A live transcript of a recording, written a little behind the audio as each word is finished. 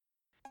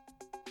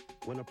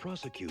When a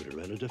prosecutor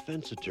and a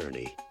defense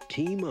attorney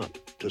team up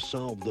to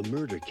solve the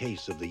murder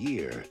case of the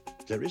year,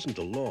 there isn't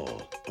a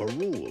law, a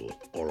rule,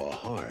 or a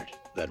heart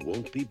that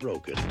won't be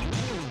broken.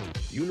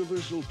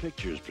 Universal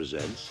Pictures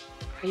presents...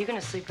 Are you going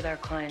to sleep with our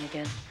client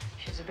again?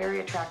 She's a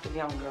very attractive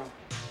young girl.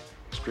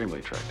 Extremely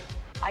attractive.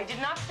 I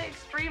did not say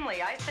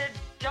extremely. I said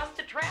just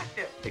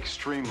attractive.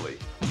 Extremely.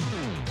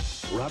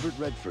 Robert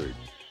Redford.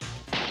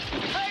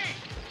 Hey!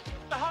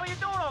 What the hell are you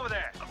doing over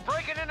there? I'm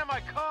breaking into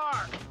my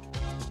car.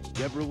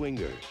 Deborah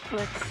Winger.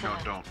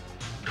 No,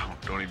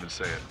 don't even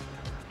say it.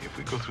 If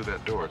we go through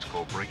that door, it's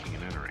called breaking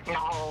and entering.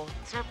 No,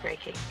 it's not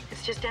breaking.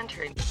 It's just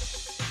entering.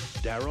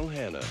 Daryl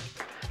Hannah.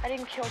 I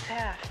didn't kill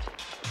Taft.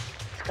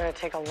 It's going to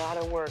take a lot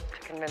of work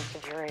to convince the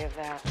jury of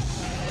that.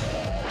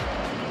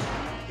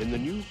 In the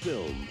new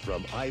film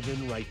from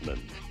Ivan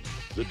Reitman,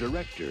 the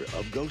director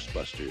of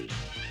Ghostbusters,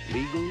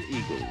 Legal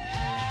Eagles.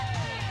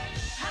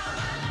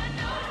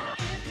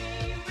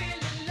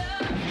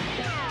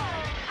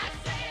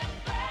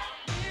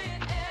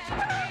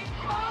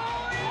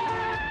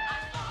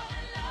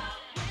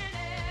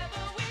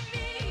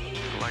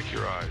 I like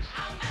your eyes.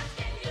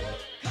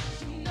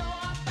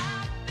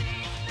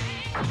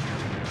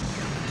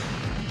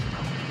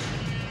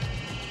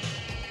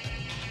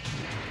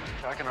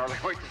 I can hardly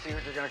wait to see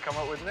what you're going to come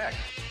up with next.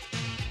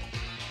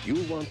 You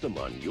want them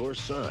on your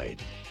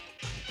side.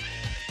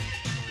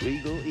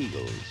 Legal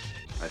Eagles.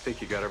 I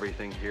think you got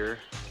everything here.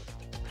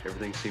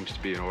 Everything seems to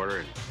be in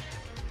order.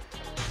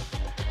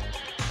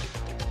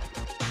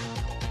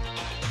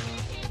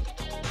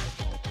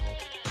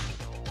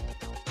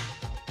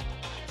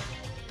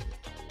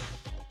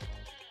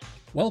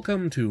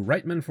 Welcome to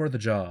Reitman for the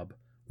Job,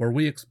 where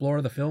we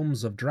explore the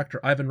films of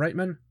director Ivan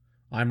Reitman.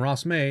 I'm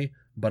Ross May,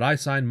 but I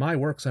sign my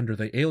works under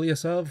the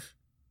alias of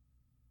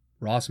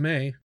Ross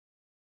May.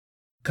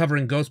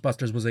 Covering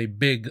Ghostbusters was a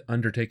big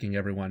undertaking,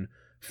 everyone.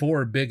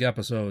 4 big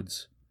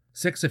episodes.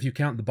 6 if you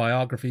count the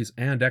biographies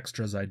and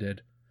extras I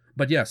did.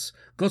 But yes,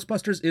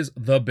 Ghostbusters is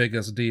the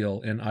biggest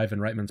deal in Ivan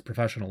Reitman's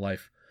professional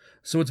life,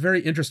 so it's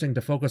very interesting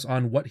to focus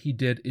on what he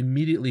did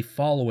immediately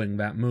following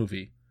that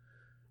movie.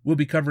 We'll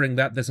be covering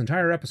that this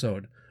entire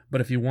episode,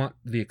 but if you want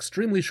the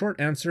extremely short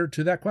answer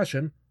to that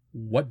question,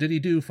 what did he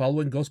do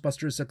following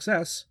Ghostbusters'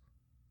 success?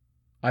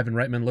 Ivan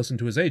Reitman listened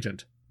to his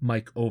agent,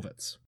 Mike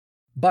Ovitz.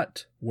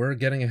 But we're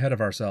getting ahead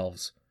of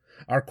ourselves.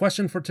 Our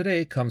question for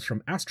today comes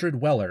from Astrid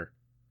Weller.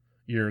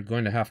 You're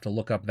going to have to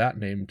look up that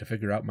name to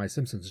figure out my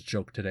Simpsons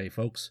joke today,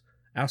 folks.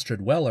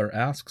 Astrid Weller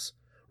asks,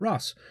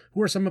 Ross,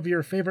 who are some of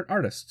your favorite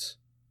artists?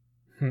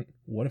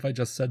 What if I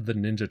just said the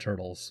Ninja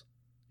Turtles?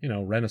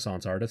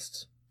 Renaissance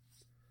artists.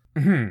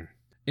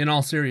 In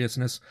all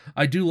seriousness,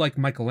 I do like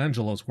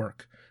Michelangelo's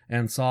work,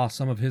 and saw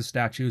some of his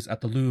statues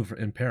at the Louvre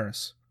in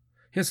Paris.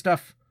 His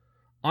stuff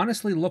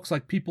honestly looks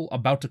like people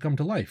about to come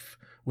to life,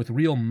 with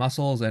real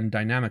muscles and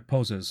dynamic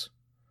poses.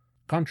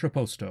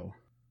 Contrapposto.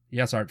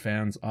 Yes, art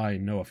fans, I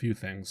know a few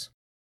things.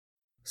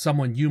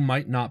 Someone you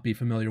might not be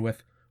familiar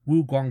with,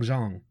 Wu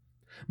Guangzhang.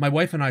 My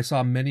wife and I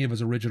saw many of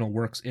his original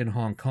works in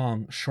Hong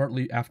Kong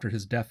shortly after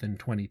his death in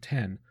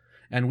 2010,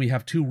 and we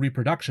have 2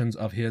 reproductions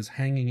of his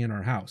hanging in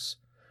our house.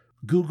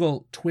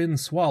 Google Twin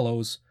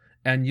Swallows,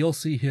 and you'll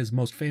see his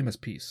most famous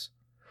piece.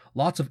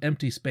 Lots of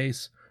empty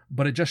space,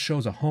 but it just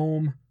shows a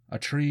home, a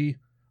tree,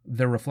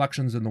 their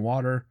reflections in the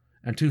water,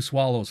 and 2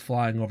 swallows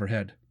flying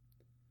overhead.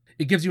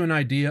 It gives you an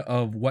idea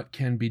of what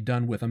can be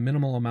done with a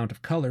minimal amount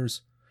of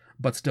colors,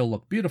 but still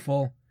look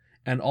beautiful,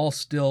 and all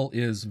still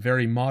is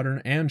very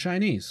modern and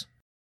Chinese.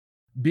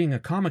 Being a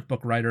comic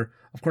book writer,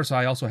 of course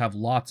I also have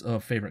lots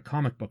of favorite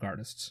comic book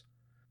artists.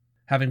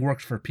 Having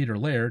worked for Peter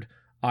Laird,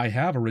 I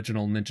have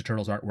original Ninja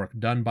Turtles artwork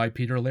done by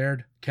Peter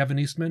Laird, Kevin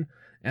Eastman,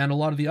 and a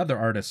lot of the other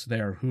artists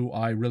there who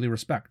I really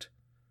respect.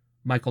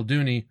 Michael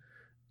Dooney,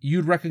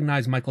 you'd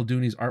recognize Michael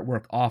Dooney's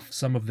artwork off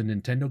some of the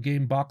Nintendo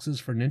game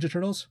boxes for Ninja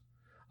Turtles.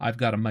 I've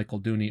got a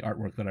Michael Dooney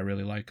artwork that I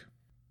really like.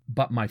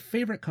 But my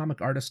favorite comic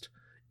artist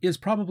is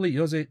probably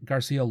Jose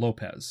Garcia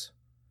Lopez.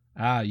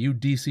 You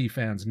DC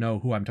fans know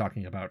who I'm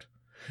talking about.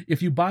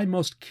 If you buy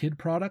most kid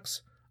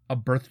products, a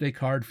birthday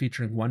card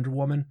featuring Wonder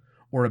Woman,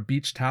 or a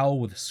beach towel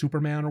with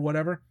Superman or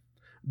whatever,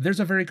 there's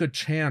a very good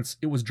chance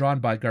it was drawn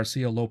by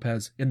Garcia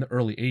Lopez in the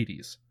early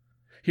 80s.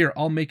 Here,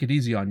 I'll make it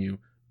easy on you.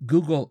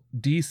 Google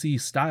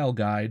DC Style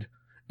Guide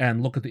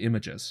and look at the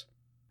images.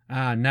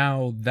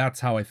 Now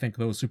that's how I think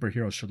those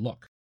superheroes should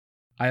look.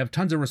 I have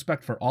tons of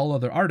respect for all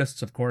other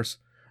artists, of course,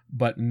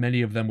 but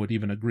many of them would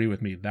even agree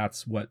with me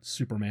that's what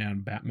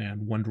Superman,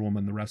 Batman, Wonder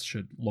Woman, the rest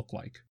should look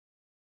like.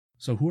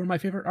 So who are my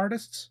favorite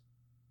artists?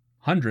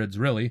 Hundreds,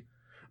 really.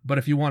 But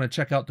if you want to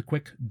check out the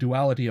quick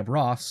duality of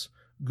Ross,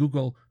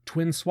 Google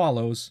Twin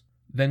Swallows,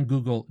 then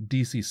Google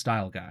DC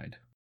Style Guide.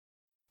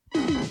 Hey,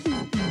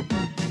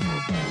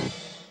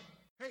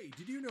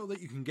 did you know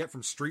that you can get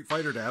from Street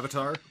Fighter to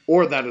Avatar?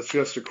 Or that it's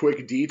just a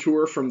quick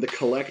detour from the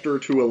Collector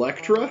to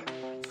Elektra?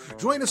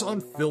 Join us on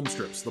Film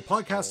Strips, the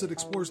podcast that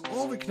explores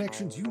all the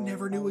connections you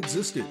never knew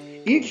existed.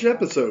 Each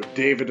episode,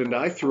 David and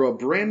I throw a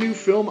brand new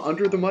film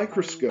under the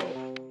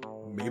microscope.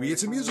 Maybe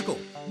it's a musical,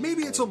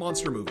 maybe it's a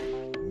monster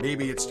movie,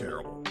 maybe it's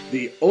terrible.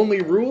 The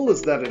only rule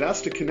is that it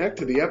has to connect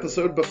to the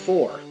episode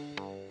before.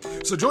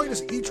 So join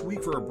us each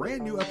week for a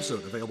brand new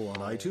episode available on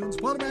iTunes,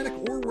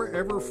 Podomatic, or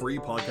wherever free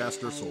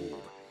podcasts are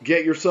sold.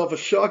 Get yourself a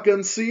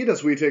shotgun seat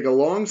as we take a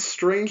long,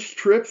 strange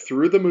trip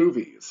through the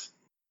movies.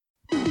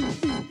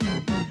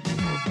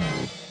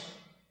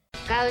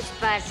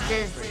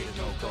 Ghostbusters.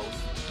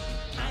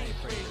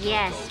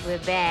 Yes, we're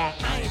back.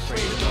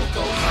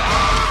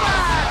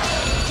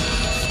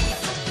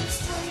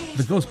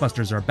 The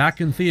Ghostbusters are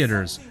back in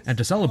theaters, and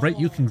to celebrate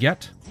you can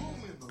get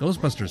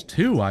Ghostbusters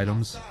 2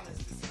 items.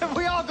 Have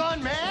we all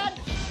gone mad?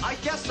 I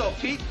guess so,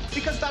 Pete,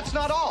 because that's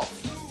not all.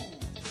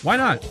 Why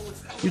not?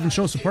 You can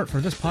show support for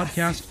this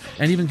podcast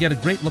and even get a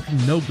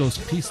great-looking No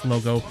Ghost Peace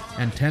logo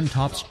and 10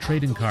 Tops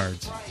trading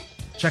cards.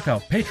 Check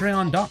out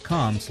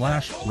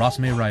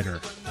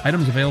patreon.com/RossMayWriter.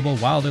 Items available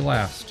while they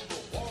last.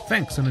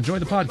 Thanks and enjoy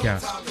the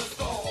podcast.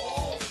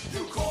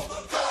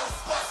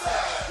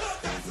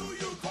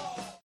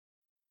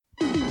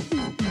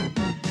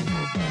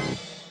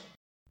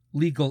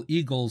 Legal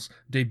Eagles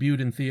debuted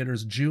in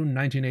theaters June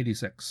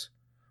 1986.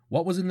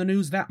 What was in the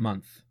news that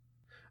month?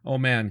 Oh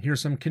man, here's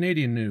some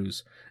Canadian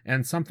news,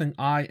 and something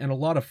I and a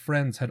lot of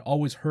friends had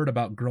always heard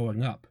about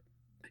growing up.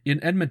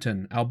 In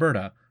Edmonton,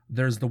 Alberta,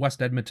 there's the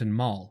West Edmonton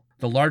Mall,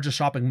 the largest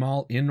shopping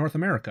mall in North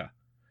America.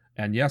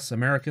 And yes,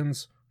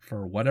 Americans,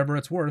 for whatever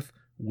it's worth,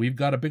 we've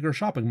got a bigger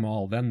shopping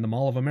mall than the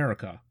Mall of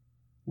America.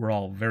 We're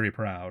all very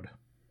proud.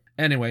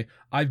 Anyway,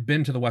 I've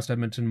been to the West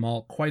Edmonton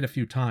Mall quite a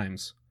few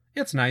times.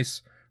 It's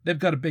nice. They've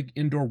got a big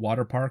indoor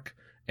water park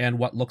and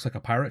what looks like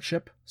a pirate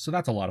ship, so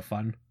that's a lot of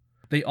fun.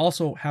 They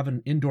also have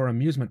an indoor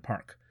amusement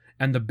park,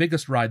 and the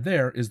biggest ride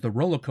there is the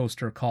roller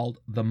coaster called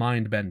the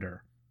Mindbender.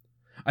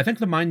 I think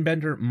the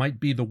Mindbender might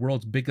be the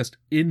world's biggest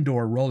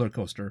indoor roller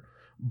coaster,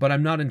 but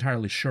I'm not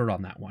entirely sure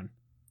on that one.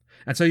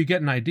 And so you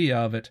get an idea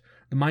of it,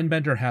 the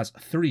Mindbender has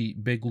 3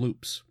 big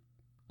loops.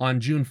 On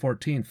June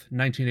 14th,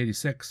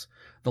 1986,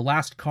 the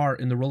last car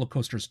in the roller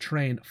coaster's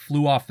train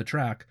flew off the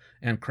track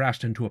and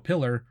crashed into a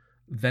pillar,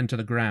 then to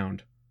the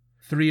ground.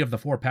 3 of the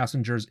 4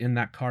 passengers in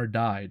that car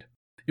died.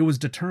 It was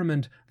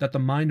determined that the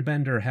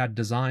Mindbender had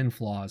design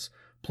flaws,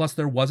 plus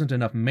there wasn't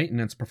enough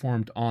maintenance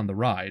performed on the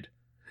ride.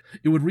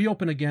 It would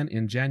reopen again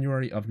in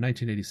January of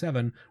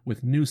 1987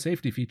 with new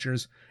safety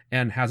features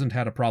and hasn't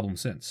had a problem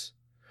since.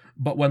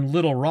 But when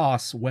little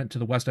Ross went to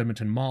the West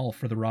Edmonton Mall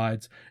for the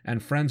rides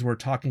and friends were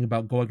talking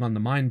about going on the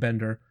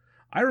Mindbender,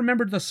 I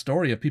remembered the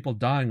story of people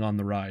dying on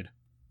the ride.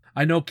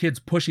 I know kids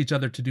push each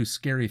other to do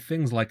scary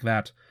things like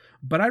that,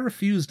 but I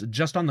refused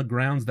just on the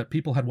grounds that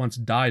people had once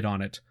died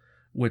on it,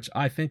 which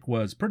I think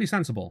was pretty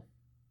sensible.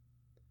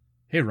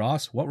 Hey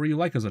Ross, what were you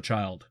like as a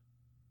child?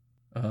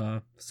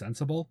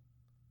 Sensible?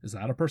 Is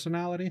that a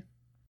personality?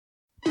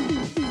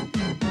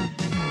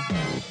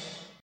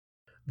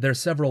 There's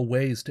several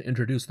ways to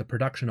introduce the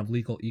production of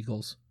Legal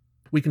Eagles.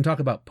 We can talk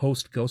about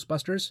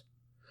post-Ghostbusters.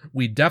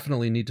 We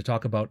definitely need to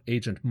talk about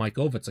Agent Mike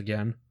Ovitz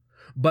again.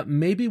 But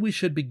maybe we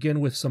should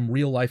begin with some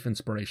real-life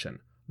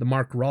inspiration, the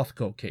Mark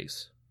Rothko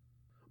case.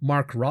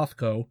 Mark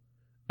Rothko,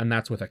 and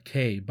that's with a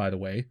K, by the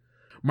way,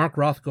 Mark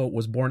Rothko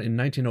was born in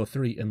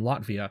 1903 in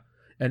Latvia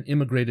and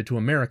immigrated to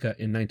America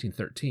in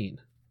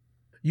 1913.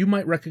 You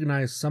might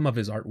recognize some of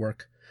his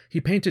artwork. He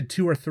painted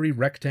 2 or 3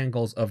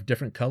 rectangles of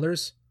different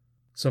colors,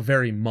 so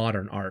very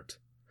modern art.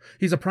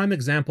 He's a prime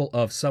example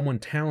of someone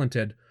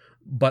talented,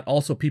 but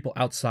also people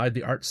outside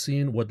the art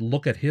scene would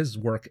look at his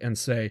work and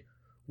say,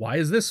 "Why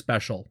is this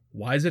special?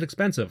 Why is it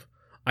expensive?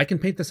 I can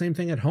paint the same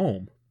thing at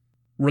home."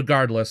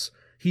 Regardless,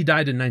 he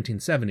died in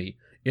 1970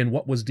 in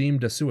what was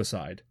deemed a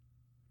suicide.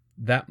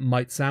 That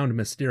might sound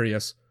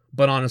mysterious,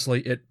 but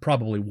honestly, it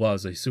probably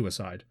was a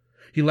suicide.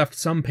 He left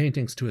some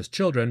paintings to his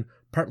children,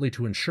 partly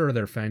to ensure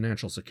their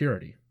financial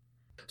security.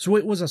 So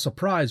it was a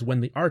surprise when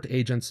the art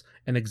agents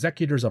and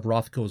executors of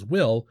Rothko's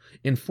will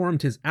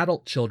informed his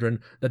adult children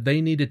that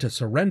they needed to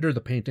surrender the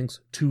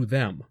paintings to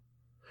them.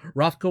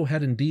 Rothko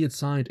had indeed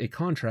signed a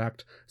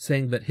contract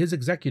saying that his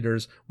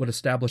executors would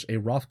establish a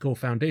Rothko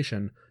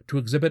Foundation to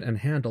exhibit and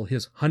handle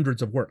his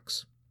hundreds of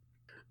works.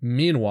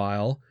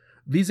 Meanwhile,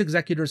 these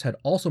executors had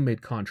also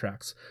made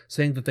contracts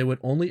saying that they would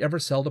only ever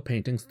sell the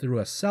paintings through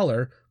a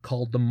seller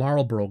called the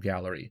Marlborough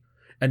Gallery,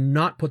 and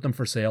not put them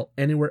for sale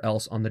anywhere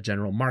else on the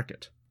general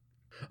market.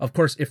 Of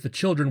course, if the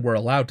children were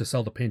allowed to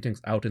sell the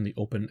paintings out in the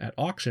open at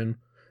auction,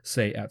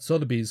 say at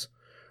Sotheby's,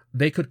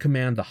 they could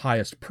command the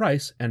highest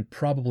price and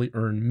probably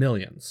earn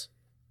millions.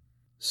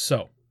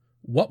 So,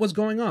 what was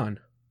going on?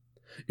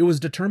 It was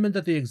determined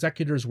that the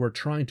executors were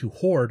trying to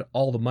hoard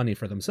all the money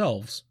for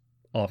themselves,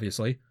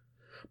 obviously.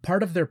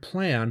 Part of their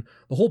plan,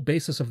 the whole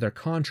basis of their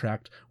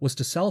contract, was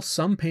to sell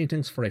some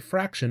paintings for a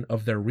fraction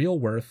of their real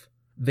worth.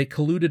 They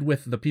colluded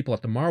with the people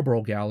at the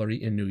Marlborough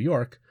Gallery in New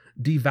York,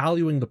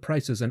 devaluing the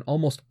prices and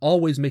almost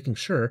always making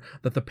sure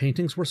that the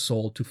paintings were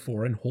sold to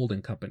foreign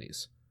holding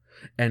companies.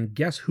 And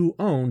guess who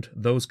owned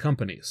those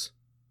companies?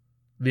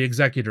 The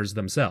executors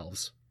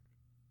themselves.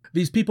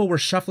 These people were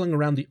shuffling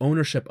around the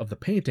ownership of the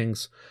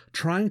paintings,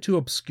 trying to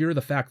obscure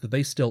the fact that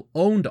they still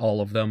owned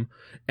all of them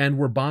and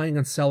were buying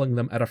and selling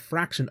them at a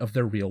fraction of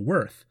their real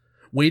worth,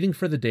 waiting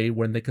for the day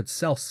when they could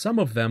sell some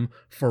of them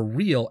for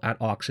real at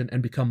auction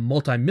and become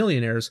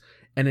multimillionaires,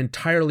 and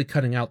entirely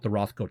cutting out the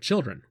Rothko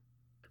children.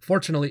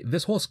 Fortunately,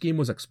 this whole scheme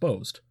was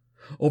exposed.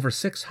 Over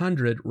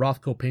 600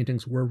 Rothko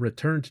paintings were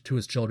returned to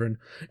his children,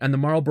 and the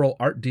Marlborough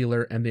art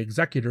dealer and the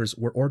executors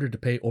were ordered to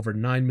pay over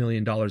 $9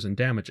 million in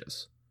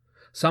damages.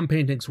 Some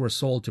paintings were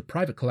sold to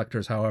private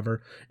collectors,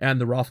 however, and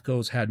the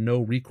Rothkos had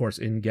no recourse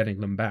in getting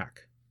them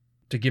back.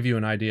 To give you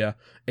an idea,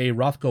 a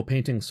Rothko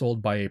painting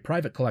sold by a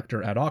private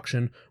collector at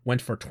auction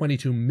went for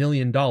 $22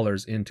 million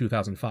in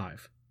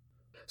 2005.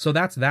 So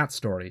that's that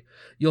story.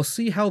 You'll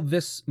see how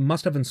this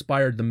must have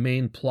inspired the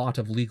main plot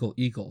of Legal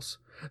Eagles.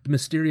 The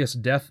mysterious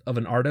death of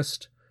an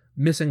artist,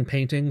 missing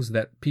paintings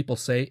that people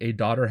say a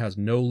daughter has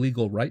no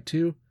legal right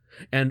to,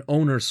 and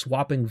owners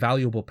swapping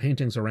valuable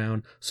paintings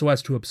around so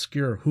as to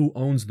obscure who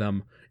owns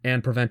them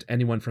and prevent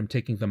anyone from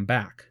taking them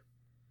back.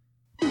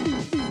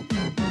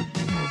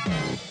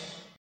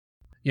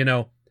 You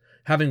know,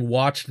 having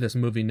watched this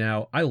movie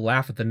now, I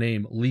laugh at the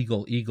name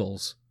Legal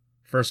Eagles.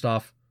 First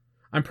off,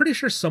 I'm pretty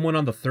sure someone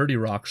on the 30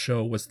 Rock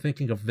show was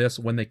thinking of this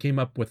when they came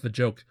up with the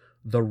joke,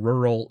 the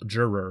rural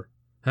juror.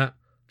 Huh,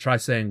 try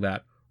saying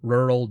that,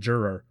 rural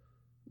juror.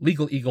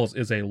 Legal Eagles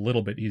is a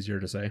little bit easier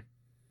to say.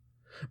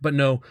 But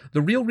no,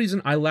 the real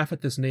reason I laugh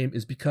at this name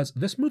is because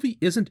this movie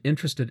isn't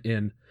interested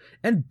in,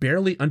 and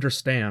barely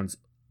understands,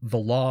 the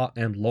law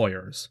and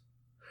lawyers.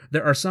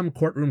 There are some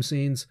courtroom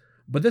scenes,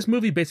 but this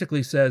movie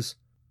basically says,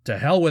 to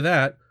hell with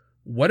that,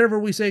 whatever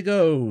we say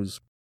goes.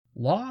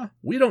 Law?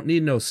 We don't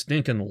need no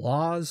stinking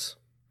laws.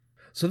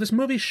 So this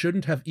movie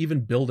shouldn't have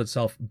even billed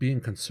itself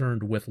being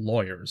concerned with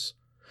lawyers.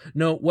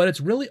 No, what it's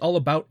really all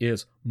about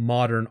is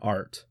modern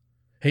art.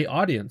 Hey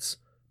audience,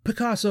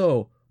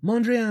 Picasso,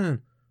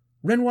 Mondrian,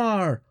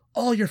 Renoir,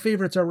 all your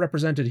favorites are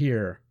represented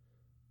here.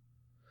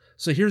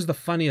 So here's the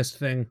funniest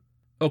thing.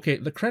 Okay,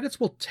 the credits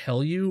will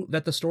tell you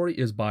that the story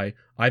is by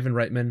Ivan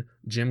Reitman,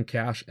 Jim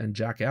Cash, and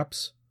Jack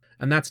Epps,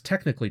 and that's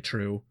technically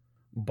true,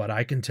 but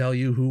I can tell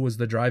you who was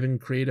the driving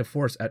creative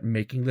force at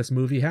making this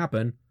movie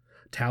happen.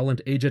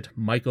 Talent agent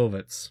Mike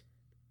Ovitz.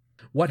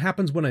 What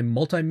happens when a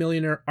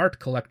multimillionaire art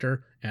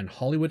collector and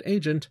Hollywood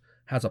agent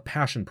has a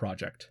passion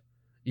project?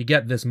 You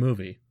get this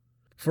movie.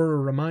 For a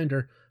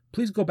reminder,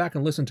 please go back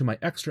and listen to my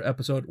extra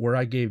episode where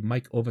I gave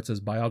Mike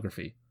Ovitz's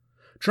biography.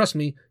 Trust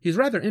me, he's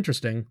rather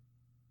interesting.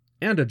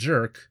 And a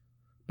jerk,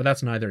 but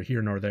that's neither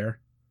here nor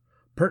there.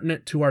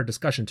 Pertinent to our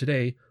discussion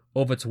today,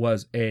 Ovitz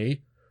was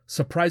A.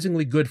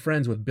 surprisingly good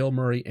friends with Bill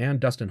Murray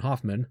and Dustin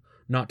Hoffman,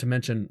 not to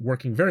mention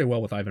working very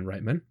well with Ivan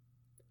Reitman.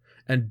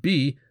 And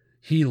B,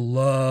 he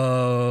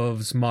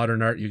loves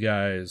modern art, you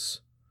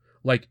guys.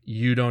 Like,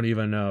 you don't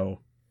even know.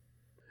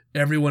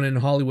 Everyone in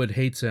Hollywood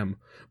hates him,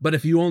 but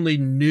if you only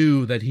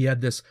knew that he had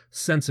this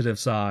sensitive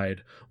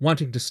side,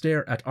 wanting to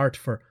stare at art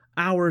for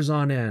hours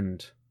on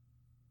end.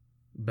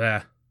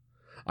 Bah.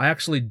 I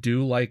actually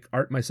do like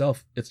art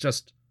myself. It's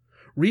just,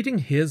 reading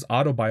his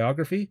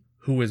autobiography,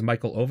 Who is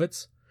Michael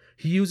Ovitz,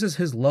 he uses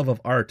his love of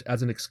art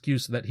as an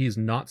excuse that he's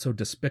not so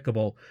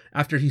despicable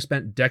after he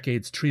spent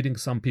decades treating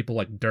some people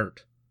like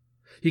dirt.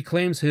 He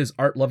claims his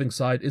art-loving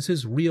side is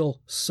his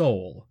real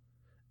soul.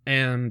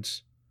 And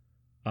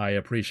I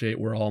appreciate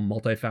we're all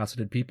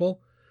multifaceted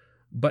people,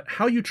 but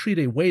how you treat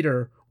a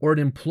waiter or an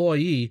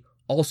employee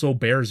also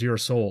bears your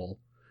soul.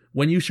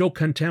 When you show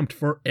contempt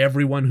for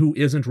everyone who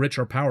isn't rich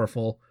or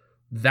powerful,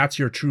 that's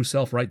your true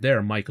self right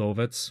there, Mike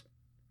Ovitz.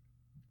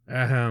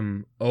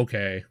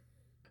 Okay.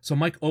 So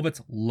Mike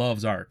Ovitz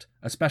loves art,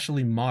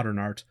 especially modern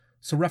art,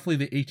 so roughly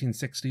the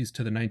 1860s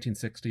to the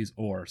 1960s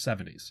or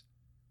 70s.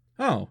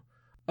 Oh,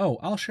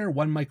 I'll share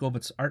one Mike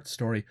Ovitz art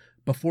story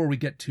before we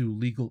get to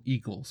Legal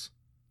Eagles.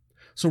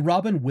 So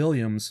Robin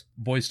Williams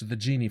voiced the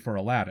genie for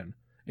Aladdin,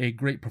 a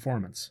great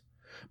performance.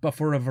 But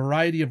for a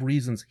variety of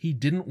reasons, he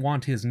didn't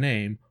want his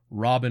name,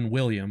 Robin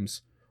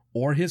Williams,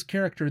 or his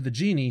character, the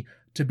genie,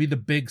 to be the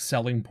big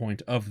selling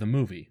point of the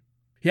movie.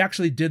 He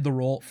actually did the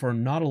role for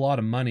not a lot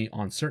of money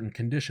on certain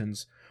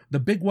conditions, the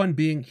big one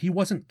being he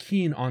wasn't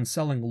keen on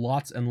selling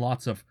lots and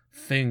lots of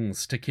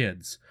things to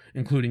kids,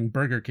 including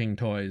Burger King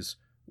toys,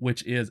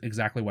 which is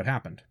exactly what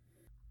happened.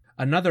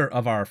 Another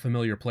of our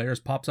familiar players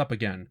pops up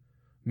again,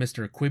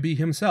 Mr. Quibi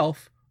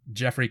himself,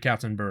 Jeffrey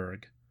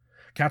Katzenberg.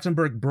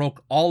 Katzenberg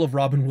broke all of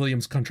Robin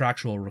Williams'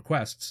 contractual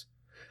requests.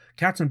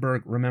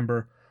 Katzenberg,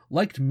 remember,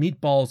 liked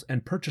meatballs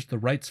and purchased the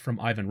rights from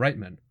Ivan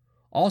Reitman.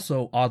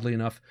 Also, oddly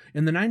enough,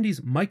 in the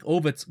 90s, Mike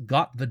Ovitz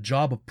got the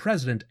job of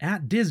president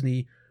at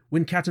Disney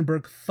when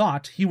Katzenberg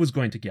thought he was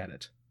going to get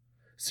it.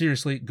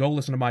 Seriously, go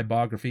listen to my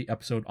biography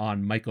episode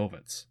on Mike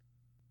Ovitz.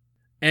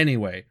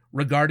 Anyway,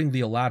 regarding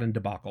the Aladdin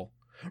debacle,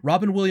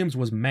 Robin Williams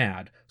was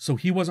mad, so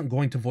he wasn't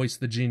going to voice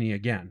the genie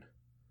again.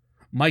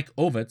 Mike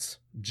Ovitz,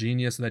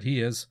 genius that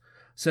he is,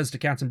 says to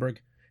Katzenberg,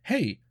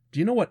 "Hey, do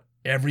you know what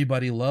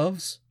everybody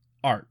loves?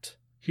 Art.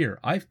 Here,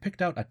 I've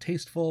picked out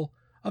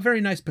a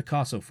very nice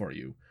Picasso for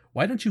you.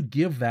 Why don't you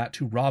give that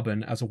to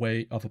Robin as a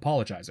way of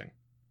apologizing?"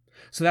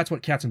 So that's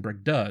what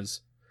Katzenberg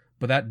does,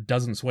 but that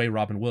doesn't sway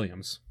Robin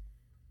Williams.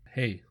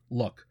 Hey,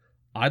 look,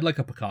 I'd like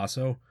a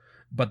Picasso,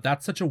 but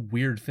that's such a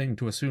weird thing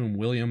to assume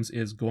Williams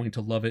is going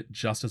to love it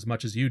just as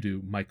much as you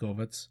do, Mike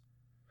Ovitz.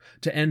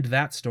 To end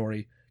that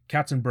story,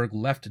 Katzenberg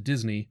left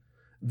Disney,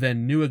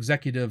 then new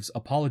executives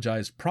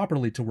apologized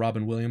properly to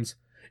Robin Williams,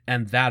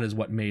 and that is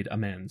what made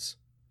amends.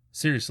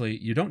 Seriously,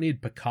 you don't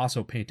need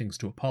Picasso paintings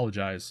to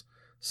apologize.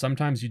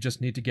 Sometimes you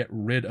just need to get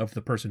rid of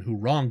the person who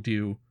wronged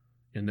you,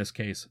 in this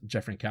case,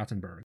 Jeffrey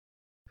Katzenberg.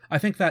 I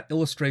think that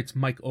illustrates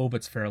Mike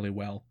Ovitz fairly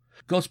well.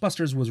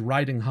 Ghostbusters was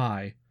riding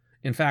high.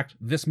 In fact,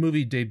 this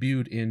movie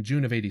debuted in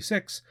June of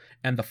 '86,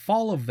 and the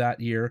fall of that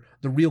year,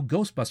 the real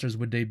Ghostbusters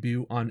would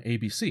debut on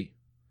ABC.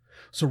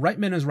 So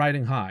Reitman is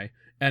riding high,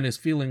 and is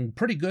feeling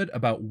pretty good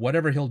about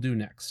whatever he'll do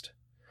next.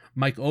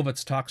 Mike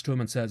Ovitz talks to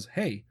him and says,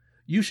 "Hey,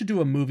 you should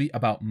do a movie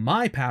about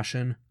my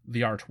passion,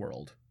 the art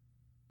world."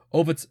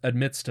 Ovitz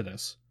admits to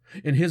this.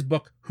 In his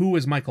book, Who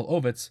is Michael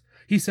Ovitz?,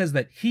 he says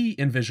that he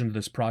envisioned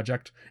this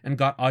project and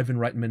got Ivan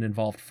Reitman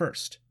involved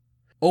first.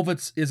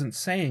 Ovitz isn't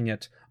saying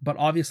it, but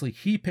obviously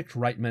he picked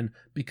Reitman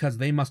because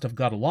they must have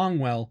got along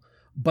well,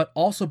 but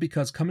also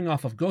because coming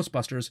off of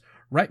Ghostbusters,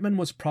 Reitman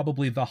was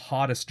probably the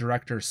hottest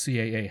director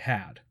CAA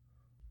had.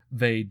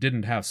 They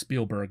didn't have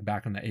Spielberg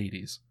back in the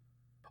 80s.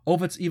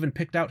 Ovitz even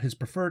picked out his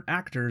preferred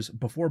actors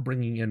before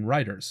bringing in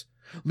writers.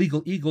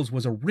 Legal Eagles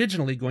was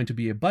originally going to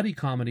be a buddy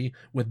comedy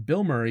with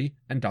Bill Murray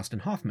and Dustin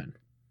Hoffman.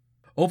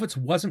 Ovitz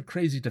wasn't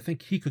crazy to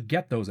think he could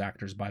get those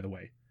actors, by the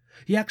way.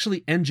 He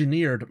actually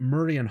engineered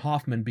Murray and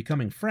Hoffman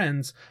becoming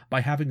friends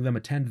by having them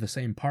attend the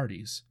same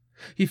parties.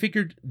 He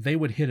figured they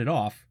would hit it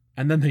off,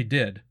 and then they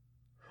did.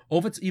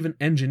 Ovitz even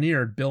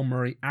engineered Bill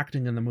Murray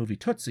acting in the movie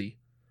Tootsie.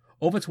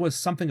 Ovitz was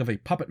something of a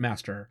puppet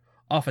master,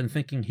 often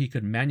thinking he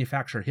could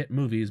manufacture hit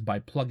movies by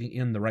plugging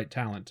in the right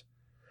talent.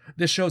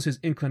 This shows his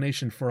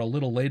inclination for a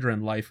little later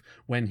in life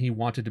when he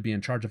wanted to be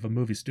in charge of a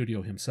movie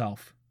studio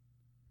himself.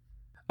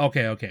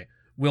 Okay,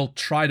 we'll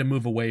try to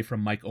move away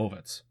from Mike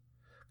Ovitz.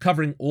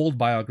 Covering old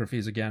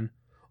biographies again,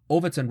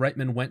 Ovitz and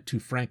Reitman went to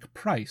Frank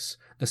Price,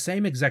 the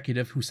same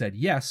executive who said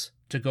yes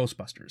to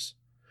Ghostbusters.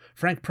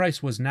 Frank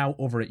Price was now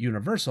over at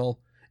Universal,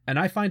 and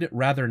I find it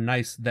rather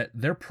nice that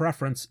their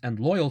preference and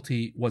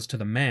loyalty was to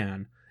the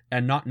man,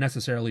 and not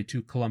necessarily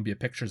to Columbia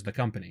Pictures, the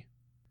company.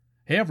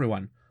 Hey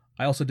everyone,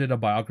 I also did a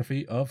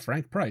biography of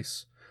Frank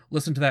Price.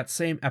 Listen to that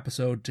same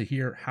episode to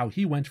hear how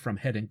he went from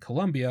heading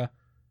Columbia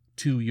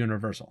to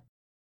Universal.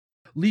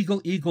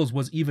 Legal Eagles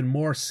was even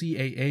more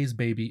CAA's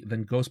baby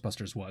than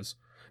Ghostbusters was,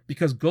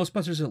 because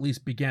Ghostbusters at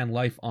least began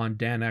life on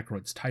Dan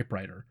Aykroyd's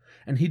typewriter,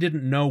 and he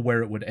didn't know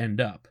where it would end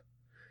up.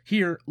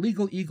 Here,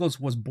 Legal Eagles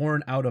was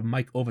born out of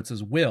Mike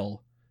Ovitz's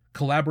will,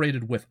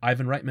 collaborated with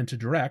Ivan Reitman to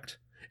direct,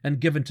 and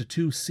given to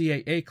two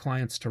CAA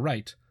clients to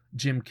write,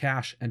 Jim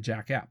Cash and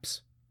Jack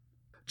Epps.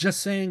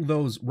 Just saying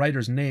those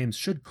writers' names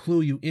should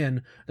clue you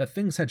in that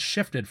things had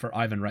shifted for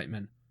Ivan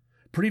Reitman.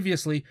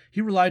 Previously,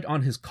 he relied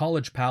on his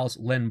college pals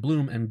Len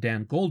Bloom and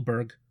Dan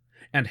Goldberg,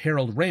 and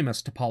Harold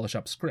Ramis to polish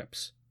up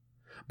scripts.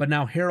 But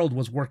now Harold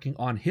was working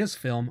on his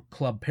film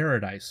Club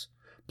Paradise,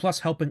 plus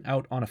helping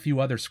out on a few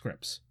other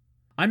scripts.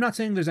 I'm not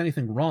saying there's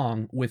anything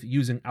wrong with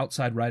using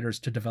outside writers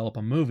to develop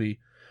a movie,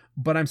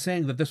 but I'm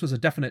saying that this was a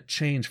definite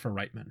change for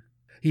Reitman.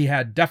 He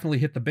had definitely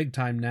hit the big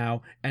time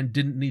now and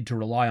didn't need to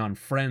rely on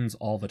friends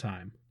all the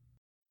time.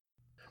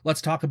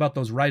 Let's talk about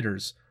those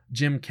writers,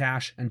 Jim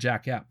Cash and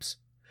Jack Epps.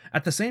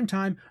 At the same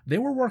time, they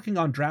were working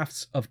on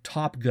drafts of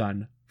Top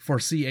Gun for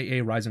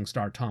CAA rising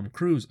star Tom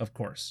Cruise, of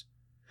course.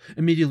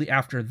 Immediately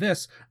after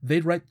this,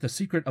 they'd write The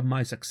Secret of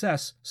My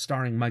Success,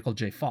 starring Michael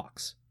J.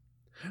 Fox.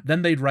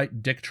 Then they'd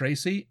write Dick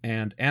Tracy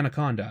and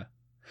Anaconda.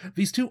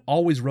 These two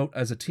always wrote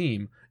as a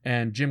team,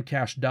 and Jim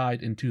Cash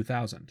died in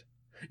 2000.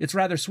 It's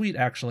rather sweet,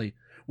 actually.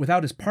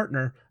 Without his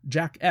partner,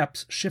 Jack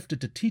Epps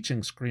shifted to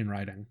teaching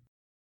screenwriting.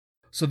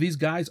 So these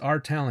guys are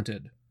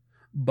talented.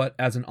 But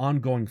as an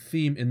ongoing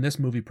theme in this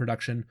movie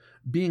production,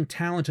 being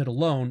talented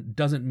alone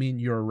doesn't mean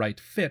you're a right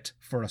fit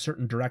for a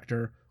certain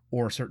director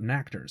or certain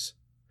actors.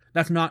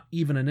 That's not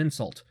even an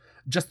insult,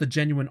 just the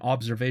genuine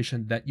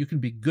observation that you can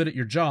be good at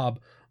your job,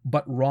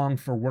 but wrong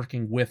for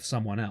working with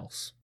someone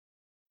else.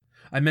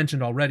 I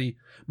mentioned already,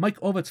 Mike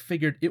Ovitz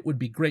figured it would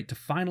be great to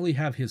finally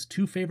have his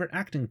two favorite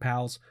acting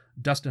pals,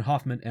 Dustin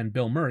Hoffman and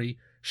Bill Murray,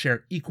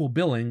 share equal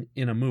billing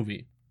in a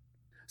movie.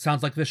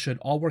 Sounds like this should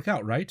all work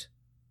out, right?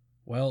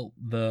 Well,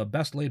 the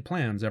best laid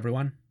plans,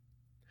 everyone.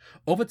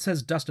 Ovitz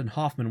says Dustin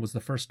Hoffman was the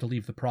first to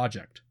leave the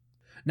project.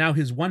 Now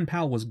his one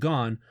pal was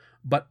gone,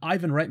 but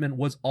Ivan Reitman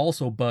was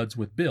also buds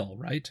with Bill,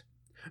 right?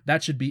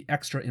 That should be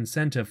extra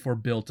incentive for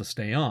Bill to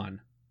stay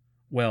on.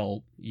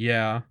 Well,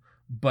 yeah,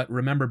 but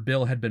remember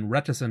Bill had been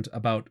reticent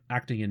about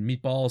acting in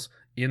Meatballs,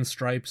 in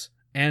Stripes,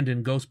 and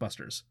in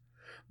Ghostbusters.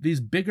 These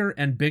bigger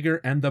and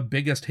the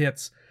biggest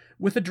hits,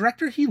 with a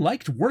director he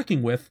liked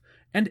working with,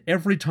 and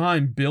every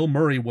time Bill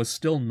Murray was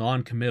still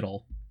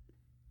non-committal.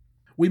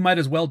 We might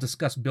as well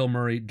discuss Bill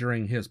Murray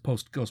during his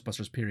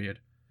post-Ghostbusters period.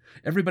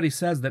 Everybody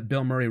says that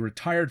Bill Murray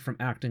retired from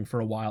acting for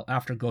a while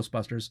after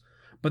Ghostbusters,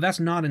 but that's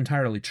not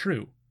entirely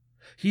true.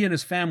 He and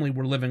his family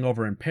were living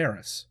over in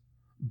Paris.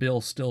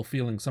 Bill still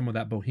feeling some of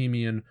that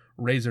bohemian,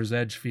 razor's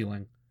edge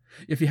feeling.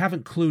 If you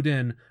haven't clued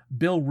in,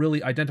 Bill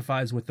really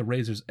identifies with the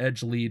Razor's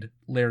Edge lead,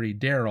 Larry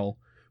Darrell,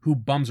 who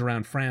bums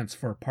around France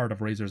for part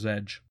of Razor's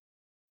Edge.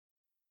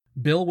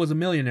 Bill was a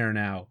millionaire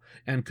now,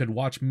 and could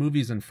watch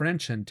movies in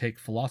French and take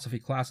philosophy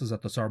classes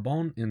at the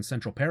Sorbonne in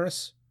central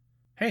Paris.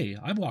 Hey,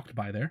 I've walked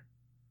by there.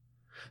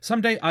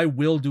 Someday I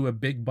will do a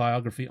big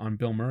biography on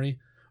Bill Murray,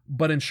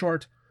 but in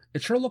short,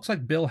 it sure looks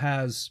like Bill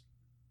has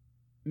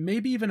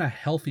maybe even a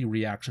healthy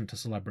reaction to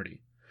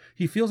celebrity.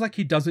 He feels like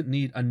he doesn't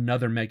need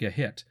another mega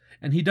hit,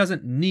 and he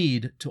doesn't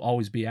need to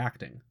always be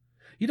acting.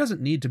 He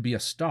doesn't need to be a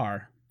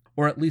star,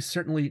 or at least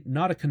certainly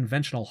not a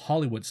conventional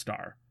Hollywood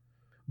star.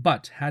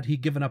 But had he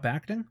given up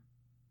acting?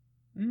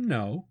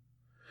 No.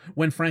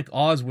 When Frank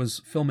Oz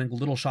was filming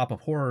Little Shop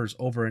of Horrors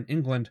over in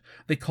England,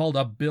 they called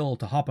up Bill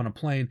to hop on a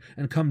plane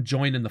and come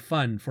join in the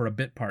fun for a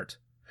bit part.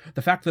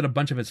 The fact that a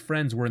bunch of his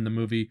friends were in the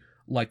movie,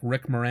 like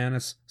Rick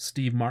Moranis,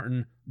 Steve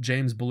Martin,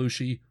 James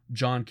Belushi,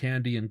 John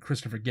Candy, and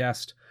Christopher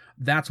Guest,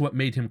 that's what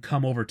made him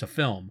come over to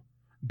film.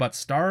 But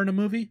star in a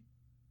movie?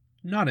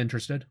 Not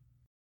interested.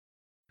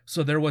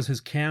 So there was his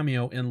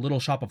cameo in Little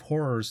Shop of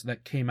Horrors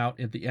that came out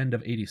at the end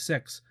of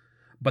 '86,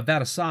 but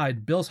that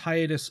aside, Bill's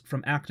hiatus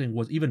from acting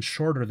was even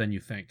shorter than you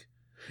think.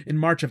 In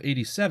March of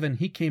 '87,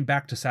 he came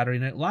back to Saturday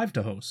Night Live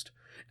to host,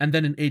 and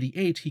then in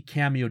 '88 he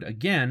cameoed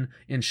again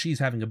in She's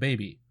Having a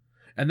Baby,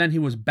 and then he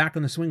was back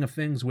in the swing of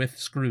things with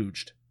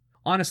Scrooged.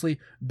 Honestly,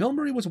 Bill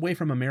Murray was away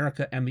from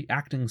America and the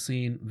acting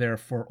scene there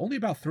for only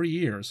about 3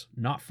 years,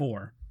 not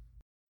 4.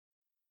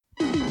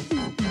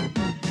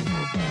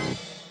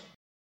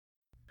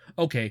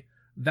 Okay,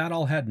 that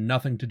all had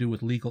nothing to do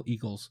with Legal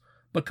Eagles,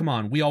 but come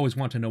on, we always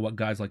want to know what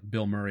guys like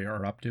Bill Murray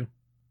are up to.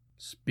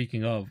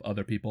 Speaking of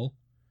other people,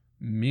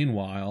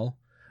 meanwhile,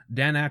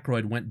 Dan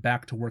Aykroyd went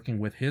back to working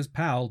with his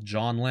pal,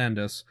 John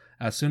Landis,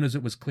 as soon as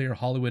it was clear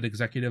Hollywood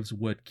executives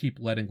would keep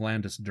letting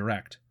Landis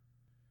direct.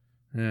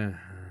 You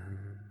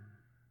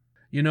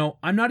know,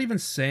 I'm not even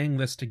saying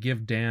this to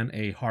give Dan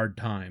a hard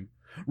time.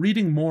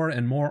 Reading more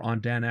and more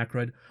on Dan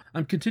Aykroyd,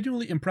 I'm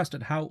continually impressed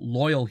at how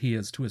loyal he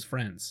is to his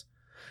friends.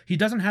 He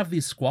doesn't have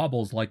these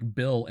squabbles like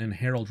Bill and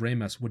Harold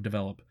Ramis would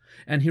develop,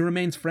 and he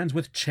remains friends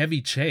with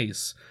Chevy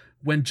Chase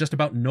when just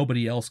about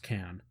nobody else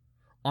can.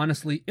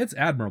 Honestly, it's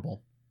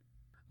admirable.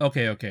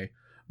 Okay.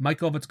 Mike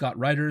Ovitz got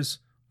writers,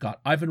 got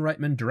Ivan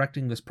Reitman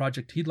directing this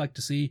project he'd like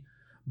to see,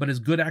 but his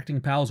good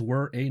acting pals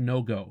were a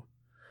no-go.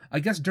 I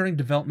guess during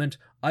development,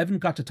 Ivan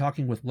got to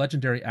talking with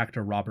legendary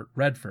actor Robert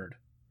Redford.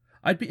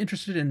 I'd be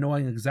interested in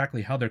knowing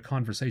exactly how their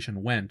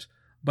conversation went,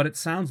 but it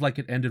sounds like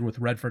it ended with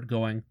Redford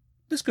going,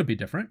 "This could be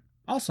different.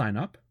 I'll sign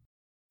up."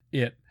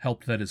 It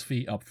helped that his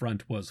fee up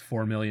front was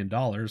 $4 million.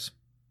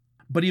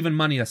 But even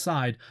money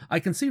aside, I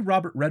can see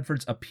Robert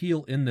Redford's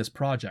appeal in this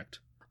project.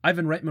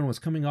 Ivan Reitman was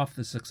coming off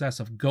the success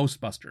of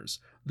Ghostbusters,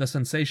 the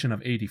sensation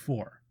of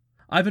 '84.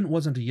 Ivan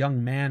wasn't a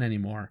young man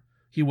anymore.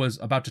 He was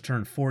about to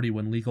turn 40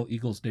 when Legal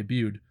Eagles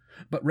debuted,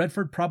 but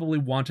Redford probably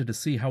wanted to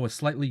see how a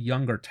slightly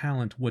younger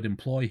talent would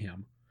employ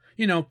him.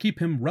 You know, keep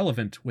him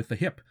relevant with the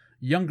hip,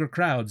 younger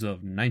crowds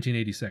of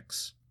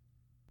 1986.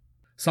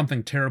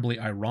 Something terribly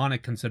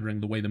ironic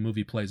considering the way the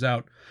movie plays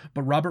out,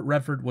 but Robert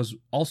Redford was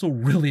also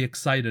really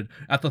excited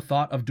at the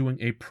thought of doing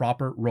a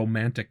proper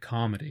romantic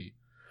comedy.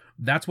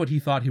 That's what he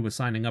thought he was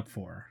signing up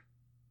for.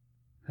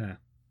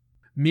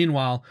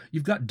 Meanwhile,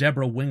 you've got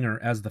Deborah Winger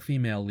as the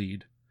female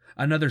lead.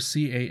 Another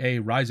CAA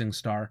rising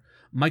star,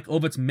 Mike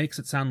Ovitz makes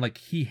it sound like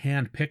he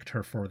hand-picked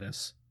her for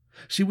this.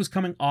 She was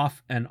coming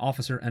off An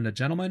Officer and a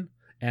Gentleman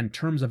and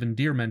Terms of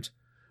Endearment,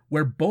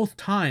 where both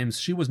times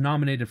she was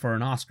nominated for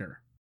an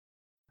Oscar.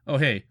 Oh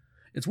hey,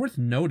 it's worth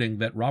noting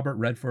that Robert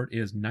Redford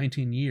is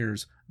 19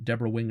 years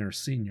Deborah Winger's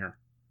senior.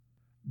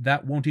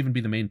 That won't even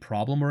be the main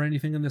problem or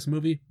anything in this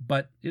movie,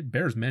 but it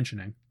bears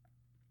mentioning.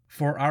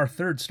 For our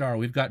third star,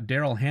 we've got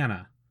Daryl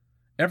Hannah.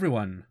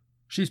 Everyone,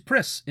 she's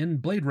Pris in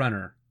Blade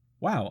Runner.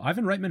 Wow,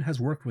 Ivan Reitman has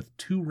worked with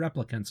 2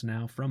 replicants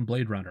now from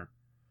Blade Runner.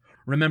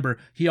 Remember,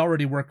 he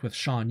already worked with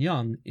Sean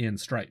Young in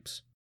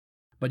Stripes.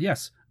 But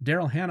yes,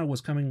 Daryl Hannah was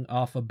coming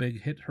off a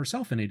big hit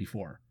herself in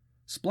 '84,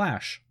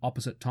 Splash,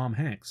 opposite Tom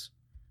Hanks.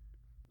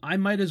 I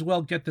might as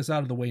well get this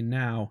out of the way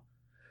now.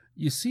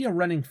 You see a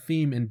running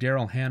theme in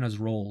Daryl Hannah's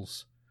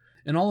roles.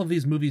 In all of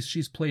these movies,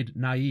 she's played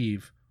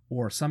naive,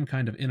 or some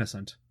kind of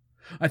innocent.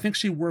 I think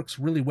she works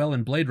really well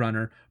in Blade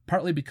Runner,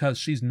 partly because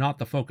she's not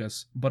the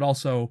focus, but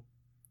also,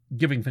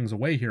 giving things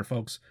away here,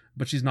 folks,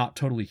 but she's not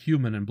totally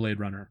human in Blade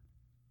Runner.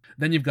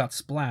 Then you've got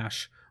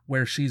Splash,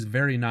 where she's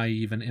very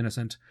naive and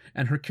innocent,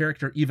 and her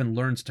character even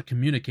learns to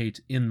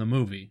communicate in the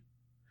movie.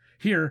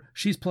 Here,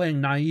 she's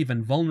playing naive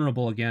and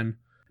vulnerable again.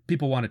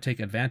 People want to take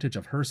advantage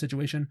of her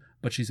situation,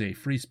 but she's a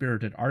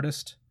free-spirited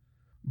artist.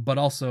 But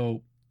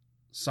also,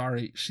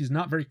 sorry, she's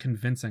not very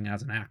convincing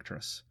as an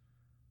actress.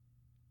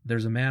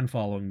 There's a man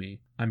following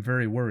me. I'm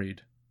very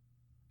worried.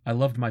 I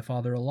loved my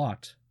father a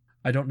lot.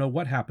 I don't know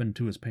what happened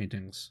to his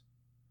paintings.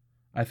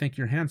 I think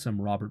you're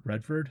handsome, Robert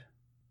Redford.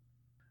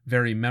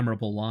 Very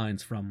memorable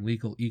lines from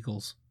Legal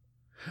Eagles.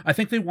 I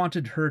think they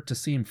wanted her to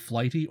seem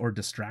flighty or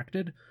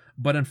distracted,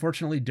 but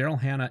unfortunately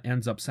Daryl Hannah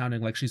ends up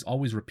sounding like she's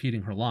always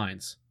repeating her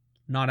lines.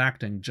 Not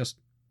acting, just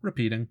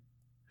repeating.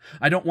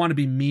 I don't want to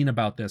be mean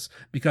about this,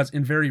 because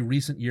in very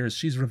recent years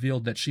she's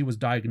revealed that she was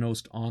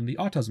diagnosed on the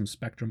autism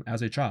spectrum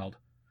as a child.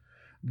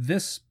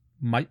 This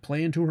might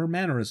play into her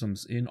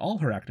mannerisms in all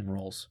her acting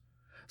roles.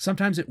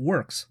 Sometimes it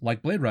works,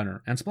 like Blade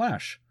Runner and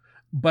Splash,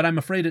 but I'm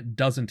afraid it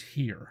doesn't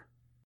here.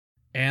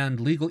 And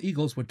Legal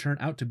Eagles would turn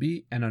out to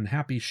be an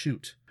unhappy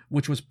shoot,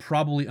 which was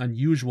probably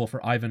unusual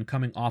for Ivan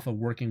coming off of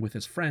working with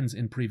his friends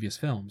in previous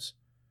films.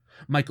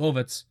 Mike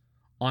Ovitz,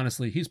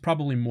 honestly, he's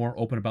probably more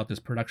open about this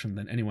production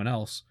than anyone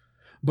else,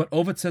 but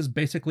Ovitz says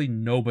basically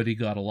nobody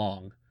got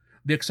along.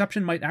 The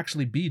exception might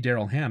actually be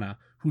Daryl Hannah,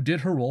 who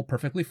did her role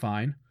perfectly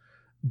fine,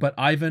 but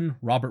Ivan,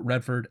 Robert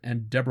Redford,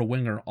 and Deborah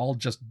Winger all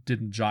just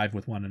didn't jive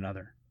with one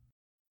another.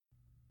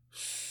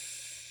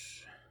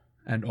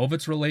 And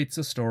Ovitz relates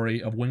a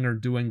story of Winger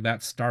doing that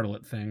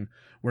startlet thing,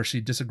 where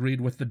she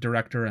disagreed with the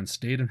director and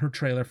stayed in her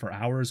trailer for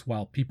hours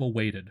while people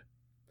waited.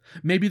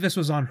 Maybe this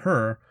was on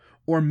her,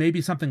 or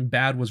maybe something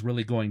bad was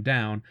really going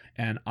down,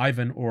 and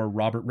Ivan or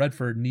Robert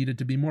Redford needed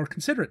to be more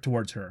considerate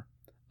towards her.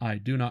 I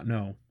do not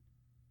know.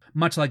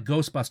 Much like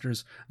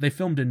Ghostbusters, they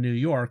filmed in New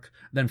York,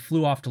 then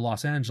flew off to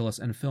Los Angeles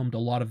and filmed a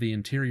lot of the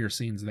interior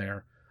scenes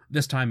there,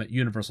 this time at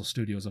Universal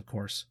Studios, of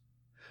course.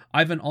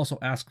 Ivan also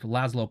asked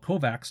Laszlo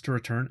Kovacs to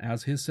return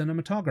as his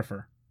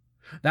cinematographer.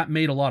 That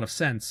made a lot of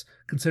sense,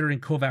 considering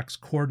Kovacs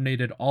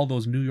coordinated all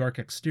those New York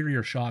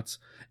exterior shots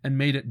and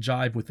made it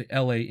jive with the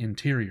LA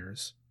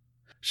interiors.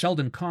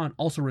 Sheldon Kahn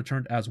also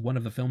returned as one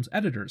of the film's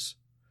editors.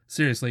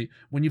 Seriously,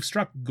 when you've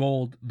struck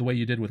gold the way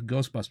you did with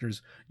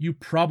Ghostbusters, you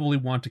probably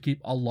want to keep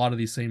a lot of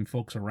these same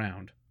folks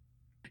around.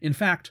 In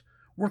fact,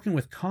 working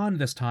with Kahn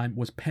this time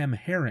was Pem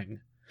Herring.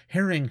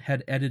 Herring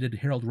had edited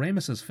Harold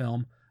Ramis's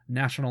film,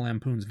 National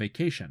Lampoon's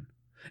Vacation,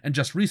 and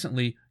just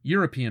recently,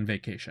 European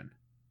Vacation.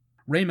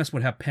 Ramis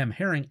would have Pem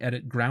Herring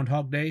edit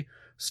Groundhog Day,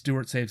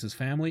 Stuart Saves His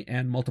Family,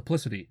 and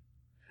Multiplicity.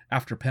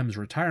 After Pem's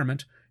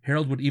retirement,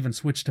 Harold would even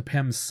switch to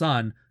Pem's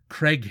son,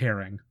 Craig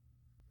Herring.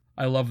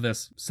 I love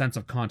this sense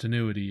of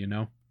continuity, you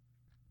know?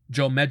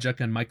 Joe Medjuck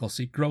and Michael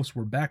C. Gross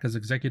were back as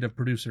executive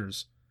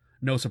producers.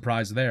 No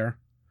surprise there.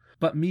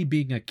 But me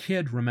being a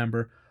kid,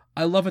 remember,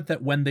 I love it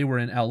that when they were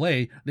in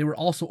LA, they were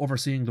also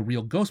overseeing the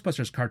real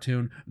Ghostbusters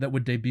cartoon that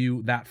would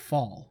debut that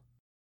fall.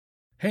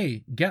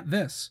 Hey, get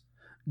this.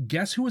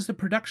 Guess who was the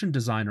production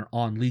designer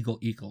on Legal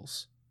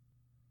Eagles?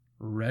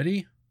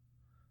 Ready?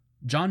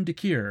 John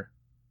DeCure.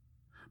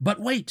 But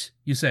wait,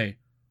 you say.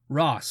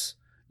 Ross,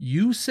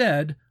 you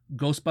said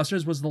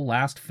Ghostbusters was the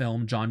last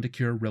film John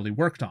DeCure really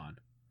worked on.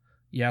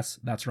 Yes,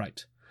 that's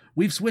right.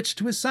 We've switched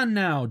to his son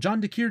now,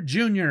 John DeCure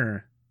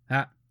Jr.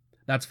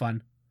 That's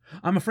fun.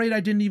 I'm afraid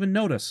I didn't even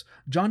notice.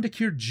 John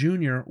DeCure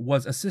Jr.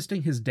 was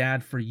assisting his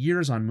dad for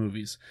years on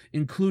movies,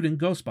 including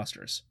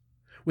Ghostbusters.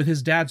 With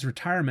his dad's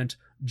retirement,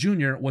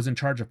 Jr. was in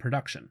charge of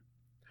production.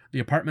 The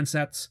apartment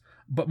sets,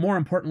 but more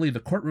importantly the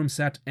courtroom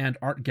set and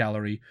art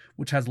gallery,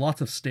 which has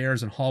lots of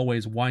stairs and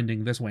hallways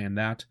winding this way and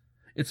that.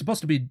 It's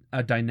supposed to be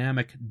a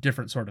dynamic,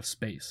 different sort of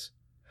space.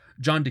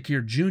 John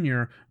DeCure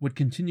Jr. would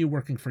continue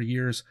working for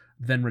years,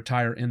 then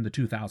retire in the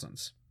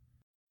 2000s.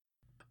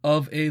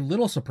 Of a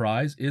little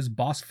surprise is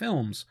Boss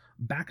Films,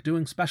 back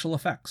doing special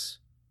effects.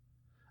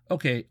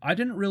 Okay, I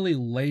didn't really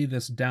lay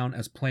this down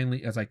as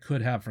plainly as I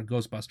could have for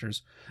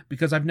Ghostbusters,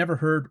 because I've never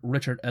heard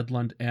Richard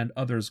Edlund and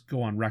others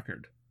go on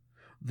record.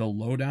 The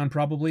lowdown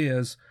probably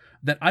is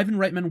that Ivan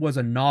Reitman was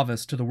a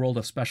novice to the world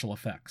of special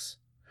effects.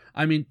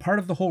 I mean, part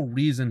of the whole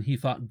reason he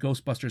thought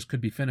Ghostbusters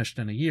could be finished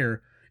in a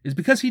year is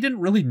because he didn't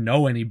really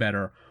know any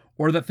better,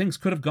 or that things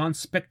could have gone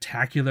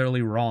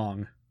spectacularly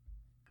wrong.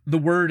 The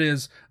word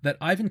is that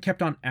Ivan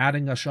kept on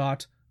adding a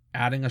shot,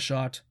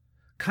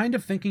 kind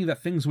of thinking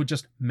that things would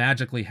just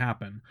magically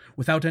happen,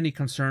 without any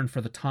concern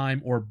for the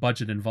time or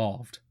budget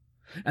involved.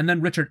 And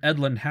then Richard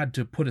Edlund had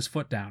to put his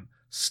foot down.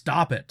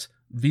 Stop it!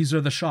 These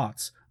are the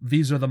shots.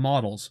 These are the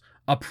models.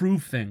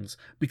 Approve things,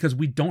 because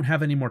we don't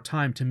have any more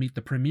time to meet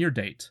the premiere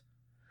date.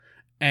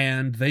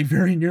 And they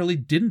very nearly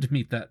didn't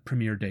meet that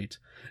premiere date,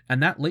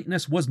 and that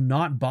lateness was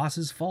not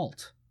Boss's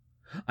fault.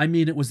 I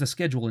mean, it was the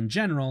schedule in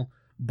general,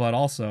 but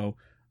also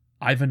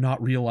Ivan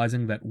not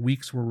realizing that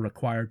weeks were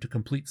required to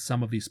complete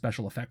some of these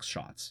special effects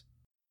shots.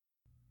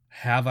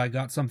 Have I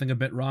got something a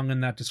bit wrong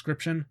in that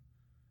description?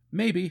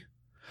 Maybe.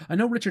 I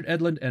know Richard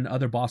Edlund and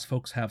other Boss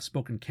folks have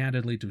spoken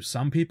candidly to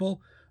some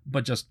people,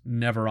 but just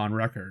never on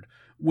record,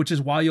 which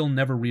is why you'll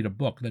never read a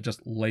book that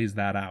just lays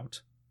that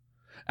out.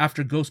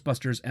 After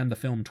Ghostbusters and the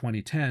film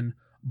 2010,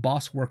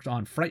 Boss worked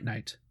on Fright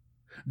Night.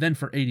 Then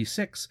for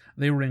 86,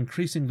 they were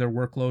increasing their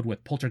workload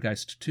with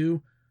Poltergeist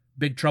 2,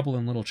 Big Trouble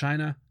in Little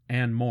China,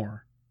 and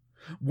more.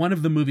 One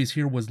of the movies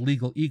here was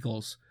Legal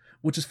Eagles,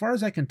 which as far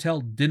as I can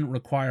tell didn't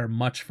require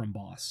much from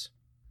Boss.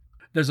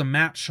 There's a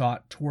matte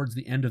shot towards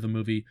the end of the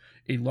movie,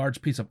 a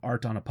large piece of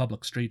art on a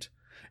public street,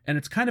 and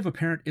it's kind of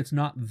apparent it's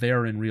not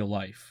there in real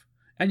life.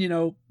 And you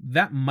know,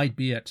 that might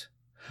be it.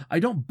 I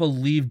don't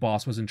believe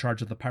Boss was in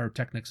charge of the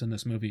pyrotechnics in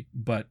this movie,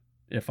 but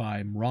if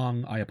I'm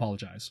wrong, I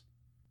apologize.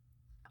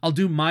 I'll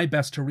do my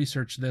best to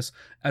research this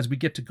as we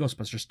get to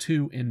Ghostbusters 2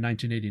 in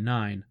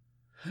 1989.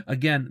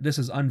 Again, this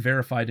is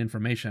unverified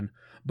information,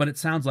 but it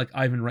sounds like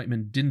Ivan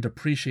Reitman didn't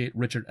appreciate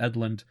Richard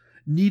Edlund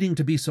needing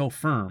to be so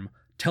firm,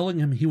 telling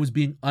him he was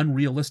being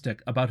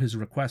unrealistic about his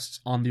requests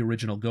on the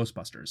original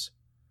Ghostbusters.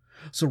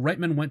 So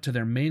Reitman went to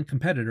their main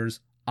competitors,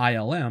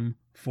 ILM,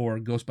 for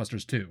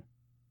Ghostbusters 2.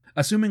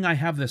 Assuming I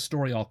have this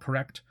story all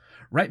correct,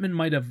 Reitman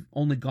might have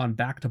only gone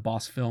back to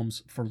Boss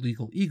Films for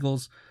Legal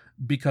Eagles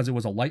because it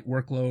was a light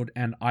workload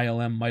and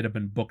ILM might have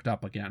been booked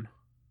up again.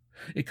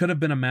 It could have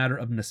been a matter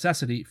of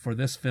necessity for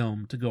this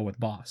film to go with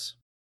Boss.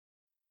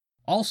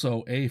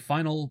 Also, a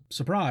final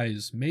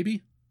surprise,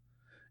 maybe?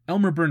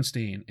 Elmer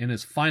Bernstein in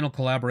his final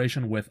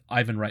collaboration with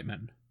Ivan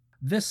Reitman.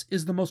 This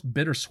is the most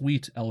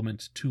bittersweet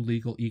element to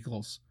Legal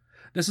Eagles.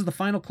 This is the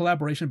final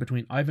collaboration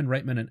between Ivan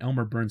Reitman and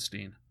Elmer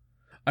Bernstein.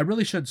 I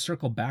really should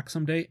circle back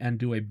someday and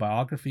do a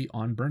biography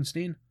on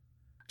Bernstein.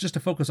 Just to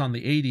focus on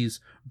the 80s,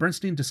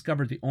 Bernstein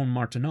discovered the On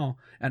Martenot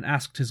and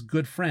asked his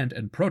good friend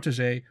and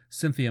protege,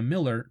 Cynthia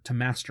Miller, to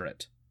master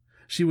it.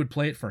 She would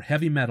play it for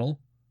Heavy Metal,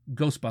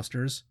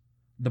 Ghostbusters,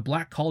 The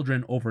Black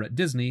Cauldron over at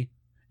Disney,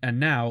 and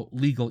now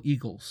Legal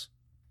Eagles.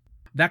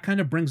 That kind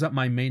of brings up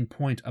my main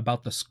point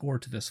about the score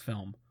to this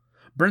film.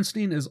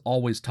 Bernstein is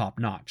always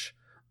top-notch,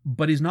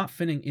 but he's not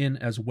fitting in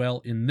as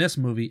well in this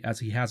movie as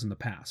he has in the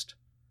past.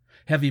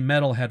 Heavy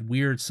Metal had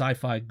weird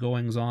sci-fi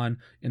goings-on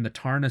in the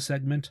Tarna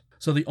segment,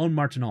 so the On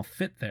Martenot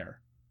fit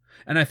there.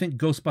 And I think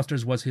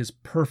Ghostbusters was his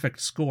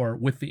perfect score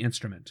with the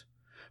instrument.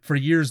 For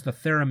years, the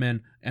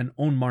theremin and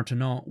On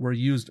Martenot were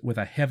used with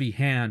a heavy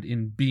hand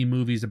in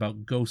B-movies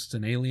about ghosts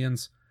and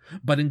aliens,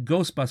 but in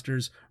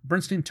Ghostbusters,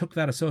 Bernstein took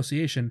that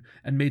association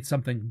and made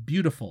something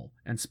beautiful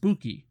and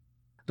spooky.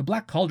 The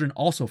Black Cauldron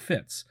also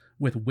fits,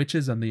 with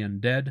witches and the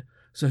undead,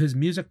 so his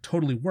music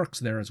totally works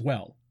there as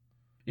well.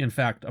 In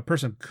fact, a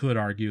person could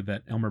argue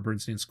that Elmer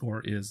Bernstein's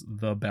score is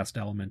the best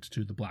element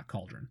to The Black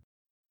Cauldron.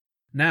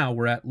 Now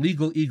we're at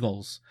Legal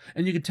Eagles,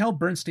 and you can tell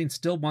Bernstein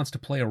still wants to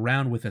play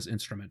around with this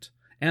instrument,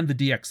 and the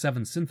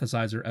DX7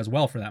 synthesizer as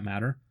well for that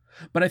matter,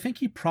 but I think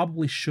he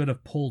probably should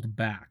have pulled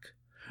back.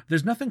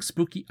 There's nothing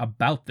spooky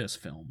about this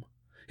film.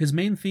 His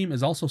main theme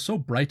is also so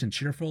bright and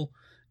cheerful,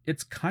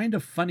 it's kind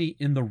of funny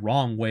in the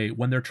wrong way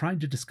when they're trying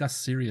to discuss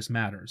serious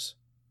matters.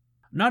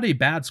 Not a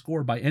bad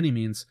score by any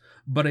means,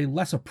 but a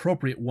less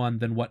appropriate one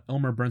than what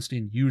Elmer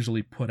Bernstein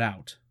usually put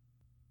out.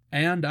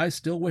 And I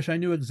still wish I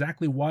knew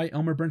exactly why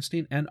Elmer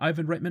Bernstein and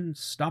Ivan Reitman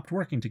stopped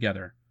working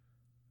together.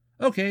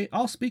 Okay,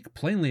 I'll speak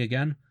plainly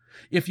again.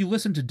 If you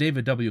listen to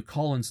David W.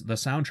 Collins' The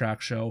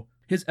Soundtrack Show,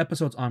 his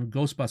episodes on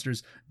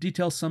Ghostbusters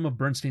detail some of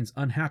Bernstein's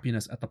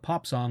unhappiness at the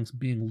pop songs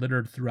being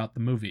littered throughout the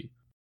movie.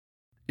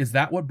 Is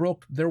that what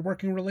broke their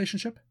working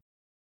relationship?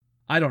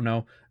 I don't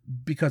know,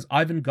 because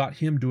Ivan got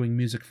him doing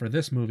music for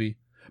this movie,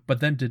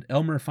 but then did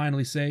Elmer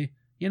finally say,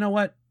 you know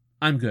what,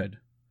 I'm good?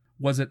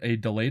 Was it a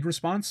delayed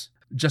response?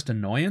 Just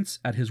annoyance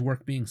at his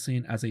work being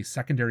seen as a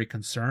secondary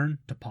concern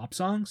to pop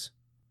songs?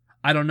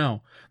 I don't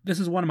know. This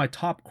is one of my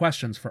top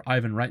questions for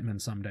Ivan Reitman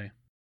someday.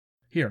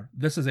 Here,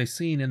 this is a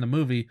scene in the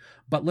movie,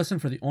 but listen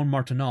for the On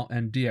Martenot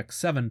and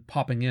DX7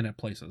 popping in at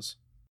places.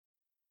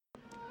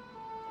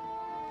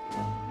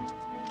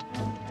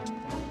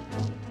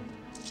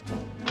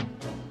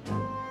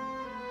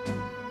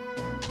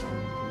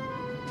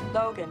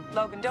 Logan,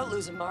 don't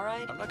lose him, all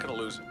right? I'm not gonna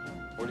lose him.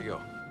 Where'd he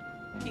go?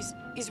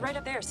 He's right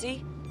up there,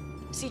 see?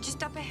 See,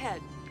 just up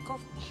ahead. Go.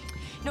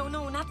 No,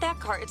 not that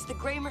car. It's the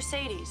gray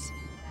Mercedes.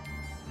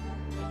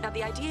 Now,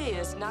 the idea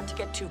is not to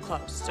get too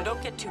close, so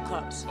don't get too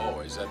close. Oh,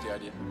 is that the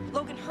idea?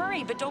 Logan,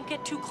 hurry, but don't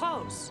get too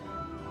close.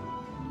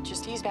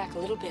 Just ease back a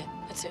little bit.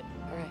 That's it.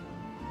 All right.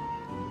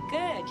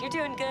 Good. You're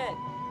doing good.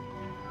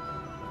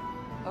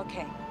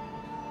 Okay.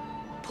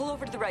 Pull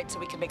over to the right so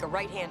we can make a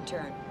right-hand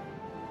turn.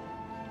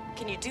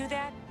 Can you do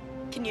that?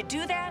 Can you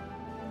do that?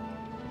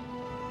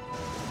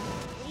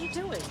 What are you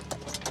doing?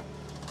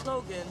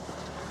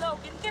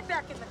 Logan, get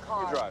back in the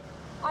car. You drive.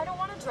 I don't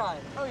want to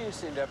drive. Oh, you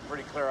seem to have a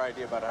pretty clear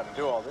idea about how to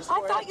do all this. I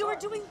thought you were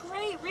doing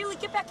great. Really,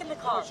 get back in the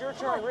car. Oh, it's your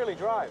turn. Really,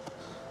 drive.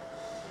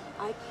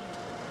 I can't.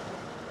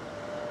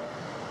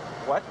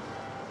 What?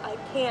 I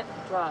can't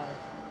drive.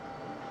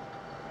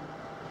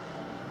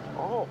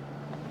 Oh.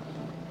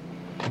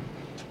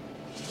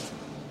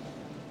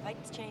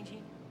 Lights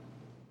changing.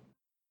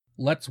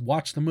 Let's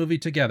watch the movie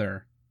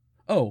together.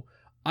 Oh,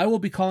 I will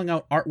be calling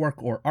out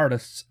artwork or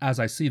artists as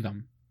I see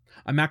them.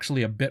 I'm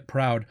actually a bit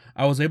proud.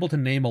 I was able to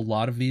name a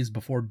lot of these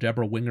before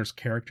Deborah Winger's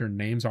character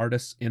names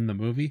artists in the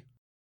movie.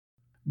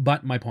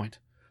 But my point.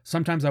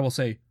 Sometimes I will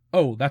say,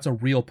 oh, that's a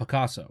real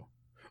Picasso.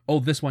 Oh,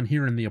 this one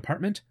here in the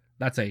apartment?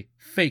 That's a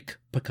fake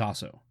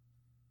Picasso.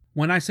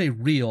 When I say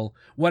real,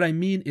 what I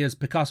mean is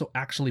Picasso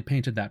actually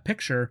painted that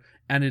picture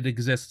and it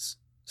exists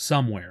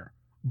somewhere.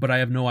 But I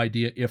have no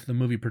idea if the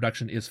movie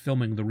production is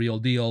filming the real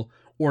deal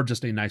or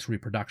just a nice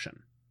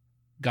reproduction.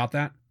 Got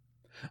that?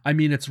 I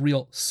mean it's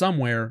real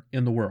somewhere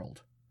in the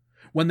world.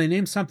 When they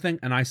name something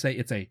and I say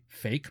it's a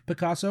fake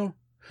Picasso,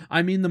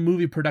 I mean the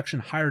movie production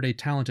hired a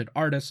talented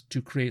artist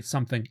to create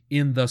something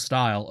in the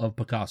style of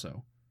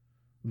Picasso.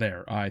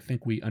 There, I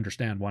think we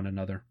understand one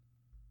another.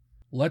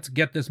 Let's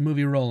get this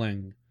movie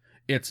rolling.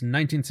 It's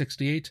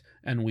 1968,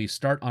 and we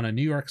start on a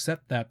New York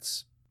set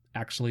that's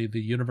actually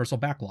the Universal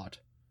backlot.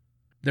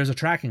 There's a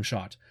tracking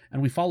shot,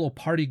 and we follow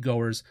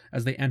party-goers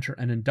as they enter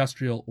an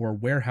industrial or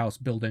warehouse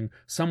building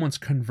someone's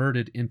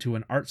converted into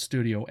an art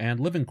studio and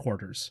living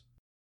quarters.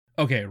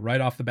 Okay,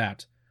 right off the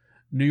bat.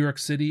 New York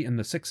City in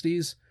the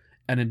 60s,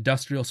 an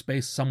industrial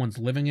space someone's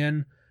living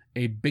in,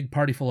 a big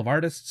party full of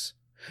artists.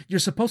 You're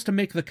supposed to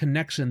make the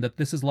connection that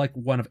this is like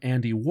one of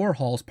Andy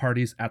Warhol's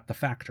parties at the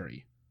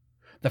Factory.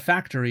 The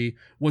Factory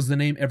was the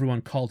name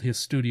everyone called his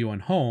studio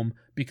and home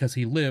because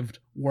he lived,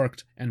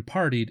 worked, and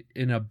partied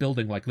in a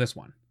building like this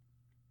one.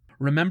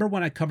 Remember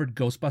when I covered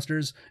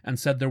Ghostbusters and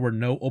said there were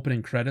no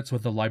opening credits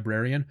with the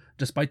librarian,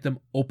 despite them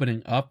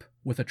opening up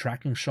with a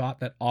tracking shot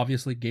that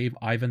obviously gave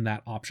Ivan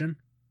that option?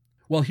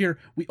 Well, here,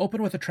 we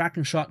open with a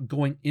tracking shot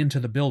going into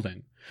the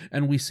building,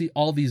 and we see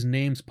all these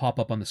names pop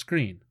up on the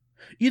screen.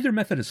 Either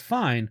method is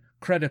fine,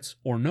 credits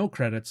or no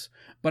credits,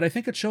 but I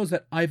think it shows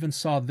that Ivan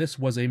saw this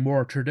was a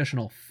more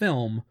traditional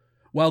film,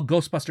 while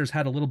Ghostbusters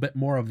had a little bit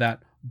more of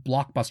that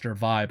blockbuster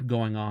vibe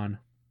going on.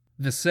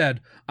 This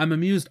said, I'm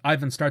amused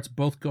Ivan starts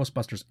both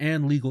Ghostbusters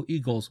and Legal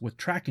Eagles with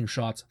tracking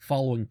shots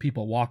following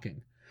people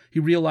walking. He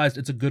realized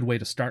it's a good way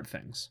to start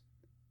things.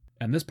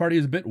 And this party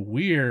is a bit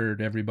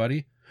weird,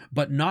 everybody,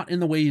 but not in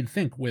the way you'd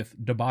think with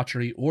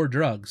debauchery or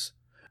drugs.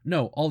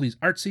 No, all these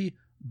artsy,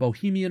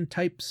 bohemian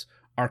types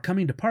are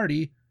coming to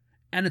party,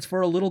 and it's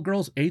for a little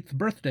girl's 8th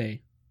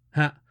birthday.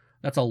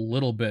 That's a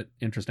little bit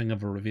interesting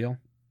of a reveal.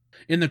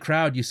 In the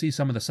crowd, you see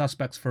some of the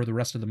suspects for the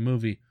rest of the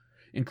movie,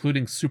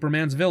 including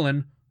Superman's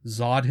villain,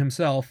 Zod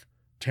himself,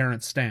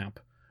 Terrence Stamp,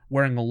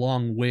 wearing a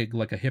long wig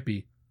like a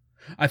hippie.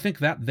 I think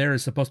that there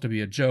is supposed to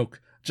be a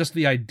joke, just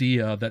the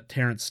idea that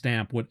Terrence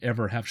Stamp would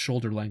ever have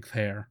shoulder-length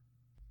hair.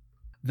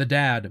 The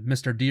dad,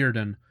 Mr.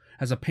 Dearden,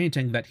 has a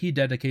painting that he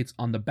dedicates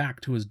on the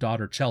back to his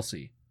daughter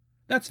Chelsea.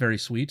 That's very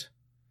sweet.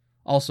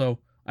 Also,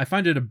 I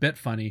find it a bit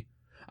funny.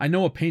 I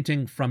know a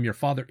painting from your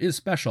father is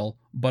special,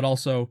 but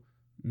also,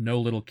 no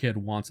little kid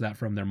wants that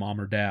from their mom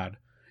or dad.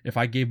 If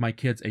I gave my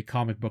kids a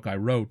comic book I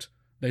wrote,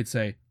 they'd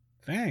say,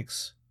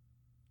 "Thanks.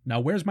 Now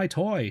where's my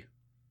toy?"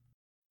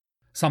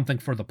 Something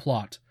for the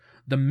plot,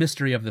 the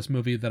mystery of this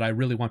movie that I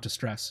really want to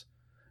stress.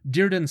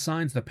 Dearden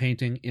signs the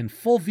painting in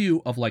full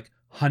view of like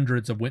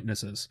hundreds of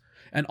witnesses,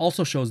 and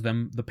also shows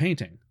them the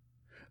painting.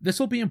 This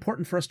will be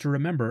important for us to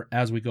remember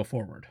as we go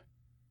forward.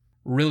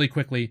 Really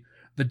quickly,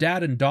 the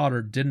dad and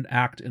daughter didn't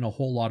act in a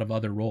whole lot of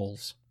other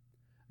roles.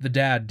 The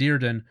dad,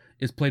 Dearden,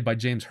 is played by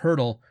James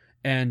Hurdle,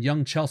 and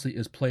young Chelsea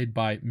is played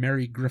by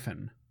Mary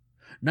Griffin.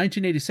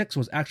 1986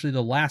 was actually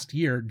the last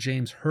year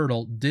James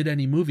Hurdle did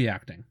any movie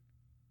acting.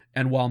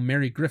 And while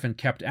Mary Griffin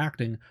kept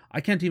acting,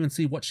 I can't even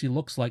see what she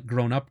looks like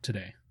grown up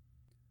today.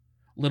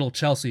 Little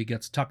Chelsea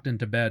gets tucked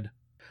into bed.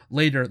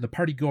 Later, the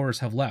partygoers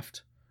have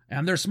left.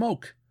 And there's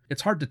smoke!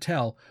 It's hard to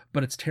tell,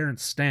 but it's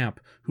Terrence Stamp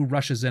who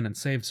rushes in and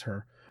saves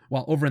her,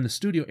 while over in the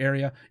studio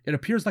area, it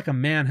appears like a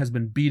man has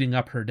been beating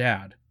up her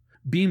dad.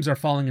 Beams are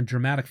falling in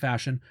dramatic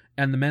fashion,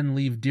 and the men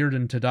leave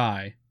Dearden to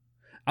die.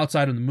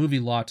 Outside of the movie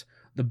lot,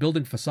 the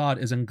building facade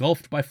is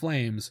engulfed by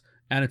flames,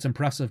 and it's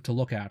impressive to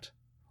look at.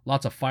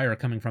 Lots of fire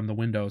coming from the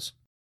windows.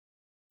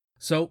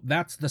 So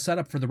that's the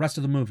setup for the rest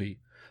of the movie.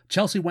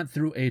 Chelsea went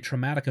through a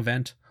traumatic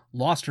event,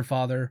 lost her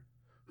father,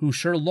 who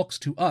sure looks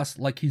to us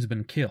like he's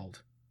been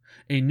killed.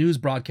 A news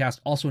broadcast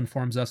also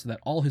informs us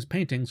that all his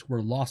paintings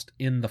were lost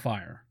in the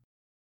fire.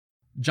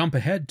 Jump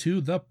ahead to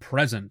the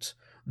present,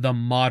 the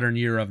modern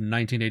year of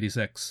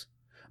 1986.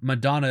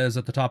 Madonna is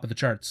at the top of the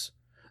charts.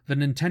 The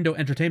Nintendo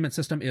Entertainment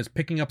System is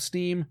picking up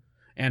steam,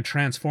 and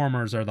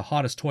Transformers are the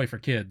hottest toy for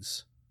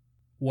kids.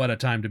 What a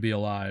time to be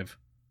alive.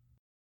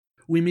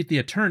 We meet the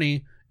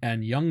attorney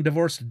and young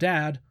divorced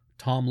dad,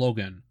 Tom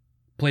Logan,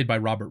 played by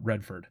Robert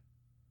Redford.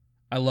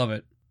 I love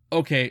it.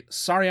 Okay,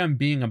 sorry I'm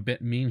being a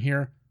bit mean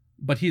here,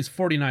 but he's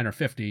 49 or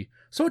 50,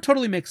 so it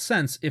totally makes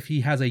sense if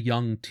he has a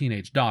young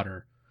teenage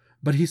daughter.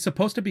 But he's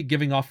supposed to be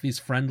giving off these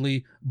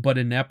friendly but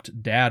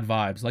inept dad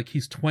vibes like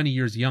he's 20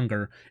 years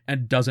younger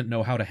and doesn't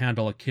know how to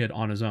handle a kid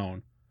on his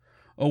own.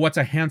 Oh, what's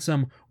a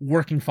handsome,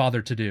 working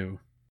father to do?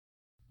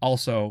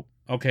 Also,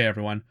 okay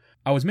everyone,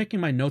 I was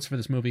making my notes for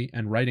this movie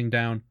and writing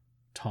down,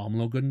 Tom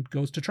Logan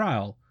goes to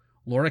trial,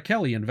 Laura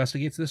Kelly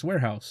investigates this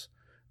warehouse,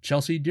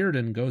 Chelsea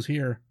Dearden goes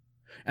here.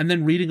 And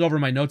then reading over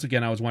my notes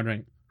again, I was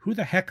wondering, who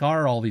the heck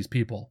are all these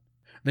people?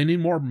 They need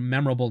more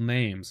memorable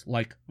names,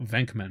 like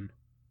Venkman.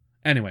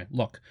 Anyway,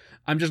 look,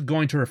 I'm just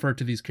going to refer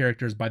to these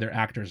characters by their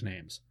actors'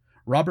 names.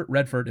 Robert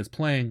Redford is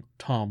playing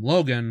Tom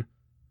Logan,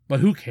 but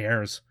who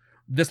cares?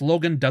 This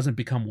Logan doesn't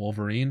become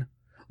Wolverine.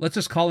 Let's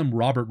just call him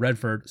Robert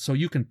Redford so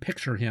you can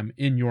picture him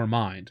in your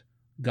mind.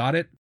 Got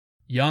it?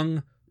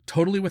 Young,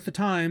 totally with the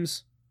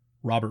times,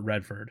 Robert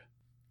Redford.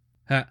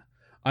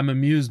 I'm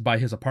amused by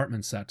his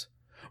apartment set.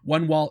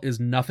 One wall is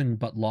nothing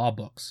but law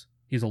books.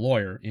 He's a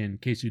lawyer, in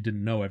case you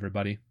didn't know,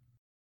 everybody.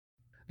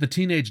 The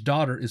teenage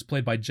daughter is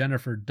played by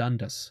Jennifer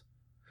Dundas.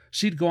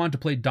 She'd go on to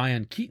play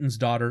Diane Keaton's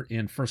daughter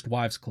in First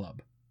Wives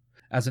Club.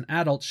 As an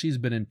adult, she's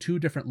been in 2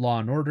 different Law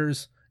and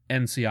Orders,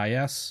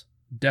 NCIS,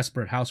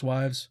 Desperate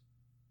Housewives.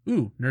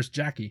 Ooh, Nurse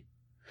Jackie.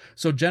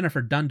 So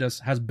Jennifer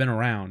Dundas has been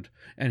around,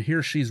 and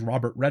here she's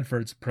Robert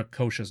Redford's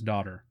precocious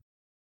daughter.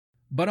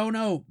 But oh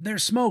no,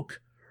 there's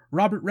smoke!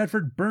 Robert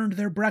Redford burned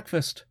their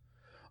breakfast.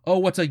 Oh,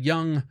 what's a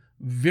young,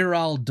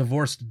 virile,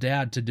 divorced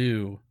dad to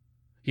do?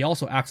 He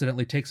also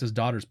accidentally takes his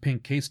daughter's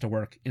pink case to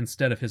work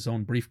instead of his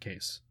own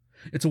briefcase.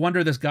 It's a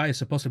wonder this guy is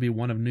supposed to be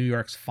one of New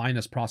York's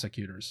finest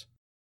prosecutors.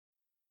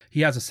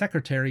 He has a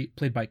secretary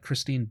played by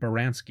Christine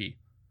Baranski.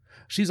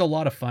 She's a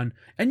lot of fun,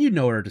 and you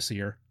know her to see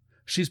her.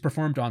 She's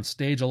performed on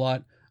stage a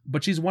lot,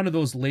 but she's one of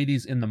those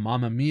ladies in the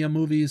Mamma Mia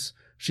movies.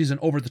 She's an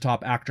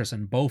over-the-top actress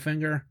in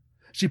Bowfinger.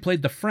 She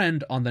played the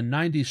friend on the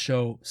 90s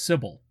show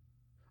Sybil.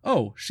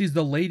 Oh, she's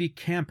the lady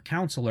camp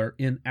counselor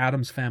in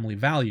Addams Family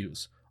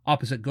Values,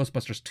 opposite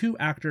Ghostbusters 2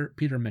 actor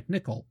Peter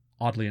MacNicol,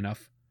 oddly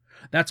enough.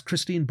 That's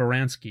Christine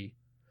Baranski.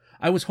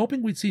 I was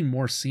hoping we'd see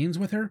more scenes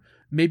with her.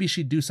 Maybe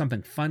she'd do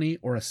something funny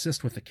or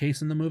assist with the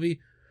case in the movie,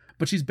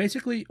 but she's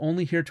basically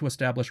only here to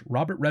establish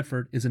Robert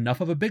Redford is enough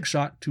of a big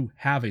shot to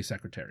have a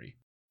secretary.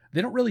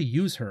 They don't really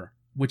use her,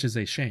 which is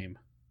a shame.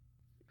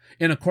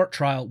 In a court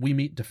trial, we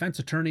meet defense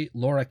attorney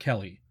Laura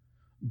Kelly.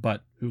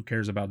 But who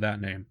cares about that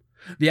name?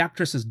 The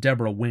actress is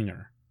Deborah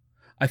Winger.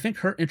 I think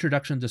her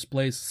introduction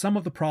displays some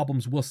of the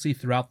problems we'll see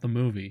throughout the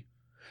movie.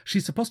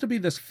 She's supposed to be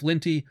this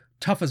flinty,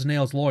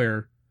 tough-as-nails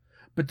lawyer,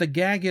 but the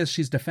gag is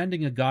she's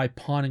defending a guy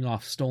pawning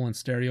off stolen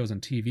stereos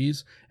and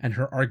TVs, and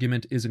her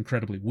argument is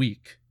incredibly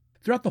weak.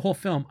 Throughout the whole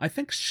film, I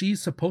think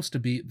she's supposed to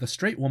be the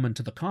straight woman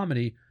to the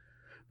comedy,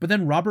 but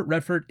then Robert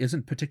Redford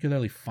isn't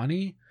particularly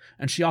funny,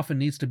 and she often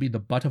needs to be the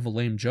butt of a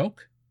lame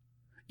joke.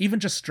 Even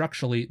just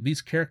structurally,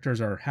 these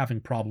characters are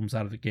having problems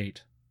out of the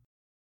gate.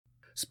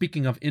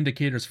 Speaking of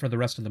indicators for the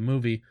rest of the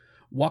movie,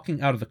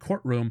 walking out of the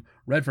courtroom,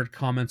 Redford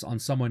comments on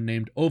someone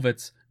named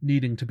Ovitz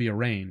needing to be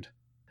arraigned.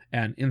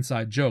 An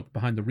inside joke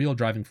behind the real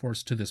driving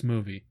force to this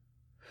movie.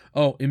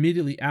 Oh,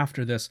 immediately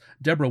after this,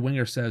 Deborah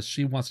Winger says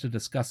she wants to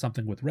discuss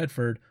something with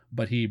Redford,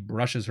 but he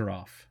brushes her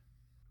off.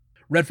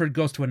 Redford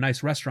goes to a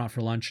nice restaurant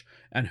for lunch,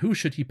 and who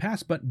should he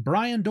pass but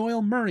Brian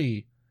Doyle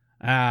Murray?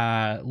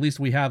 At least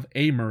we have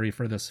a Murray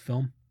for this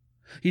film.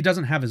 He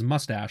doesn't have his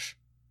mustache.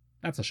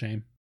 That's a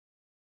shame.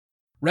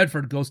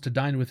 Redford goes to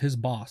dine with his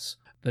boss,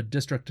 the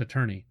district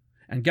attorney.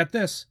 And get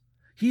this,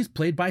 he's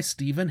played by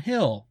Stephen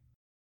Hill.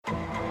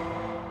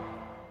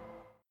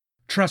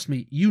 Trust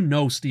me, you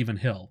know Stephen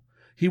Hill.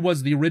 He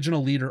was the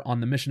original leader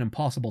on the Mission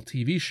Impossible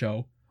TV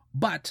show,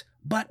 but,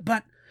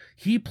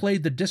 he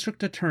played the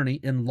district attorney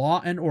in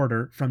Law and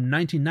Order from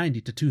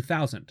 1990 to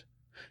 2000.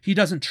 He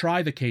doesn't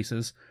try the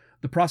cases,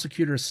 the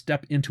prosecutors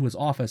step into his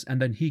office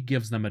and then he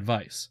gives them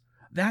advice.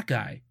 That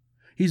guy.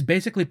 He's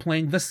basically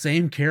playing the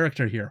same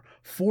character here,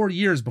 4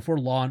 years before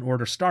Law and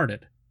Order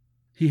started.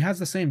 He has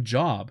the same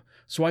job,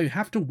 so I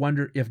have to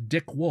wonder if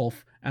Dick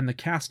Wolf and the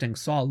casting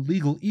saw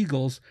Legal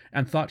Eagles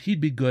and thought he'd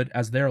be good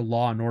as their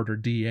Law and Order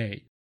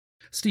DA.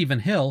 Stephen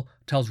Hill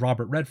tells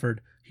Robert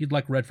Redford he'd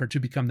like Redford to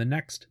become the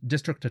next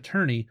district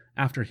attorney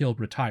after Hill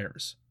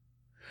retires.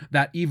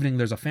 That evening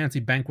there's a fancy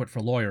banquet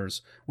for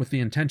lawyers, with the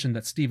intention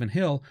that Stephen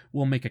Hill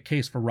will make a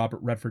case for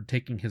Robert Redford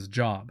taking his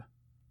job.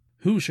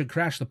 Who should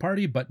crash the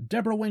party but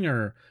Deborah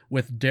Winger,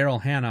 with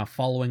Daryl Hannah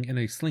following in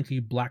a slinky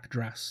black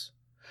dress.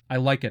 I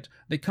like it.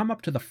 They come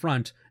up to the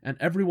front, and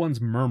everyone's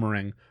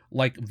murmuring,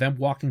 like them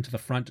walking to the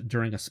front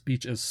during a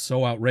speech is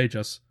so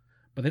outrageous,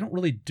 but they don't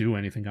really do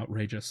anything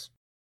outrageous.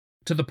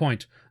 To the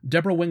point,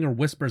 Deborah Winger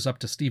whispers up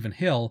to Stephen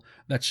Hill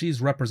that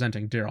she's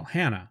representing Daryl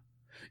Hannah.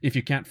 If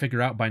you can't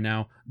figure out by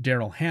now,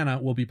 Daryl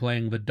Hannah will be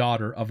playing the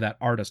daughter of that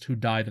artist who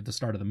died at the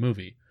start of the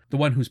movie, the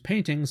one whose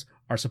paintings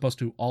are supposed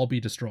to all be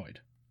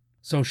destroyed.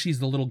 So she's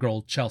the little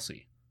girl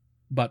Chelsea.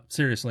 But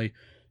seriously,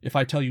 if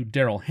I tell you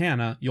Daryl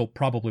Hannah, you'll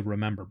probably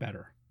remember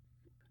better.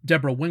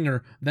 Deborah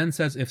Winger then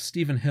says if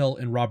Stephen Hill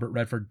and Robert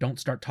Redford don't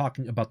start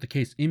talking about the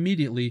case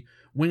immediately,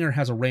 Winger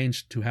has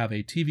arranged to have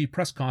a TV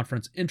press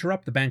conference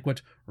interrupt the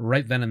banquet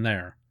right then and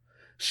there.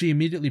 She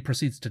immediately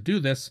proceeds to do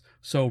this,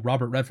 so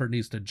Robert Redford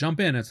needs to jump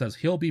in and says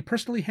he'll be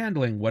personally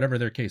handling whatever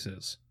their case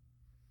is.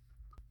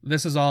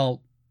 This is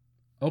all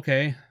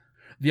okay.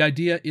 The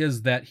idea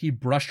is that he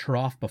brushed her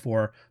off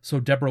before,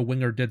 so Deborah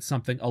Winger did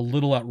something a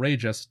little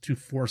outrageous to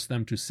force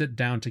them to sit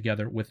down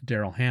together with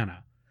Daryl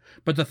Hannah.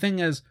 But the thing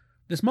is,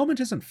 this moment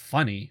isn't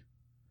funny.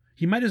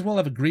 He might as well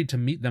have agreed to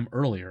meet them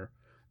earlier.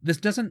 This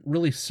doesn't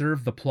really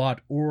serve the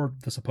plot or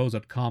the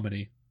supposed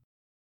comedy.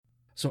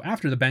 So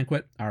after the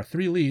banquet, our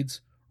three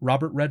leads,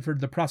 Robert Redford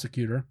the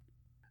prosecutor,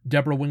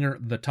 Deborah Winger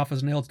the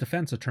tough-as-nails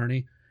defense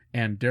attorney,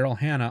 and Daryl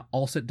Hannah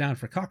all sit down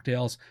for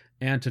cocktails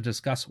and to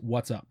discuss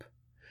what's up.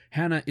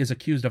 Hannah is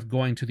accused of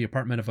going to the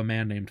apartment of a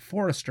man named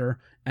Forrester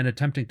and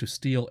attempting to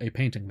steal a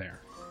painting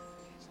there.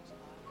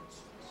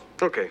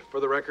 Okay, for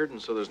the record, and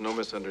so there's no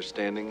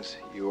misunderstandings,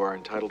 you are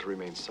entitled to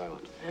remain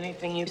silent.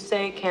 Anything you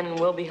say can and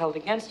will be held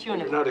against you.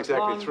 And if you're not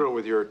exactly thrilled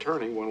with your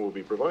attorney, one will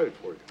be provided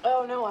for you.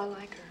 Oh, no, I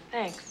like her.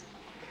 Thanks.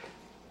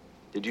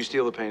 Did you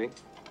steal the painting?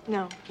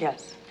 No.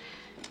 Yes.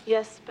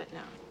 Yes, but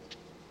no.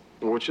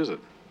 Well, which is it?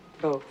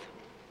 Both.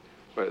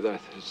 Right,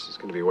 this is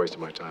going to be a waste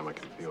of my time, I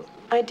can feel it.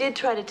 I did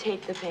try to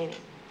take the painting,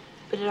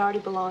 but it already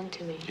belonged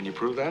to me. Can you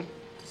prove that?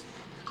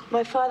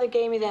 My father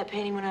gave me that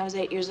painting when I was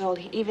 8 years old.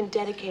 He even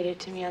dedicated it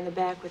to me on the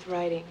back with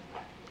writing.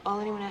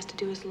 All anyone has to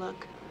do is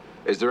look.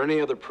 Is there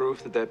any other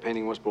proof that that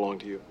painting once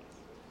belonged to you?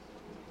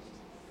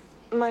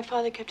 My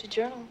father kept a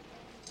journal.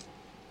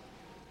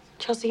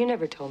 Chelsea, you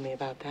never told me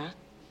about that.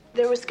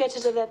 There were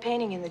sketches of that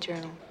painting in the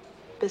journal.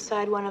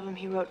 Beside one of them,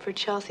 he wrote, "For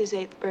Chelsea's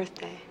 8th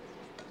birthday."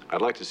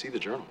 I'd like to see the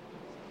journal.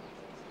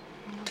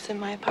 It's in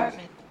my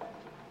apartment.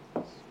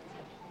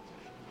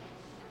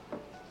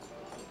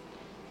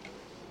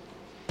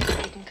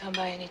 You can come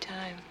by any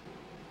time.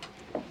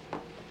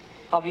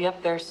 I'll be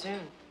up there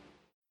soon.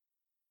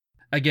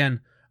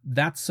 Again,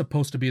 that's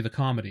supposed to be the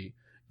comedy,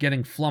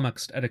 getting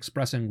flummoxed at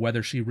expressing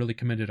whether she really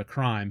committed a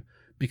crime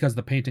because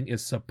the painting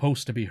is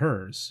supposed to be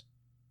hers.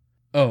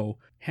 Oh,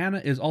 Hannah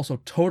is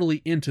also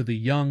totally into the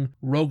young,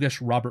 roguish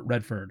Robert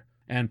Redford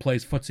and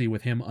plays footsie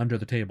with him under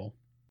the table.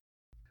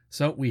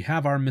 So we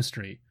have our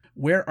mystery.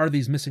 Where are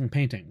these missing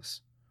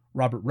paintings?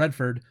 Robert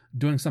Redford,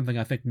 doing something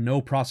I think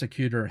no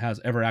prosecutor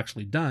has ever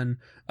actually done,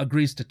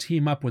 agrees to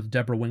team up with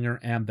Deborah Winger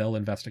and they'll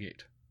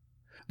investigate.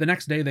 The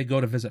next day they go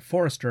to visit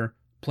Forrester,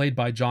 played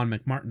by John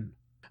McMartin.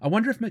 I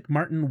wonder if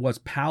McMartin was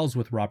pals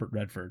with Robert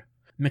Redford.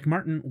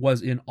 McMartin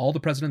was in All the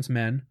President's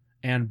Men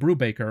and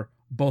Brubaker,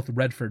 both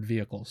Redford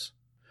vehicles.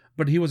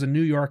 But he was a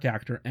New York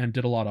actor and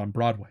did a lot on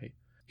Broadway.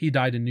 He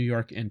died in New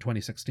York in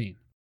 2016.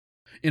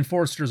 In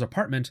Forrester's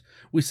apartment,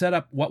 we set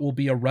up what will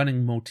be a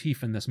running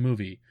motif in this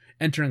movie,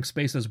 entering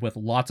spaces with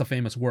lots of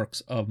famous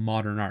works of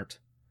modern art.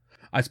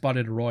 I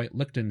spotted Roy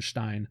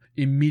Lichtenstein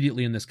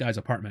immediately in this guy's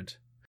apartment.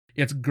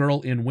 It's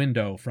Girl in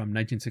Window from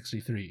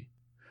 1963.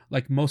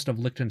 Like most of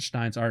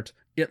Lichtenstein's art,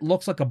 it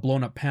looks like a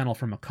blown-up panel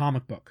from a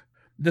comic book.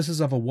 This is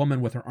of a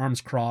woman with her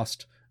arms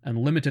crossed and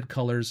limited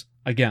colors,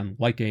 again,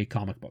 like a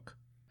comic book.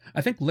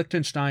 I think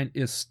Lichtenstein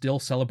is still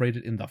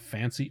celebrated in the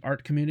fancy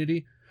art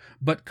community,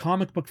 but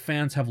comic book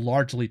fans have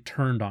largely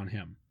turned on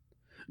him.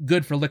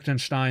 Good for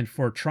Lichtenstein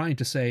for trying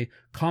to say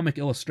comic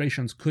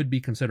illustrations could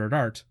be considered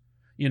art,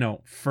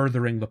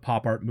 furthering the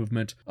pop art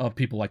movement of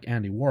people like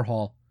Andy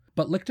Warhol,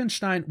 but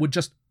Lichtenstein would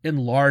just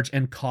enlarge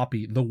and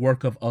copy the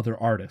work of other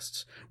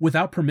artists,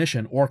 without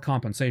permission or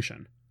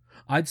compensation.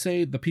 I'd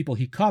say the people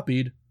he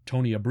copied,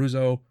 Tony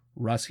Abruzzo,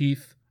 Russ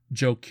Heath,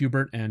 Joe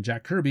Kubert, and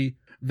Jack Kirby,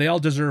 they all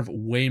deserve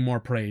way more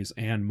praise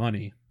and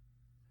money.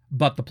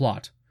 But the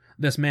plot.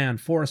 This man,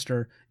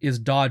 Forrester, is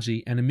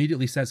dodgy and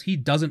immediately says he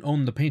doesn't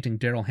own the painting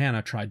Daryl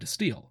Hannah tried to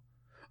steal.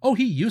 Oh,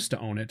 he used to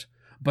own it,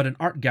 but an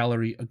art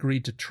gallery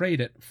agreed to trade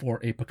it for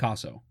a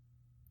Picasso.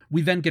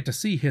 We then get to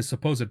see his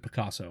supposed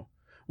Picasso,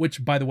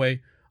 which, by the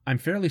way, I'm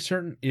fairly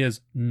certain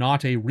is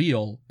not a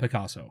real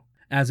Picasso,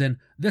 as in,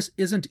 this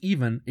isn't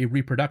even a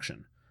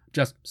reproduction,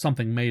 just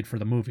something made for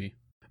the movie.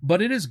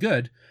 But it is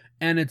good,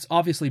 and it's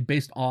obviously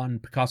based on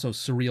Picasso's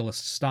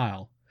surrealist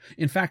style.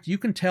 In fact, you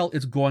can tell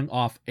it's going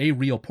off a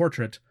real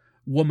portrait,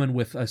 Woman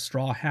with a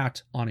Straw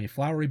Hat on a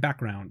Flowery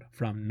Background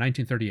from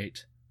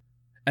 1938.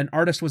 An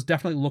artist was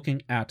definitely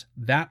looking at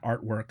that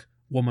artwork,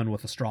 Woman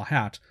with a Straw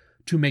Hat,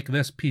 to make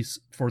this piece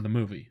for the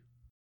movie.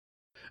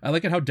 I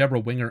like it how Deborah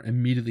Winger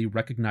immediately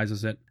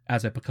recognizes it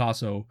as a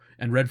Picasso,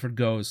 and Redford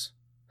goes,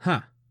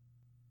 "Huh,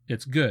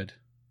 it's good."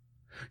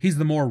 He's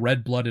the more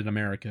red-blooded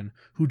American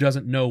who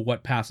doesn't know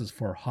what passes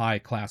for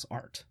high-class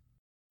art.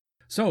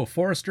 So,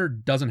 Forrester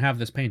doesn't have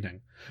this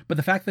painting, but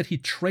the fact that he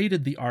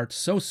traded the art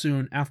so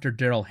soon after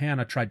Daryl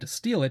Hannah tried to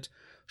steal it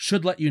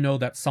should let you know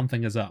that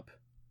something is up.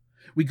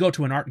 We go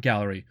to an art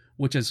gallery,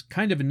 which is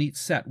kind of a neat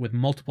set with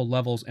multiple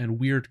levels and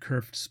weird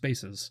curved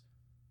spaces.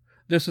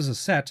 This is a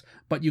set,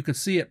 but you could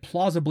see it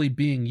plausibly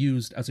being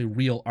used as a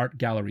real art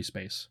gallery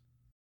space.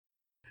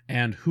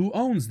 And who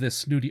owns this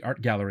snooty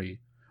art gallery?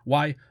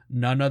 Why,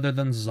 none other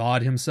than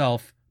Zod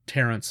himself,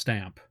 Terence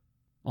Stamp.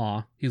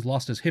 Aw, he's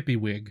lost his hippie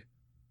wig.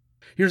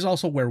 Here's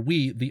also where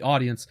we, the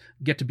audience,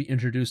 get to be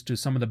introduced to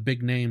some of the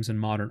big names in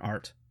modern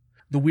art.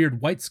 The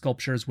weird white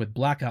sculptures with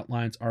black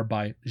outlines are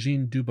by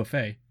Jean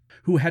Dubuffet,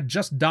 who had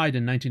just died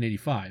in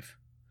 1985.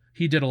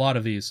 He did a lot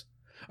of these.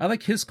 I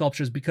like his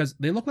sculptures because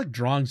they look like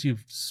drawings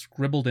you've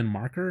scribbled in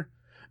marker,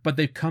 but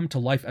they've come to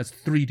life as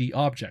 3D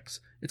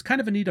objects. It's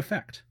kind of a neat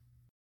effect.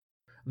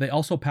 They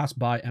also pass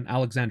by an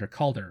Alexander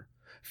Calder,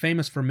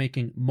 famous for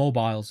making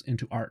mobiles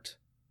into art.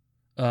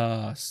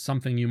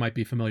 Something you might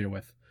be familiar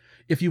with.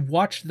 If you've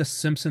watched the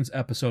Simpsons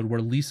episode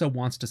where Lisa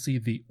wants to see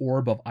the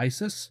Orb of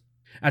Isis,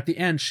 at the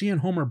end she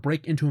and Homer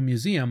break into a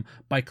museum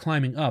by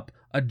climbing up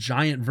a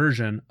giant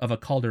version of a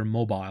Calder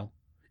mobile.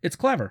 It's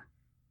clever.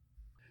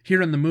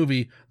 Here in the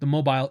movie, the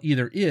mobile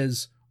either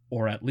is,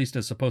 or at least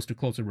is supposed to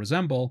closely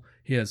resemble,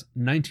 his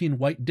 19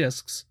 white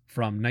discs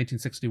from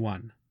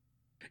 1961.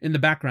 In the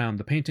background,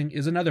 the painting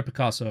is another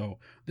Picasso,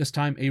 this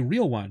time a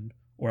real one,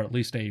 or at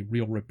least a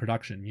real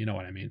reproduction, you know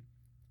what I mean.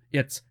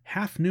 It's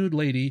half-nude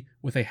lady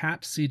with a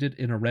hat seated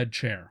in a red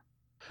chair.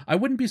 I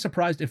wouldn't be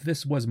surprised if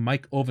this was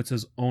Mike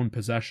Ovitz's own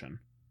possession.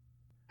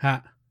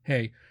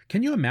 Hey,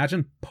 can you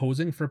imagine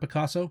posing for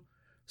Picasso?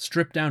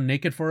 Strip down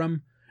naked for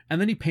him,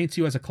 and then he paints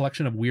you as a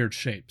collection of weird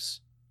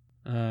shapes.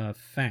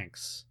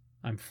 Thanks.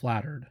 I'm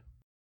flattered.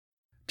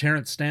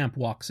 Terence Stamp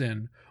walks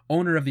in,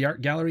 owner of the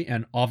art gallery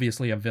and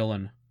obviously a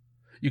villain.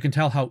 You can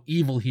tell how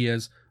evil he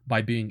is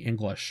by being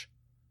English.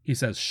 He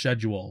says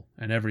schedule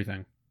and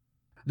everything.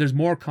 There's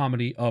more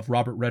comedy of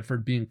Robert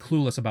Redford being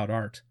clueless about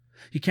art.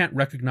 He can't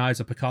recognize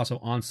a Picasso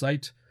on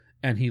sight,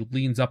 and he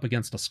leans up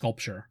against a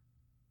sculpture.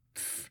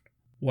 Pfft,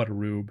 what a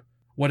rube.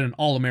 What an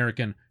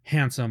all-American,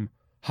 handsome,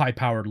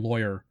 high-powered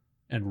lawyer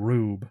and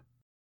rube.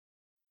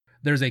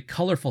 There's a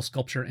colorful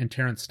sculpture in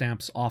Terence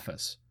Stamp's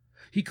office.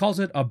 He calls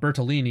it a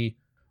Bertolini,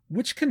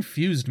 which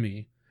confused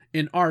me.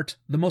 In art,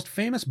 the most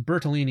famous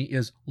Bertolini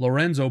is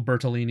Lorenzo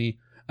Bertolini,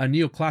 a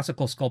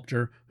neoclassical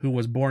sculptor who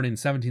was born in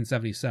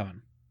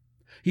 1777.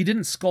 He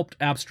didn't sculpt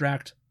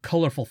abstract,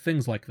 colorful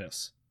things like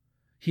this.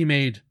 He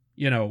made,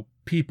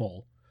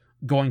 people,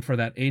 going for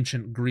that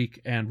ancient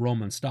Greek and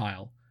Roman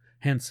style,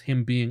 hence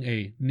him being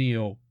a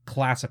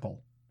neoclassical.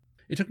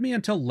 It took me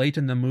until late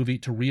in the movie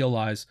to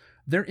realize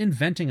they're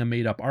inventing a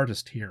made-up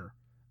artist here,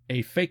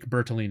 a fake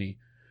Bertolini,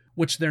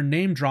 which they're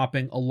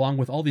name-dropping along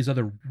with all these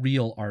other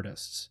real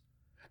artists.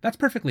 That's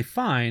perfectly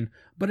fine,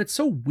 but it's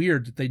so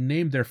weird that they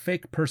named their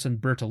fake person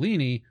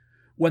Bertolini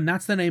when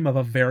that's the name of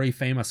a very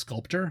famous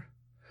sculptor.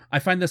 I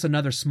find this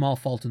another small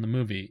fault in the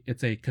movie.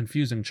 It's a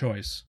confusing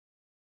choice.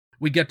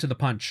 We get to the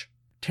punch.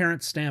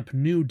 Terence Stamp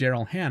knew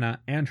Daryl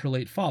Hannah and her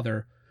late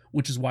father,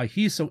 which is why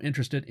he's so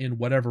interested in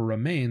whatever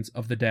remains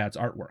of the dad's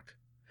artwork.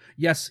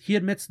 Yes, he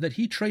admits that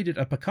he traded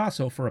a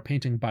Picasso for a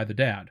painting by the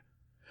dad.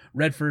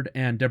 Redford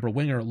and Deborah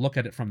Winger look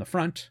at it from the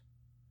front.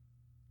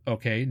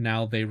 Okay,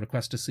 now they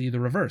request to see the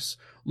reverse,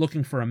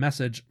 looking for a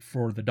message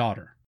for the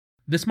daughter.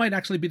 This might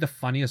actually be the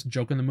funniest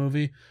joke in the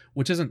movie,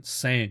 which isn't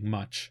saying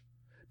much.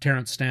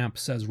 Terence Stamp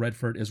says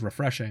Redford is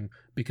refreshing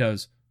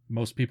because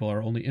most people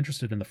are only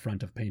interested in the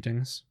front of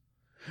paintings.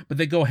 But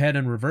they go ahead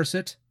and reverse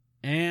it,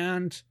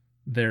 and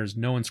there's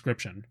no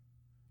inscription.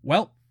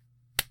 Well,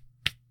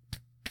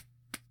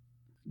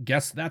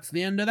 guess that's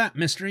the end of that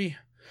mystery.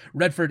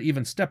 Redford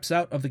even steps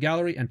out of the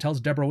gallery and tells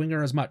Deborah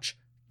Winger as much.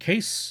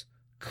 Case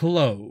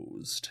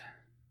closed.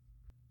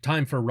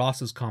 Time for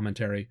Ross's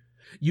commentary.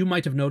 You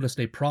might have noticed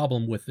a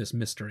problem with this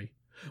mystery.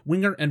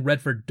 Winger and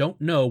Redford don't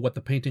know what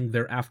the painting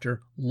they're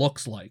after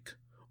looks like,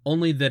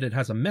 only that it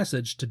has a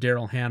message to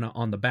Daryl Hannah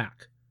on the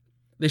back.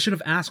 They should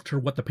have asked her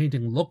what the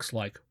painting looks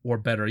like, or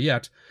better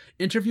yet,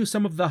 interview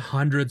some of the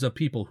hundreds of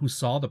people who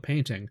saw the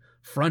painting,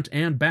 front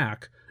and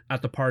back,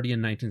 at the party in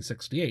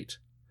 1968.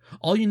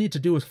 All you need to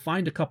do is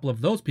find a couple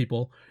of those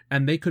people,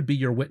 and they could be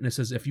your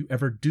witnesses if you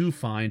ever do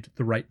find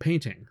the right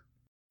painting.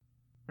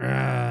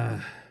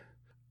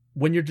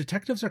 When your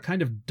detectives are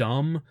kind of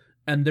dumb,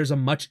 and there's a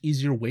much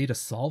easier way to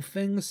solve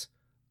things,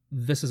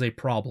 this is a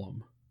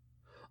problem.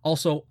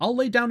 Also, I'll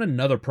lay down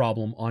another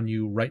problem on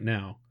you right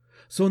now.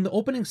 So in the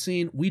opening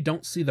scene, we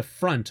don't see the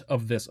front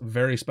of this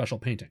very special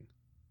painting.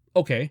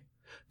 Okay,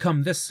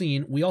 come this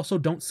scene, we also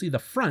don't see the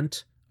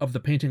front of the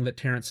painting that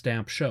Terence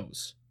Stamp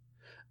shows.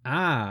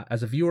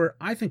 As a viewer,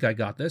 I think I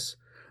got this.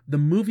 The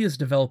movie is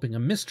developing a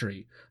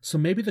mystery, so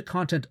maybe the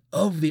content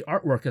of the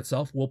artwork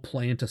itself will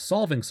play into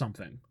solving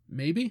something.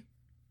 Maybe?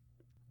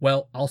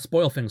 Well, I'll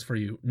spoil things for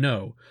you.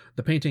 No,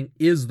 the painting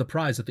is the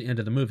prize at the end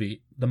of the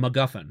movie, the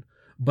MacGuffin,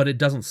 but it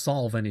doesn't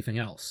solve anything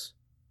else.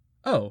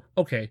 Oh,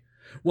 okay.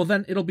 Well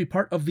then it'll be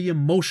part of the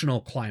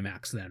emotional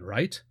climax then,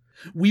 right?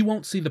 We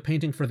won't see the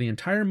painting for the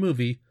entire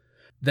movie,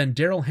 then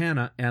Daryl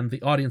Hannah and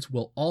the audience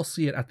will all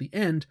see it at the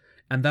end,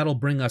 and that'll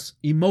bring us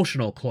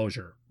emotional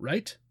closure,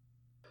 right?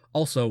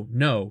 Also,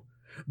 no,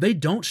 they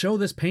don't show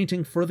this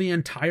painting for the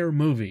entire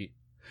movie.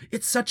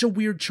 It's such a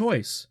weird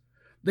choice.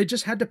 They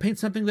just had to paint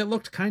something that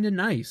looked kinda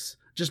nice.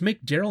 Just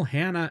make Daryl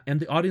Hannah and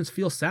the audience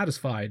feel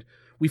satisfied.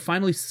 We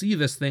finally see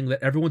this thing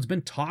that everyone's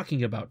been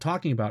talking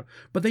about,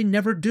 but they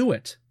never do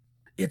it.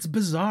 It's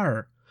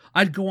bizarre.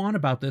 I'd go on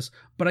about this,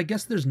 but I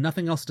guess there's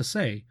nothing else to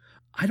say.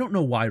 I don't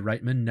know why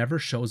Reitman never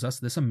shows us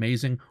this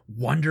amazing,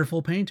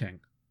 wonderful painting.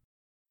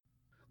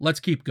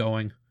 Let's keep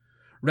going.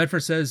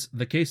 Redford says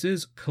the case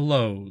is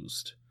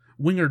closed.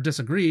 Winger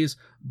disagrees,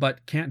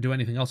 but can't do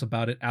anything else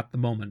about it at the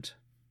moment.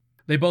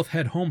 They both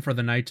head home for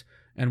the night,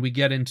 and we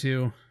get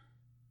into,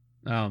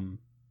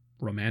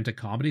 romantic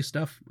comedy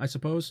stuff, I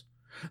suppose.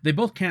 They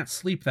both can't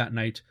sleep that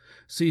night,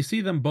 so you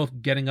see them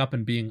both getting up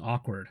and being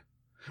awkward.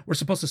 We're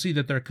supposed to see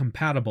that they're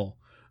compatible,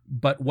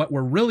 but what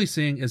we're really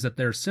seeing is that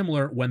they're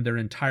similar when they're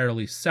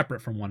entirely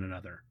separate from one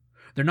another.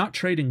 They're not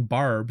trading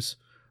barbs,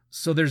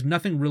 so there's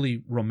nothing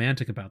really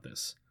romantic about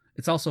this.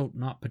 It's also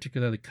not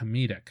particularly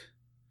comedic.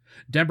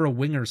 Deborah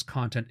Winger's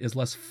content is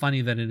less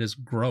funny than it is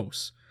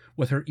gross,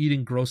 with her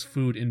eating gross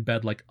food in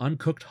bed like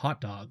uncooked hot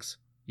dogs.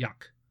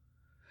 Yuck.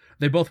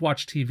 They both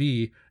watch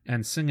TV,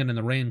 and Singin' in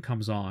the Rain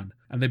comes on,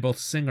 and they both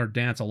sing or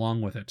dance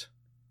along with it.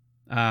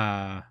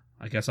 I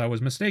guess I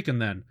was mistaken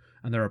then,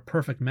 and they're a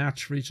perfect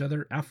match for each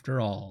other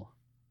after all.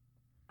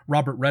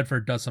 Robert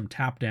Redford does some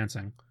tap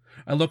dancing.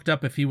 I looked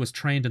up if he was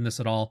trained in this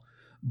at all,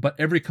 but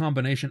every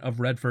combination of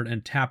Redford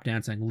and tap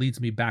dancing leads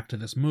me back to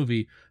this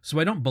movie, so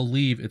I don't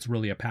believe it's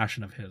really a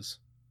passion of his.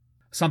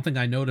 Something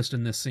I noticed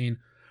in this scene,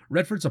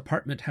 Redford's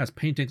apartment has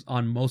paintings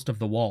on most of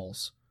the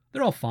walls.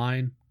 They're all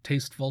fine,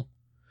 tasteful,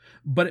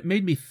 but it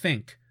made me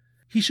think.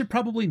 He should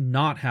probably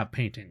not have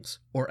paintings,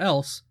 or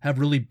else have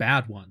really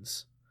bad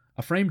ones.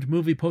 A framed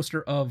movie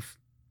poster of,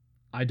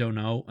 I don't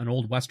know, an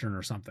old Western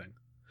or something.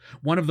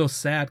 One of those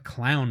sad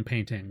clown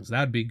paintings,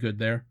 that'd be good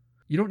there.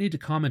 You don't need to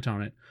comment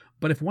on it,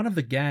 but if one of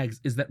the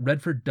gags is that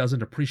Redford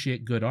doesn't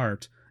appreciate good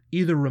art,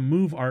 either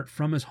remove art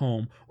from his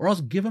home or else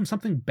give him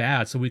something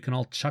bad so we can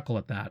all chuckle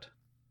at that.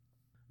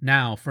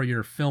 Now for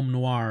your film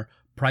noir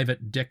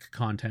private dick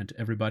content,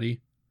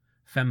 everybody.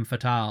 Femme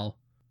fatale.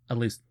 At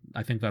least,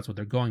 I think that's what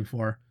they're going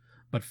for.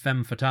 But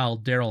femme fatale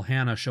Daryl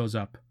Hannah shows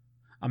up.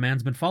 A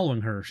man's been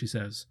following her, she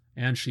says,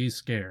 and she's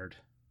scared.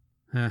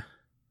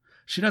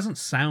 She doesn't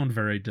sound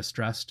very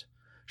distressed.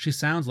 She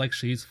sounds like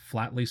she's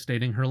flatly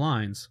stating her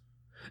lines.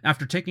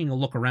 After taking a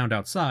look around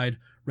outside,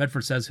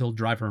 Redford says he'll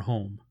drive her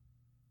home.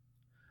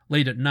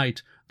 Late at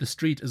night, the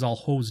street is all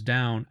hosed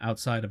down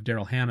outside of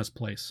Daryl Hannah's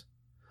place.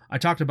 I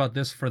talked about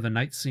this for the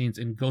night scenes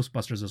in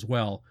Ghostbusters as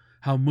well,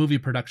 how movie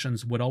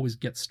productions would always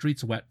get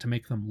streets wet to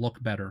make them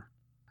look better.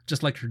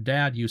 Just like her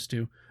dad used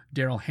to,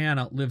 Daryl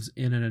Hannah lives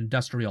in an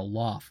industrial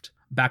loft,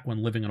 back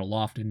when living in a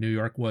loft in New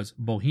York was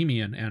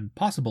bohemian and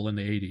possible in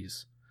the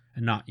 80s,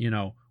 and not,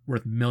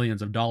 worth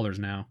millions of dollars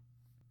now.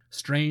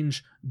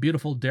 Strange,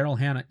 beautiful Daryl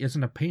Hannah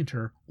isn't a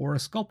painter or a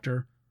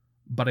sculptor,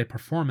 but a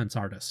performance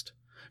artist.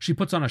 She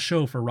puts on a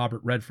show for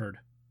Robert Redford.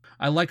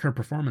 I like her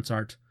performance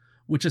art,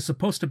 which is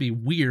supposed to be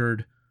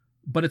weird,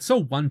 but it's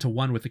so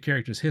one-to-one with the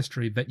character's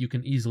history that you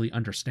can easily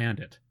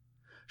understand it.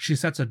 She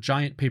sets a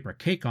giant paper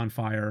cake on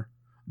fire,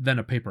 then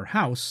a paper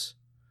house,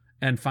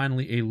 and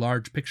finally a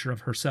large picture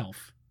of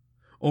herself.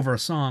 Over a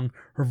song,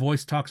 her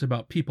voice talks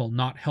about people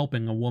not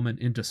helping a woman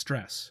in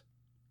distress.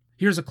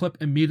 Here's a clip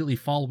immediately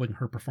following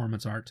her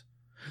performance art.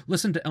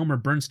 Listen to Elmer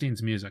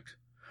Bernstein's music.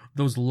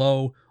 Those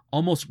low,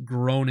 almost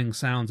groaning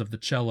sounds of the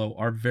cello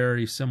are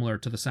very similar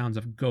to the sounds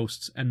of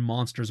ghosts and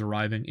monsters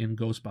arriving in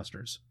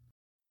Ghostbusters.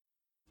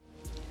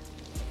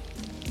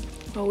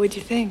 What would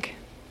you think?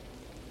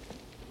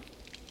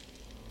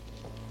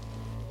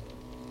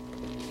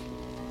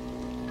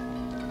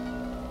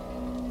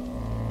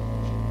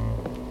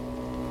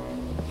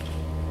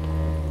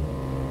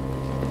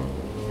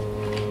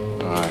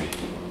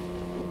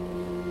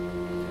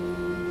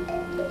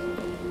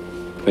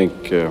 I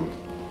think,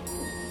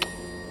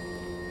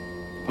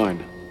 fine.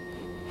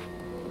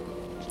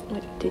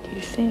 What did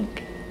you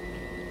think?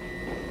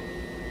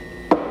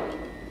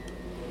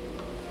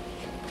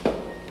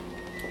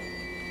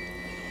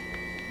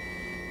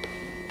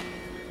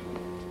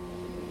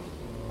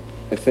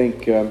 I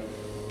think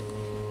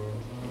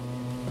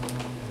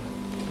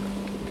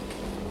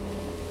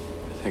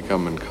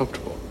I'm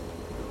uncomfortable.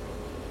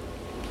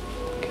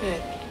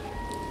 Good.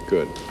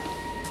 Good.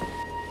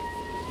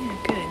 Yeah,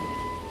 good.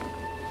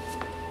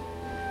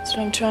 That's what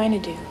I'm trying to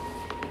do.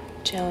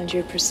 Challenge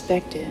your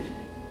perspective.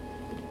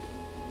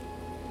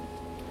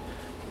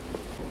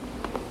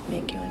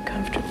 Make you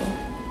uncomfortable.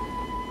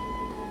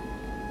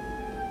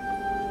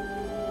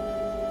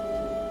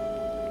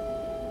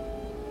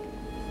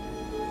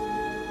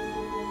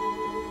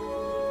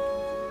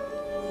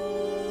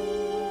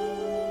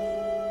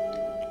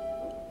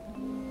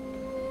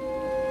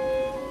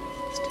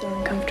 Still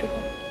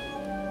uncomfortable?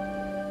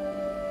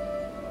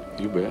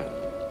 You bet.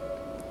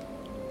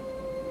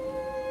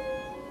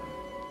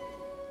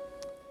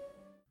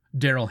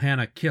 Daryl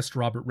Hannah kissed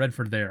Robert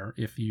Redford there,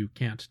 if you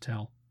can't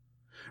tell.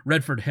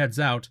 Redford heads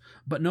out,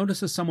 but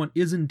notices someone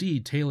is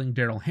indeed tailing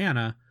Daryl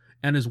Hannah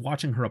and is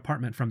watching her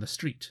apartment from the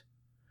street.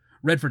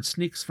 Redford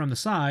sneaks from the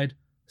side,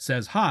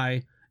 says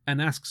hi,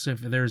 and asks if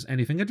there's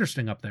anything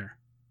interesting up there.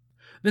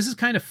 This is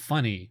kind of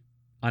funny.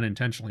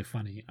 Unintentionally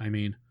funny, I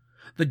mean.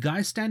 The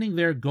guy standing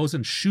there goes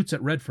and shoots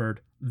at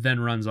Redford, then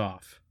runs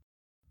off.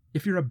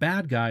 If you're a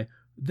bad guy,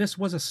 this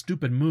was a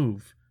stupid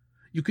move.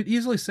 You could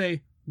easily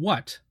say,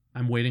 "What?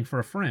 I'm waiting for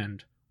a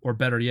friend." Or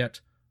better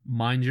yet,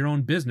 "Mind your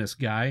own business,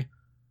 guy."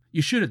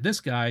 You shoot at this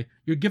guy,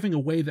 you're giving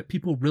away that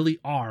people really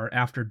are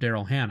after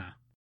Daryl Hannah.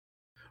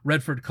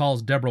 Redford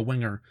calls Deborah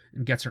Winger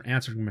and gets her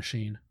answering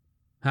machine.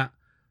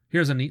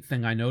 Here's a neat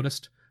thing I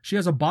noticed. She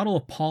has a bottle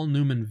of Paul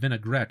Newman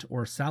vinaigrette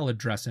or salad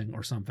dressing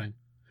or something.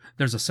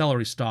 There's a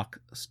celery stalk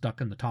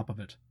stuck in the top of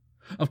it.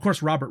 Of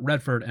course, Robert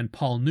Redford and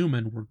Paul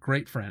Newman were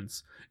great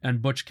friends,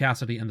 and Butch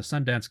Cassidy and the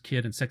Sundance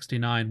Kid in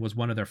 '69 was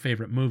one of their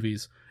favorite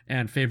movies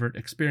and favorite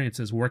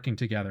experiences working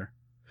together.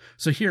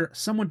 So here,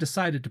 someone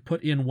decided to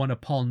put in one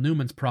of Paul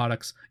Newman's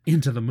products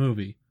into the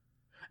movie.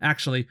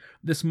 Actually,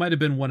 this might have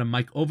been one of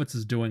Mike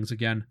Ovitz's doings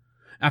again.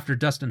 After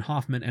Dustin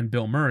Hoffman and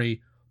Bill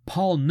Murray,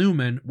 Paul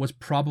Newman was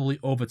probably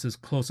Ovitz's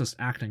closest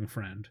acting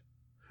friend.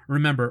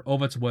 Remember,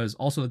 Ovitz was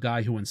also the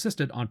guy who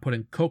insisted on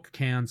putting Coke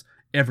cans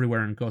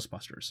everywhere in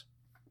Ghostbusters.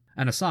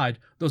 And aside,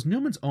 those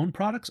Newman's own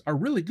products are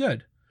really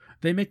good.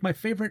 They make my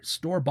favorite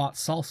store-bought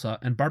salsa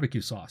and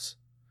barbecue sauce.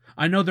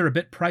 I know they're a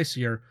bit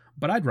pricier,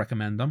 but I'd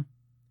recommend them.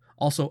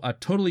 Also, a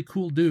totally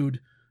cool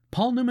dude.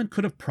 Paul Newman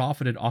could have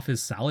profited off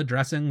his salad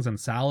dressings and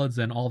salads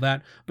and all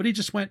that, but he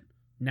just went,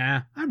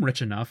 "Nah, I'm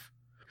rich enough."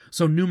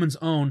 So Newman's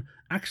Own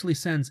actually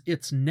sends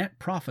its net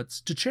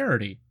profits to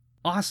charity.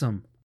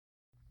 Awesome.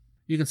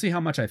 You can see how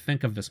much I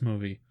think of this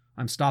movie.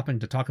 I'm stopping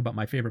to talk about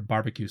my favorite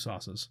barbecue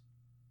sauces.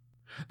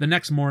 The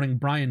next morning,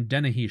 Brian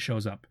Dennehy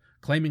shows up,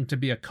 claiming to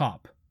be a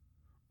cop.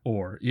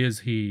 Or is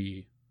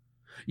he?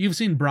 You've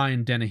seen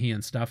Brian Dennehy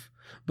and stuff,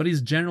 but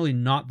he's generally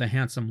not the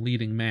handsome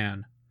leading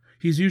man.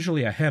 He's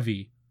usually a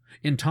heavy.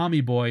 In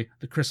Tommy Boy,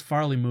 the Chris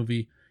Farley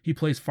movie, he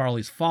plays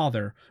Farley's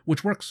father,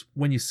 which works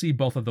when you see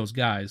both of those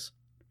guys.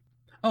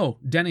 Oh,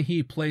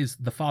 Dennehy plays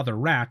the father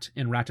Rat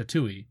in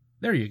Ratatouille.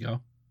 There you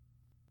go.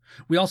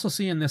 We also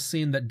see in this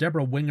scene that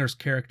Deborah Winger's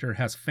character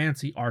has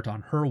fancy art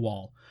on her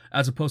wall,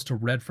 as opposed to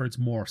Redford's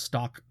more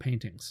stock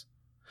paintings.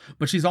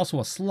 But she's also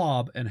a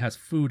slob and has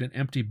food and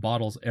empty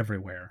bottles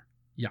everywhere.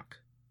 Yuck.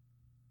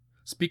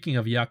 Speaking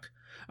of yuck,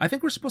 I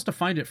think we're supposed to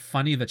find it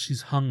funny that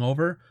she's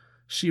hungover.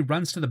 She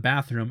runs to the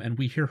bathroom and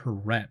we hear her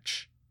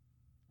retch.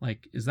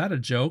 Like, is that a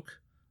joke?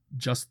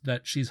 Just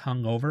that she's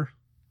hungover?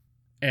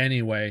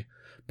 Anyway,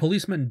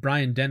 policeman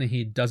Brian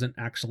Dennehy doesn't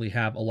actually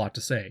have a lot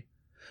to say.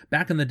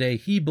 Back in the day,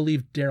 he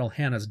believed Daryl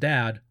Hannah's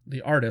dad,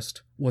 the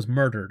artist, was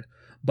murdered,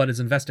 but his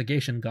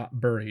investigation got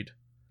buried.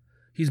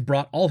 He's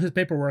brought all his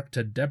paperwork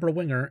to Deborah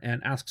Winger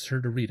and asks her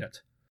to read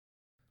it.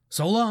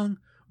 So long,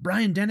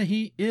 Brian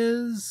Dennehy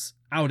is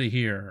out of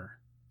here.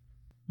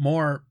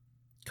 More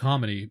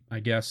comedy, I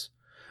guess.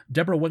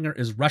 Deborah Winger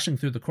is rushing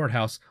through the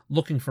courthouse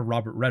looking for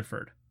Robert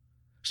Redford.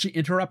 She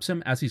interrupts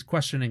him as he's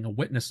questioning a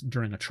witness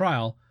during a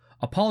trial,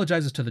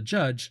 apologizes to the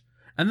judge,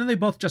 and then they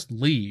both just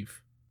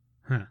leave.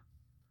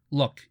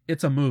 Look,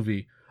 it's a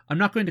movie. I'm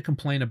not going to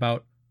complain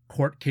about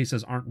court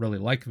cases aren't really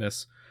like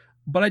this,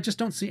 but I just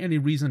don't see any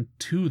reason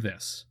to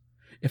this.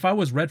 If I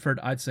was Redford,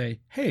 I'd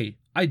say, hey,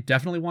 I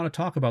definitely want to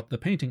talk about the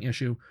painting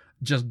issue.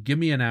 Just give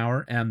me an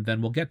hour and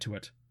then we'll get to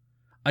it.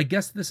 I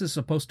guess this is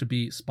supposed to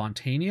be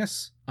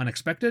spontaneous,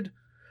 unexpected,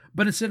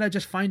 but instead I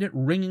just find it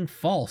ringing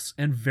false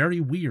and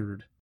very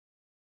weird.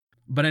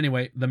 But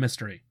anyway, the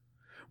mystery.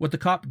 What the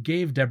cop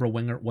gave Deborah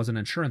Winger was an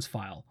insurance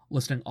file,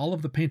 listing all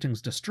of the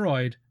paintings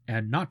destroyed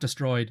and not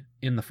destroyed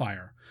in the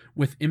fire,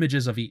 with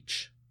images of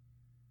each.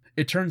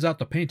 It turns out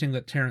the painting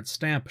that Terence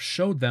Stamp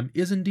showed them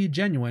is indeed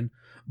genuine,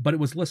 but it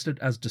was listed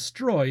as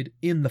destroyed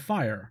in the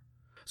fire.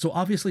 So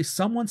obviously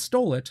someone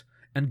stole it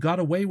and got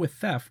away with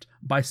theft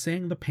by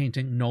saying the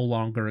painting no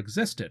longer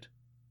existed.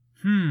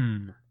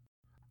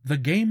 The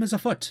game is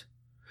afoot.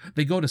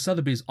 They go to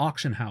Sotheby's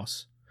auction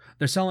house.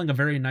 They're selling a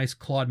very nice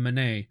Claude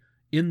Monet,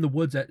 In the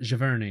Woods at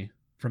Giverny,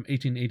 from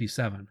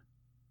 1887.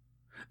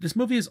 This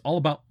movie is all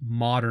about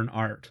modern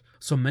art,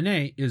 so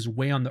Monet is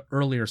way on the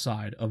earlier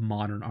side of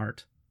modern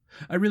art.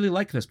 I really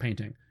like this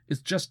painting.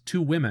 It's just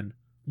two women.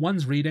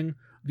 One's reading,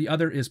 the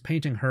other is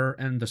painting her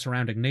and the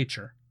surrounding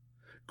nature.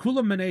 Cool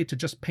of Monet to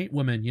just paint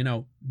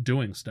women,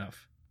 doing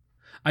stuff.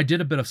 I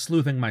did a bit of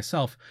sleuthing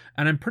myself,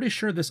 and I'm pretty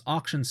sure this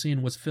auction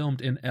scene was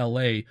filmed in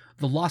LA.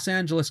 The Los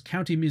Angeles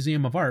County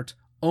Museum of Art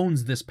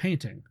owns this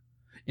painting.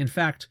 In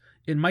fact,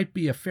 it might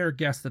be a fair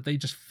guess that they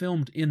just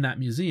filmed in that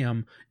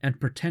museum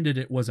and pretended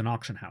it was an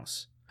auction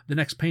house. The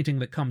next painting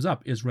that comes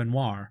up is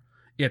Renoir.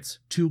 It's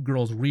Two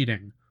Girls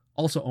Reading,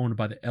 also owned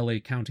by the LA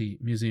County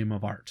Museum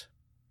of Art.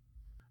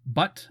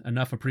 But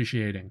enough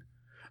appreciating.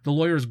 The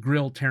lawyers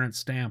grill Terence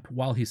Stamp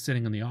while he's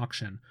sitting in the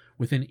auction,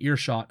 within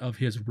earshot of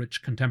his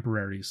rich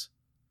contemporaries.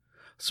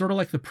 Sort of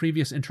like the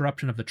previous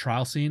interruption of the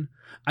trial scene,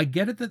 I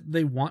get it that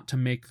they want to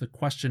make the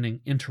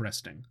questioning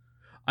interesting.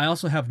 I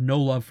also have no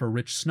love for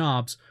rich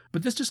snobs,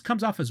 but this just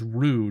comes off as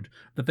rude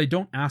that they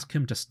don't ask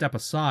him to step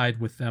aside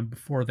with them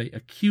before they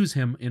accuse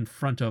him in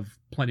front of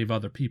plenty of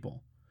other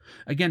people.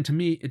 Again, to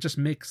me, it just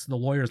makes the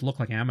lawyers look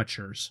like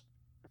amateurs.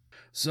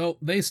 So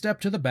they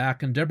step to the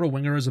back and Deborah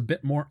Winger is a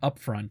bit more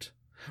upfront.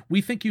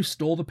 We think you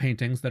stole the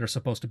paintings that are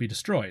supposed to be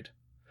destroyed.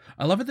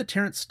 I love it that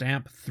Terence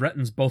Stamp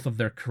threatens both of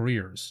their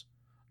careers.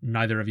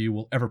 Neither of you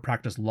will ever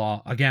practice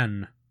law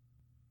again.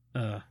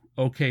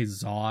 Okay,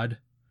 Zod.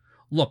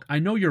 Look, I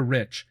know you're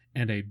rich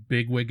and a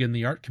bigwig in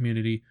the art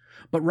community,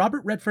 but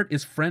Robert Redford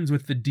is friends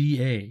with the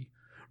DA.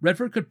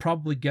 Redford could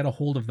probably get a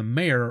hold of the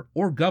mayor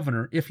or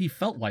governor if he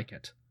felt like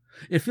it.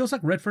 It feels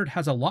like Redford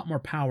has a lot more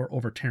power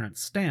over Terence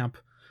Stamp,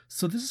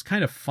 so this is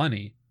kind of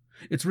funny.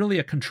 It's really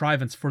a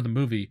contrivance for the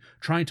movie,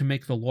 trying to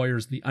make the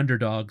lawyers the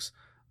underdogs,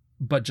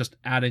 but just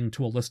adding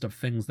to a list of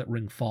things that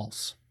ring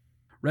false.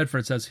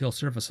 Redford says he'll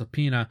serve a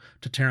subpoena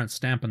to Terence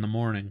Stamp in the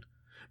morning.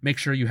 Make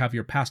sure you have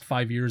your past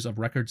 5 years of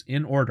records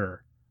in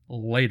order.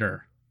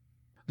 Later.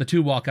 The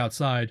two walk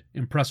outside,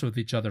 impressed with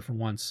each other for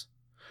once.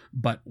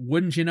 But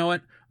wouldn't you know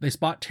it, they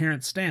spot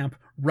Terence Stamp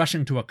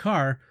rushing to a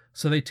car,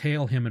 so they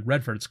tail him in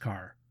Redford's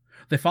car.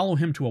 They follow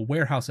him to a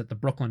warehouse at the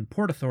Brooklyn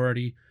Port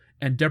Authority,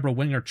 and Deborah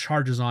Winger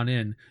charges on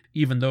in,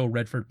 even though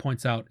Redford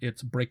points out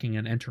it's breaking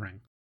and entering.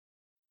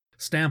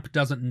 Stamp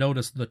doesn't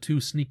notice the two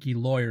sneaky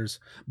lawyers,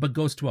 but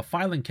goes to a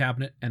filing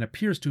cabinet and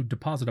appears to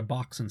deposit a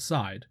box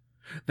inside.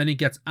 Then he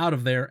gets out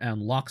of there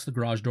and locks the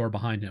garage door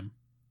behind him.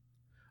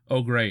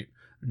 Oh great,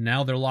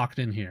 now they're locked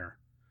in here.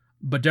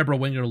 But Deborah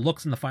Winger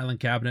looks in the filing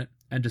cabinet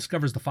and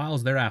discovers the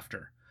files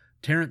thereafter.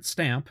 Terence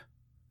Stamp,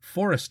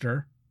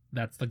 Forrester,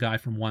 that's the guy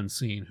from one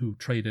scene who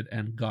traded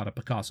and got a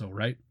Picasso,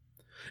 right?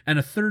 And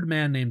a third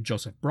man named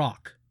Joseph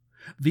Brock.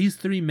 These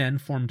three men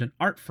formed an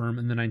art firm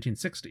in the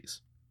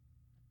 1960s.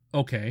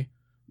 Okay,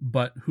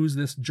 but who's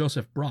this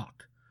Joseph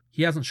Brock?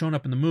 He hasn't shown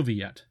up in the movie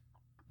yet.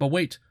 But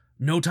wait,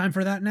 no time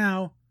for that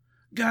now.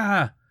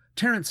 Gah!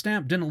 Terrence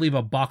Stamp didn't leave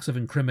a box of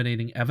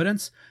incriminating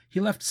evidence. He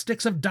left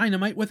sticks of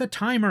dynamite with a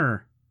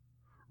timer.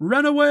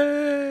 Run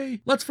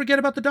away! Let's forget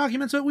about the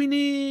documents that we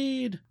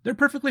need! They're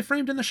perfectly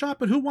framed in the shop,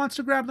 but who wants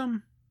to grab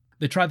them?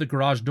 They try the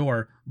garage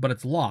door, but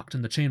it's locked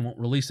and the chain won't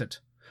release it.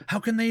 How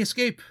can they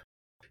escape?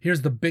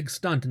 Here's the big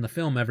stunt in the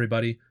film,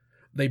 everybody.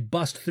 They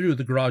bust through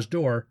the garage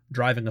door,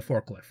 driving a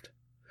forklift.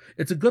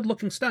 It's a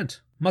good-looking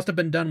stunt. Must have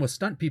been done with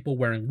stunt people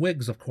wearing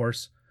wigs, of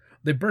course.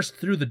 They burst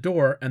through the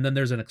door, and then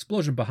there's an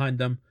explosion behind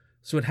them,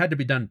 so it had to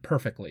be done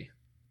perfectly.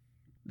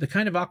 The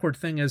kind of awkward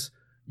thing is,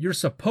 you're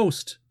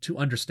supposed to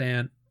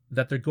understand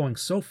that they're going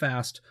so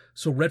fast,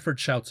 so Redford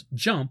shouts,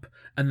 "Jump,"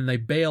 and then they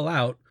bail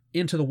out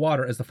into the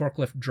water as the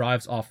forklift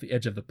drives off the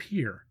edge of the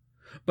pier.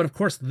 But of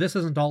course, this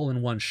isn't all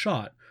in one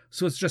shot,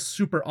 so it's just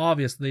super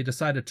obvious they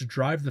decided to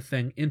drive the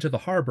thing into the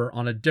harbor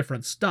on a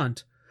different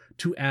stunt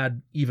to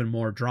add even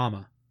more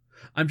drama.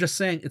 I'm just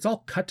saying, it's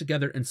all cut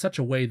together in such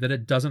a way that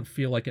it doesn't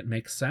feel like it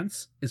makes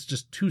sense. It's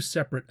just two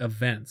separate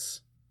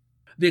events.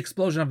 The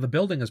explosion of the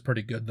building is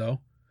pretty good, though.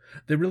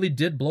 They really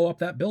did blow up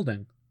that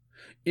building.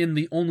 In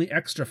the only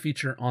extra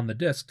feature on the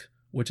disc,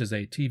 which is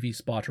a TV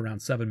spot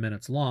around 7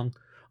 minutes long,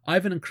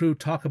 Ivan and crew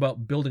talk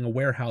about building a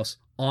warehouse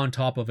on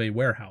top of a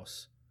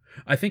warehouse.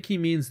 I think he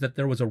means that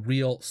there was a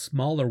real,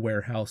 smaller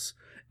warehouse,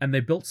 and they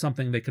built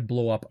something they could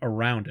blow up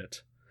around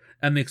it.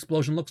 And the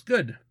explosion looks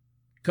good.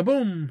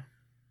 Kaboom!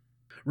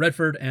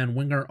 Redford and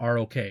Winger are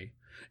okay,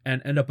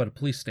 and end up at a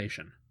police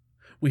station.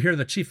 We hear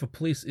the chief of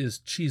police is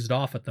cheesed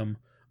off at them,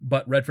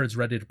 but Redford's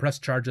ready to press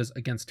charges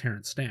against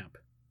Terrence Stamp.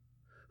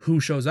 Who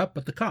shows up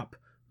but the cop,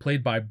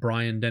 played by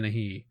Brian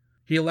Dennehy.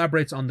 He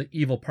elaborates on the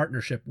evil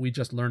partnership we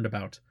just learned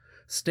about.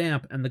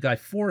 Stamp and the guy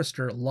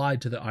Forrester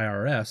lied to the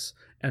IRS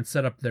and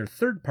set up their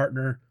third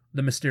partner,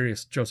 the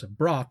mysterious Joseph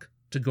Brock,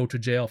 to go to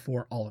jail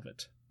for all of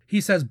it.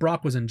 He says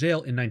Brock was in jail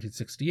in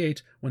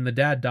 1968 when the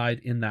dad died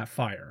in that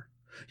fire.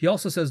 He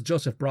also says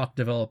Joseph Brock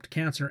developed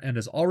cancer and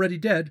is already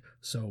dead,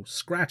 so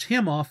scratch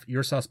him off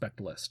your suspect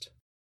list.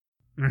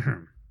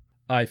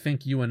 I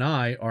think you and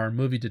I are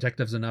movie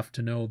detectives enough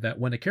to know that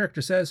when a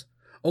character says,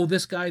 "Oh,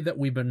 this guy that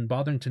we've been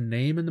bothering to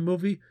name in the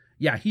movie,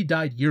 yeah, he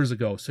died years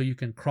ago, so you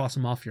can cross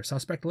him off your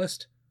suspect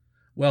list,"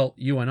 well,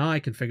 you and I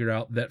can figure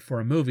out that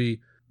for a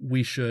movie,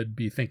 we should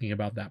be thinking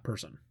about that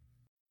person.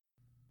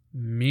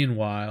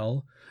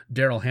 Meanwhile,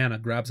 Daryl Hannah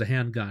grabs a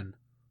handgun.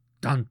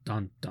 Dun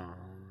dun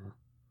dun.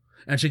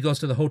 And she goes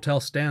to the Hotel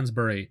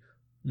Stansbury,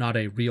 not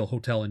a real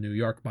hotel in New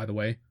York, by the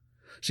way.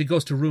 She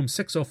goes to room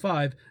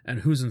 605, and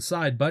who's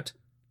inside but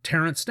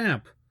Terrence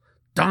Stamp.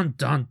 Dun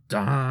dun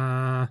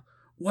dun!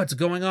 What's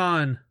going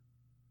on?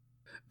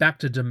 Back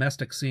to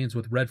domestic scenes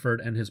with Redford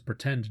and his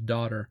pretend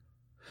daughter.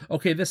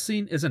 Okay, this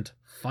scene isn't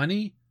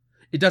funny.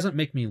 It doesn't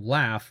make me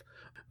laugh,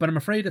 but I'm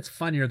afraid it's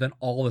funnier than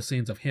all the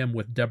scenes of him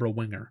with Deborah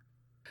Winger.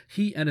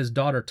 He and his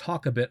daughter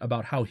talk a bit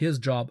about how his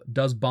job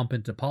does bump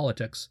into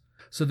politics,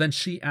 so then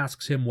she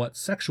asks him what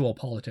sexual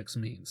politics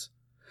means.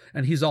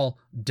 And he's all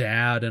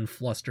dad and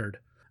flustered.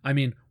 I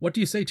mean, what do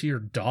you say to your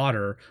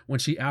daughter when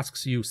she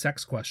asks you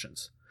sex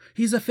questions?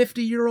 He's a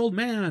 50-year-old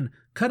man.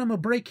 Cut him a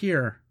break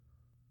here.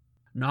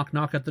 Knock,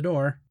 knock at the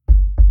door.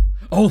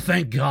 Oh,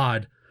 thank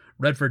God!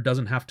 Redford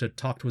doesn't have to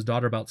talk to his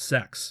daughter about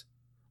sex.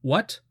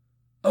 What?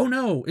 Oh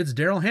no, it's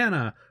Daryl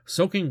Hannah,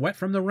 soaking wet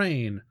from the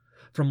rain.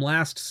 From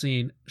last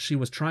scene, she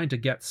was trying to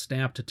get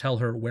Stamp to tell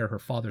her where her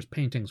father's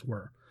paintings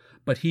were,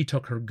 but he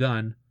took her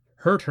gun,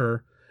 hurt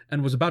her,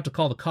 and was about to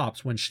call the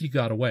cops when she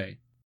got away.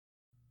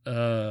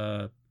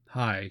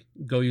 Hi,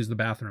 go use the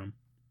bathroom.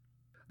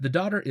 The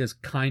daughter is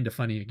kinda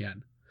funny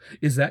again.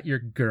 Is that your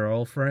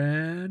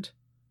girlfriend?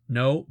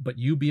 No, but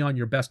you be on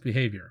your best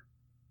behavior.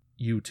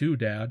 You too,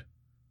 Dad.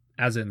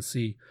 As in,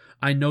 see,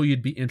 I know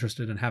you'd be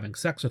interested in having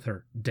sex with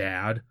her,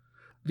 Dad.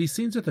 These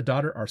scenes with the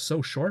daughter are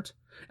so short,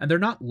 and they're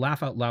not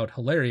laugh-out-loud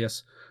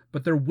hilarious,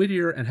 but they're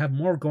wittier and have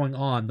more going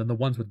on than the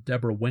ones with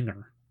Deborah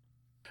Winger.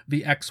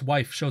 The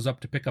ex-wife shows up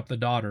to pick up the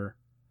daughter.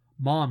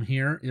 Mom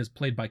here is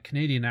played by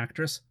Canadian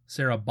actress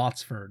Sarah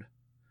Botsford.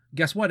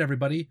 Guess what,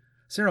 everybody?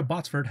 Sarah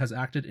Botsford has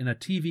acted in a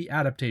TV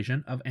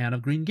adaptation of Anne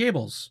of Green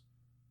Gables.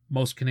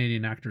 Most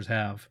Canadian actors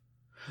have.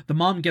 The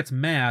mom gets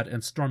mad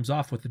and storms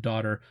off with the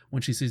daughter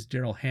when she sees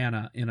Daryl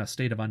Hannah in a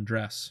state of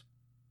undress.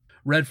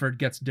 Redford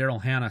gets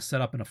Daryl Hannah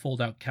set up in a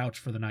fold-out couch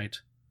for the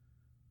night.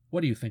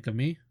 What do you think of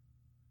me?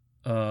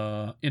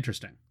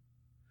 Interesting.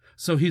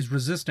 So he's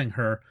resisting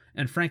her,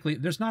 and frankly,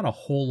 there's not a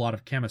whole lot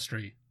of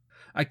chemistry.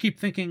 I keep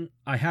thinking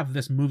I have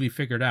this movie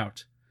figured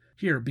out.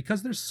 Here,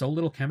 because there's so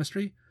little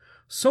chemistry,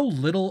 so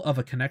little of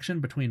a connection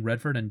between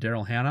Redford and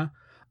Daryl Hannah,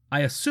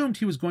 I assumed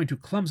he was going to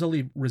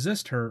clumsily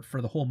resist her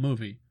for the whole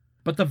movie.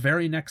 But the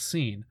very next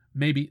scene,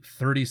 maybe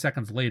 30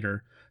 seconds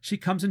later, she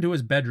comes into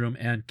his bedroom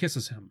and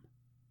kisses him.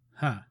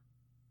 Huh.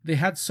 They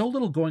had so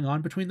little going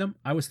on between them,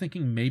 I was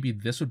thinking maybe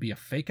this would be a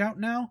fake-out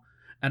now,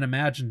 an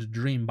imagined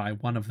dream by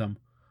one of them.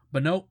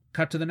 But no,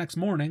 cut to the next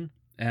morning,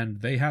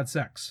 and they had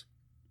sex.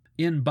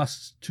 In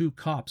busts 2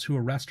 cops who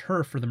arrest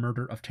her for the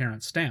murder of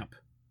Terrence Stamp.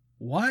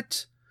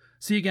 What?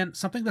 See, again,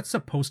 something that's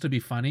supposed to be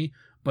funny,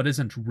 but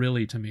isn't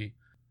really to me.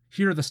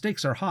 Here the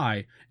stakes are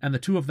high, and the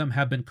 2 of them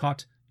have been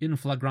caught in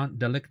flagrant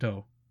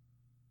delicto.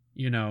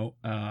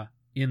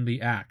 In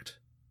the act.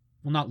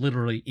 Well, not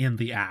literally in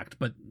the act,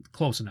 but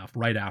close enough,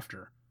 right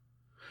after.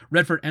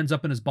 Redford ends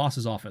up in his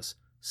boss's office,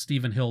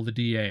 Stephen Hill, the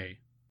DA.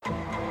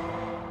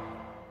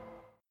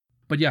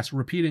 But yes,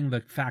 repeating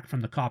the fact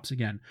from the cops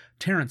again,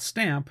 Terrence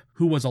Stamp,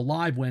 who was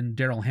alive when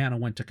Daryl Hannah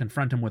went to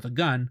confront him with a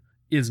gun,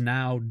 is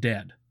now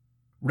dead.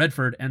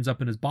 Redford ends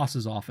up in his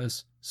boss's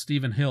office,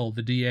 Stephen Hill,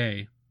 the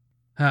DA.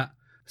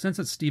 Since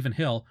it's Stephen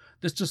Hill,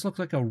 this just looks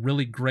like a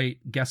really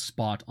great guest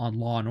spot on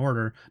Law &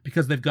 Order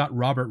because they've got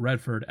Robert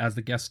Redford as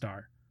the guest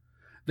star.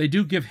 They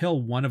do give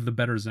Hill one of the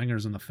better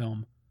zingers in the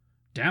film.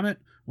 Damn it,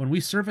 when we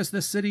service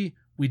this city,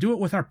 we do it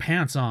with our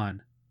pants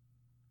on.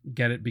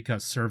 Get it?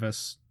 Because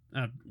service...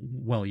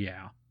 well,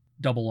 yeah.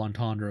 Double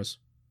entendres.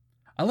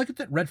 I like it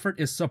that Redford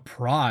is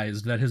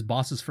surprised that his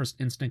boss's first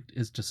instinct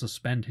is to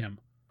suspend him.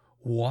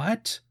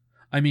 What?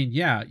 I mean,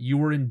 yeah, you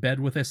were in bed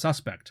with a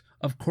suspect.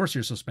 Of course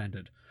you're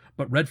suspended.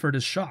 But Redford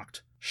is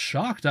shocked.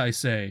 Shocked, I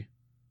say.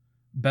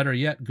 Better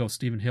yet, goes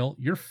Stephen Hill,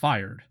 you're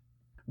fired.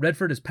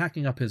 Redford is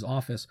packing up his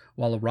office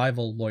while a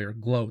rival lawyer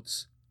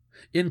gloats.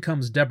 In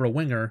comes Deborah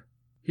Winger.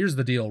 Here's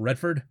the deal,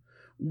 Redford.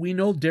 We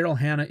know Daryl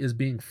Hannah is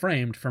being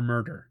framed for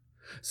murder.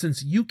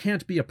 Since you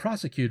can't be a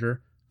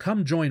prosecutor,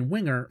 come join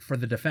Winger for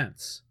the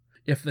defense.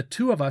 If the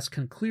 2 of us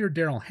can clear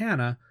Daryl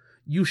Hannah,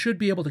 you should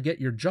be able to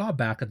get your job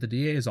back at the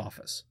DA's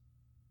office.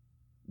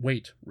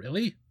 Wait,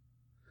 really?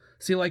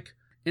 See,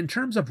 in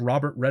terms of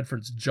Robert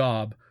Redford's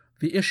job,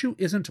 the issue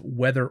isn't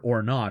whether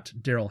or not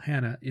Daryl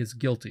Hannah is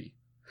guilty.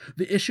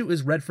 The issue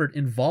is Redford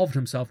involved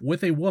himself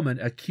with a woman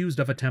accused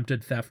of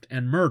attempted theft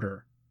and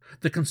murder.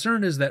 The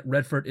concern is that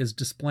Redford is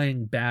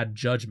displaying bad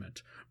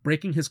judgment,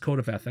 breaking his code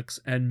of ethics,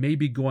 and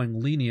maybe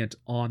going lenient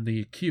on the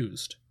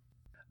accused.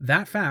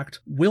 That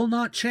fact will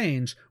not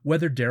change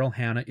whether Daryl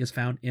Hannah is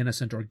found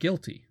innocent or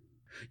guilty.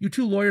 You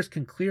 2 lawyers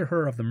can clear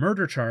her of the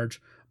murder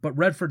charge, but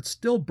Redford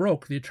still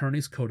broke the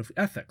attorney's code of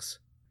ethics.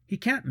 He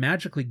can't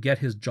magically get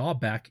his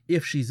job back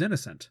if she's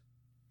innocent.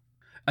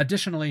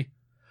 Additionally,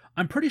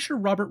 I'm pretty sure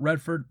Robert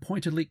Redford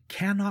pointedly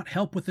cannot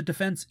help with the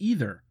defense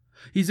either.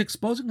 He's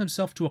exposing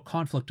himself to a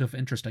conflict of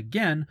interest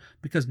again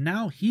because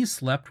now he's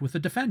slept with the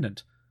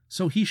defendant,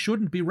 so he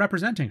shouldn't be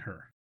representing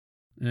her.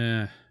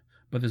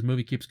 But this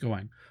movie keeps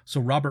going,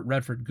 so Robert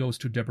Redford goes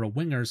to Deborah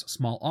Winger's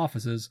small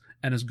offices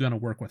and is gonna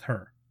work with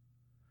her.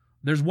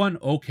 There's one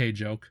okay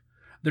joke.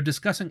 They're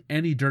discussing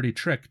any dirty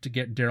trick to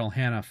get Daryl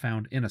Hannah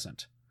found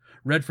innocent.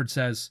 Redford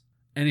says,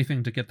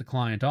 anything to get the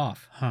client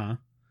off, huh?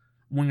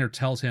 Winger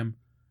tells him,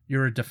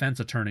 you're a defense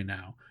attorney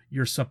now.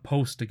 You're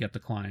supposed to get the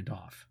client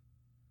off.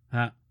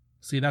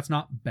 See, that's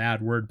not bad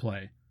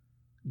wordplay.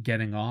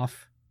 Getting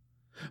off.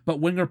 But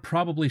Winger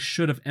probably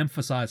should have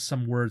emphasized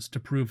some words to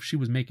prove she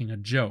was making a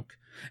joke,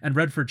 and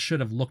Redford should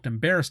have looked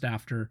embarrassed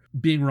after,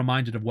 being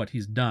reminded of what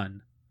he's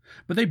done.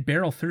 But they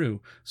barrel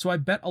through, so I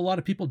bet a lot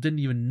of people didn't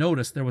even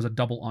notice there was a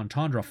double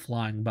entendre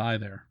flying by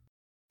there.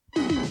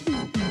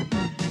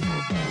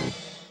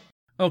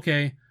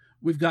 Okay,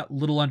 we've got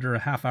little under a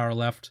half hour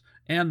left,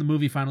 and the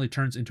movie finally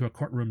turns into a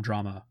courtroom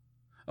drama.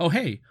 Oh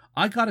hey,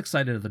 I got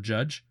excited at the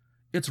judge.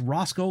 It's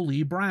Roscoe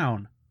Lee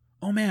Brown.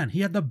 Oh man,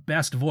 he had the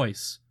best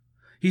voice.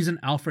 He's in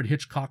Alfred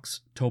Hitchcock's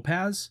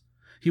Topaz.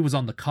 He was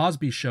on The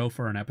Cosby Show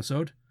for an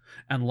episode,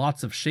 and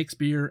lots of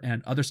Shakespeare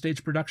and other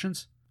stage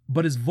productions.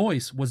 But his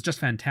voice was just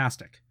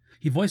fantastic.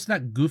 He voiced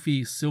that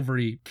goofy,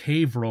 silvery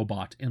cave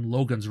robot in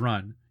Logan's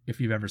Run, if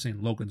you've ever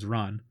seen Logan's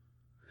Run.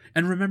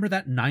 And remember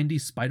that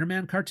 90s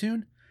Spider-Man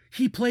cartoon?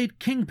 He played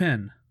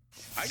Kingpin.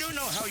 I don't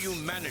know how you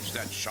managed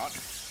that shot,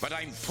 but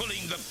I'm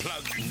pulling the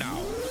plug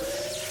now.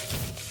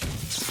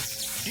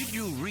 Did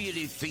you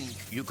really think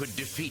you could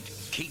defeat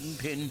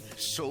Kingpin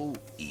so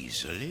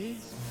easily?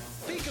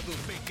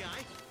 Peekaboo, big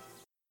guy.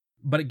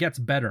 But it gets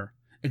better.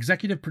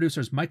 Executive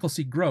producers Michael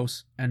C.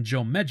 Gross and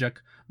Joe Medjuck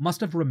must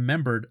have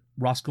remembered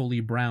Roscoe Lee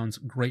Brown's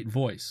great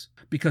voice,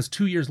 because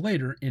 2 years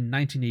later, in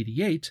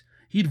 1988,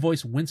 he'd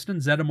voice Winston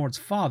Zeddemor's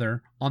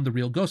father on The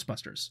Real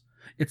Ghostbusters.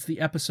 It's the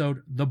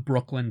episode The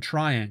Brooklyn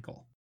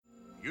Triangle.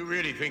 You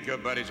really think your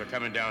buddies are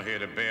coming down here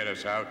to bail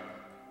us out?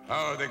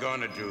 How are they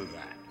going to do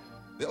that?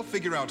 They'll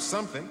figure out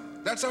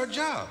something. That's our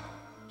job.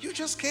 You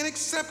just can't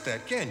accept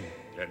that, can you?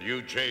 That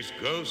you chase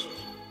ghosts?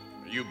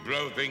 You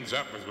blow things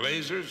up with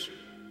lasers?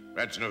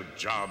 That's no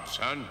job,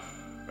 son.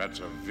 That's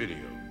a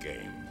video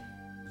game.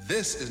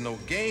 This is no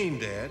game,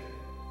 Dad.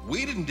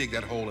 We didn't dig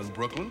that hole in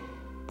Brooklyn.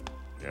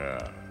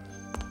 Yeah,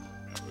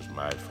 that was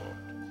my fault.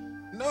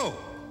 No,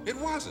 it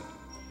wasn't.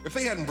 If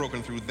they hadn't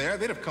broken through there,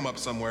 they'd have come up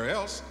somewhere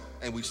else,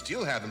 and we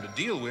still have them to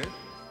deal with.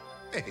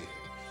 Hey,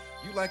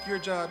 you like your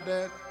job,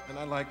 Dad, and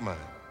I like mine.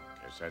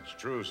 Guess that's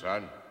true,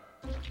 son.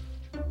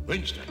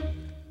 Winston,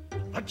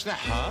 what's that?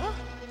 Huh?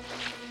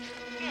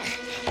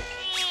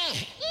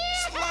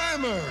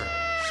 Slimer!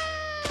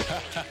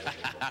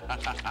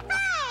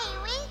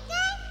 Hi,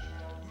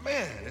 Winston.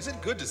 Man, is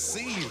it good to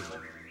see you.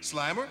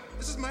 Slimer,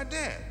 this is my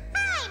dad.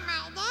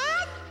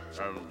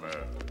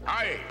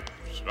 Hi,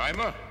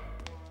 Slimer.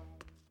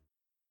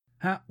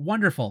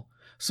 Wonderful.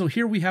 So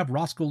here we have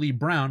Roscoe Lee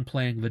Brown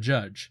playing the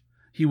judge.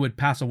 He would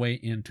pass away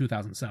in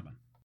 2007.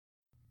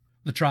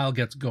 The trial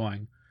gets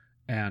going,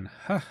 and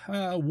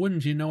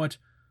wouldn't you know it,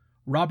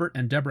 Robert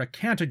and Deborah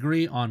can't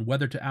agree on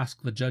whether to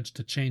ask the judge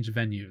to change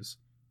venues.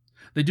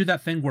 They do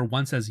that thing where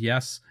one says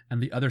yes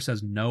and the other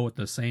says no at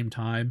the same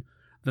time,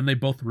 then they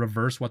both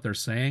reverse what they're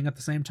saying at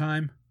the same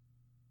time.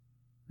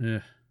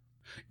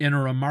 In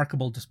a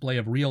remarkable display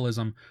of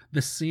realism,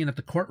 this scene at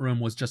the courtroom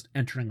was just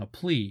entering a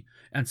plea,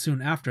 and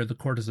soon after the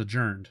court is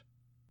adjourned.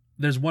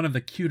 There's one of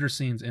the cuter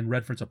scenes in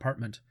Redford's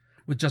apartment,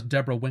 with just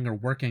Deborah Winger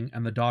working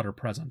and the daughter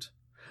present.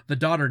 The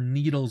daughter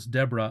needles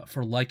Deborah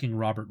for liking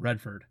Robert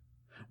Redford.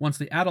 Once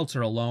the adults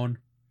are alone,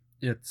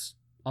 it's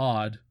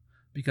odd,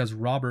 because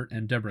Robert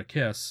and Deborah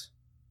kiss.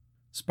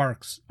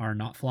 Sparks are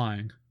not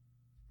flying.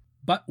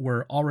 But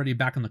we're already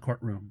back in the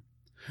courtroom.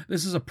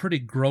 This is a pretty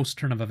gross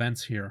turn of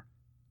events here.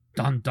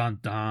 Dun dun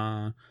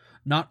dun.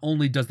 Not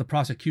only does the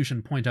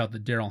prosecution point out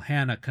that Daryl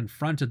Hannah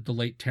confronted the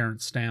late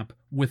Terrence Stamp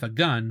with a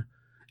gun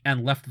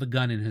and left the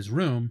gun in his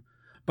room,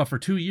 but for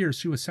 2 years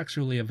she was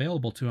sexually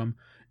available to him,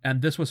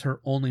 and this was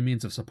her only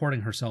means of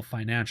supporting herself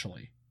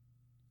financially.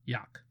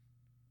 Yuck.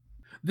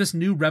 This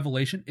new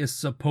revelation is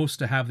supposed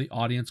to have the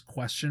audience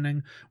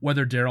questioning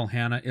whether Daryl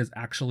Hannah is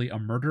actually a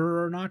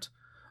murderer or not,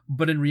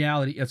 but in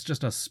reality it's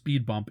just a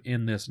speed bump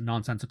in this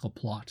nonsensical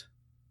plot.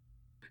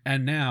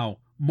 And now,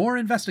 more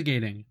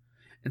investigating.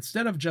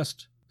 Instead of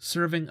just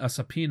serving a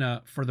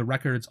subpoena for the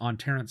records on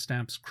Terrence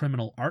Stamp's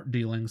criminal art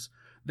dealings,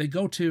 they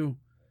go to,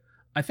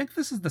 I think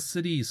this is the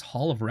city's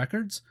Hall of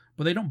Records,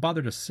 but they don't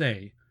bother to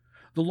say.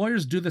 The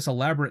lawyers do this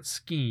elaborate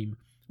scheme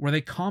where they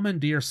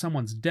commandeer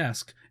someone's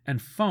desk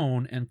and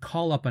phone and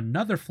call up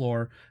another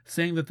floor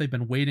saying that they've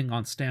been waiting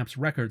on Stamp's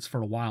records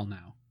for a while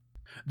now.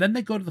 Then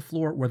they go to the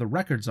floor where the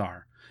records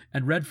are,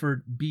 and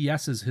Redford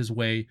BS's his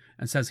way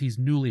and says he's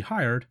newly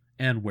hired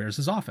and where's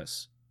his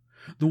office.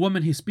 The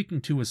woman he's speaking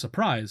to is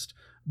surprised,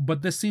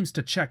 but this seems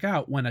to check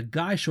out when a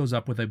guy shows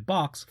up with a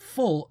box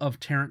full of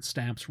Terrence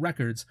Stamp's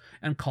records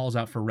and calls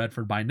out for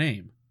Redford by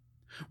name.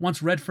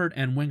 Once Redford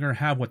and Winger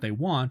have what they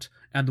want,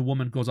 and the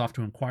woman goes off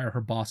to inquire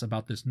her boss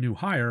about this new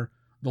hire,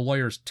 the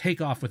lawyers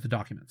take off with the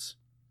documents.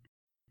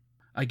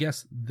 I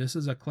guess this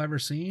is a clever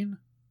scene?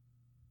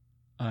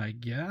 I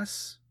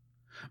guess?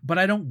 But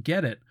I don't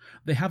get it.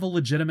 They have a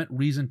legitimate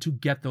reason to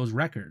get those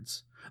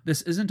records.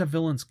 This isn't a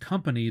villain's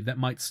company that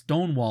might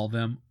stonewall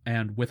them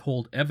and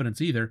withhold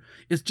evidence either.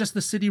 It's just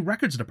the city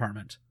records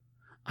department.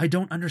 I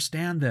don't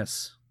understand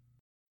this.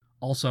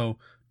 Also,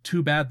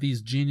 too bad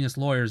these genius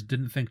lawyers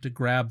didn't think to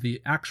grab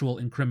the actual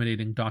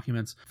incriminating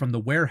documents from the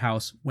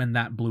warehouse when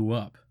that blew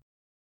up.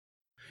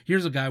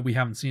 Here's a guy we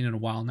haven't seen in a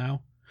while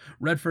now.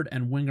 Redford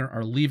and Winger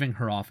are leaving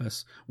her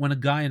office when a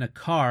guy in a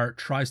car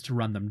tries to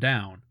run them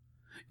down.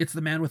 It's the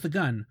man with the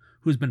gun,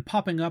 who's been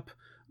popping up,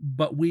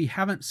 but we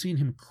haven't seen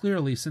him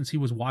clearly since he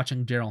was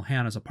watching Daryl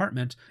Hannah's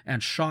apartment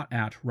and shot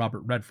at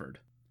Robert Redford.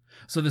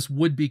 So this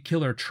would-be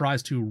killer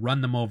tries to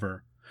run them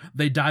over.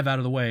 They dive out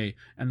of the way,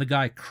 and the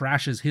guy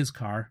crashes his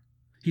car.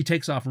 He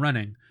takes off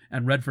running,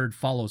 and Redford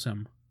follows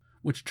him,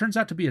 which turns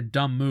out to be a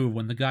dumb move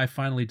when the guy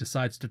finally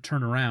decides to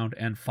turn around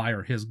and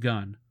fire his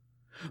gun.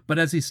 But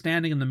as he's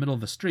standing in the middle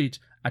of the street,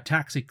 a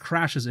taxi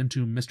crashes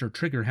into Mr.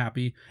 Trigger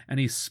Happy, and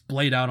he's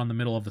splayed out on the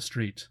middle of the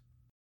street.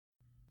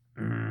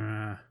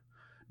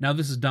 Now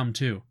this is dumb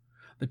too.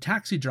 The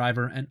taxi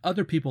driver and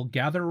other people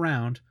gather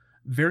around,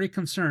 very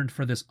concerned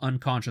for this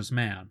unconscious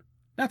man.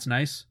 That's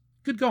nice.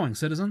 Good going,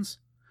 citizens.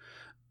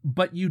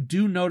 But you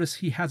do notice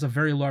he has a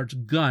very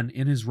large gun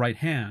in his right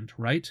hand,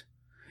 right?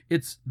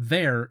 It's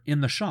there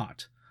in the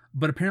shot,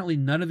 but apparently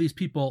none of these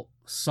people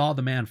saw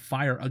the man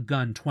fire a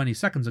gun 20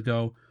 seconds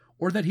ago,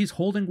 or that he's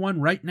holding one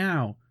right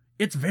now.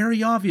 It's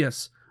very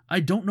obvious. I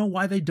don't know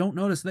why they don't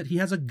notice that he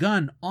has a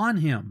gun on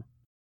him.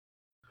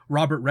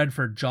 Robert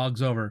Redford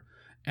jogs over,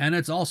 and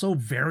it's also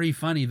very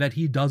funny that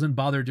he doesn't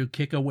bother to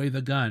kick away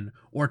the gun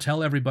or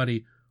tell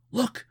everybody,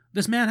 "Look,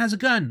 this man has a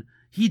gun.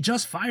 He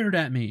just fired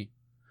at me."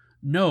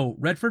 No,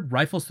 Redford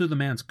rifles through the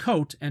man's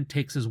coat and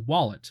takes his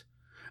wallet.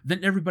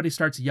 Then everybody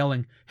starts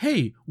yelling,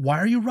 "Hey, why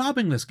are you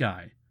robbing this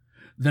guy?"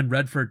 Then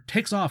Redford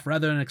takes off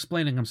rather than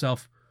explaining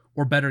himself,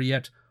 or better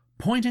yet,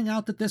 pointing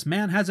out that this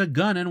man has a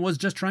gun and was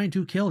just trying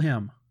to kill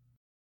him.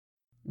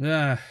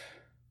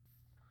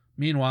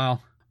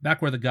 Meanwhile,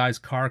 back where the guy's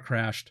car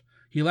crashed,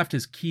 he left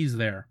his keys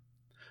there.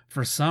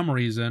 For some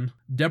reason,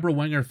 Deborah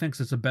Winger thinks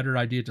it's a better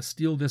idea to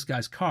steal this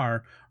guy's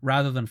car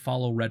rather than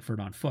follow Redford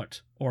on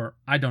foot. Or,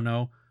 I don't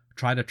know,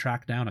 try to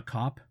track down a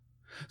cop.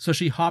 So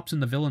she hops in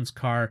the villain's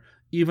car,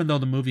 even though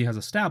the movie has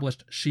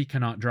established she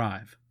cannot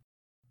drive.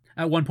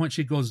 At one point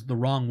she goes the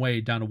wrong way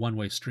down a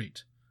one-way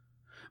street.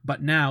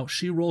 But now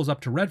she rolls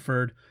up to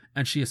Redford,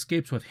 and she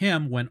escapes with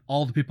him when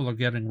all the people are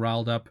getting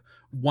riled up,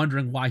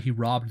 wondering why he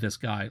robbed this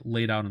guy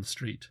laid out on the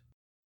street.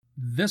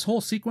 This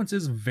whole sequence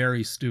is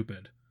very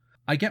stupid.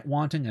 I get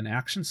wanting an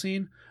action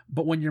scene,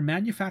 but when you're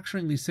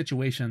manufacturing these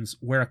situations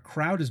where a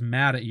crowd is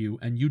mad at you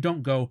and you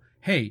don't go,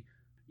 "Hey,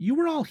 You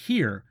were all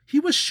here. He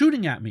was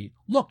shooting at me.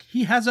 Look,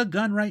 he has a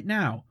gun right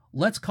now.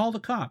 Let's call the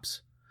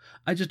cops.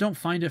 I just don't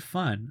find it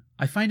fun.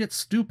 I find it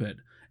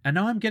stupid. And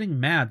now I'm getting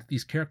mad that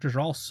these characters are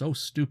all so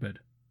stupid.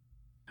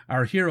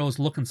 Our heroes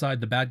look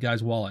inside the bad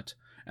guy's wallet,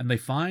 and they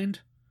find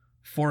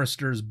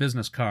Forrester's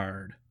business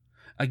card.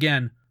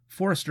 Again,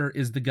 Forrester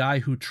is the guy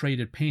who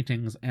traded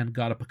paintings and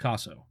got a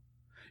Picasso.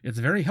 It's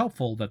very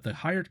helpful that the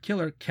hired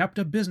killer kept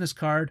a business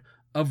card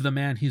of the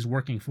man he's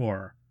working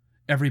for.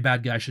 Every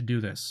bad guy should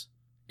do this.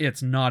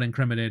 It's not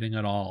incriminating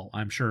at all,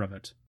 I'm sure of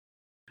it.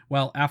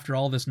 Well, after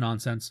all this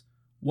nonsense,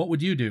 what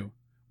would you do?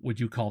 Would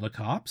you call the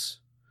cops?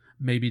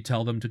 Maybe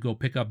tell them to go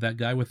pick up that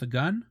guy with the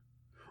gun?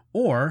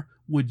 Or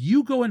would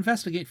you go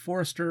investigate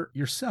Forrester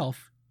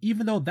yourself,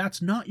 even though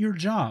that's not your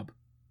job?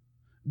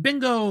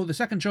 Bingo! The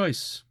second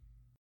choice.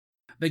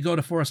 They go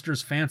to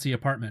Forrester's fancy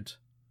apartment.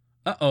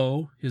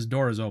 Uh-oh, his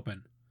door is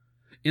open.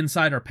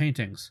 Inside are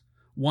paintings.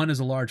 One is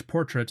a large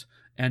portrait,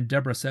 and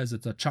Deborah says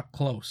it's a Chuck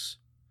Close.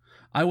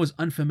 I was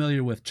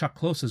unfamiliar with Chuck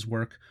Close's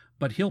work,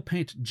 but he'll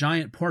paint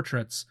giant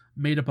portraits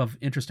made up of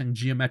interesting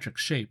geometric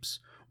shapes,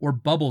 or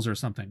bubbles or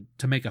something,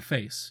 to make a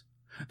face.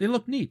 They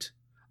look neat.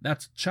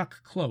 That's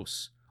Chuck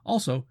Close.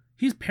 Also,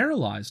 he's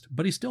paralyzed,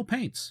 but he still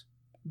paints.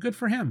 Good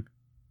for him.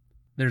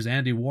 There's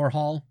Andy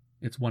Warhol.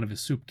 It's one of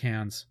his soup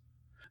cans.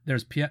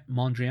 There's Piet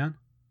Mondrian.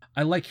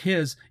 I like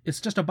his.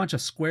 It's just a bunch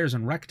of squares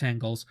and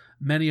rectangles,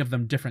 many of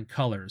them different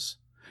colors.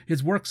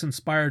 His works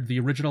inspired the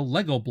original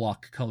Lego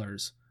block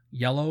colors,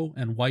 yellow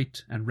and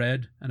white and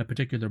red and a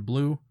particular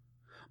blue.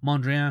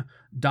 Mondrian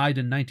died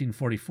in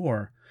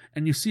 1944,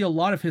 and you see a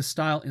lot of his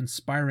style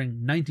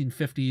inspiring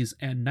 1950s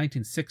and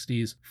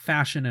 1960s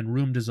fashion and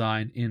room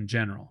design in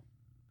general.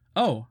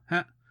 Oh,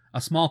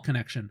 a small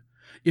connection.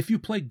 If you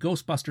play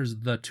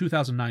Ghostbusters, the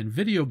 2009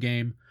 video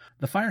game,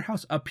 the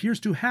firehouse appears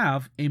to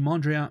have a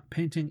Mondrian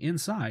painting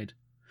inside.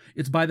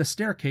 It's by the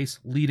staircase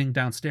leading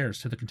downstairs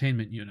to the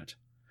containment unit.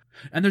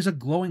 And there's a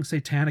glowing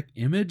satanic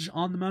image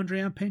on the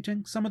Mondrian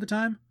painting some of the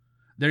time.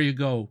 There you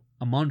go,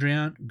 a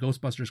Mondrian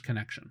Ghostbusters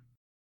connection.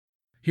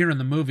 Here in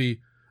the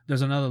movie,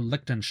 there's another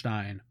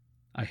Lichtenstein.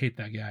 I hate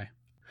that guy.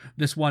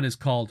 This one is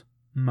called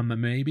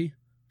Maybe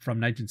from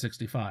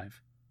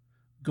 1965.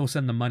 Go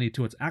send the money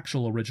to its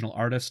actual original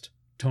artist,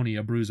 Tony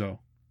Abruzzo.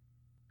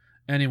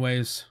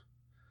 Anyways,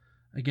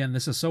 again,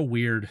 this is so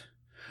weird.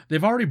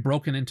 They've already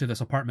broken into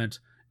this apartment,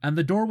 and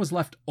the door was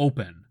left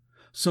open,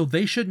 so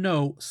they should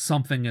know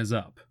something is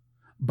up.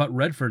 But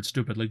Redford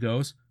stupidly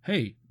goes,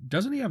 "Hey,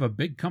 doesn't he have a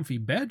big comfy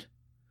bed?"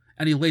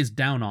 And he lays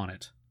down on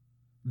it.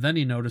 Then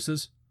he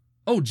notices,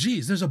 "Oh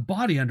geez, there's a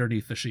body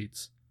underneath the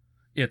sheets."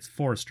 It's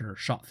Forrester,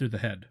 shot through the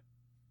head.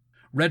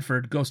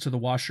 Redford goes to the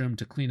washroom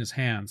to clean his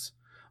hands,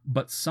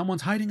 but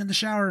someone's hiding in the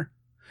shower.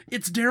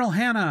 It's Daryl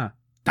Hannah!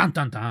 Dun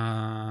dun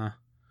dun!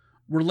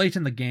 We're late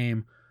in the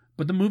game,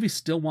 but the movie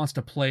still wants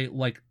to play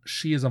like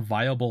she is a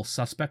viable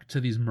suspect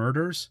to these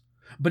murders.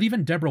 But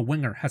even Deborah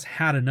Winger has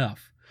had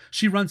enough.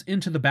 She runs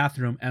into the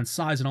bathroom and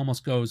sighs and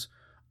almost goes,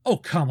 "Oh,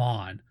 come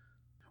on.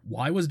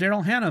 Why was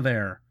Daryl Hannah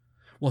there?"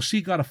 Well,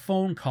 she got a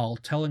phone call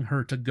telling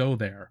her to go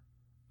there.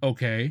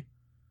 Okay.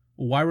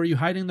 Why were you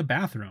hiding in the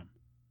bathroom?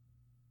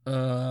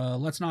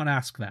 Let's not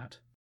ask that.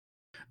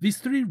 These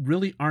three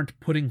really aren't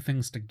putting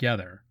things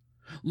together.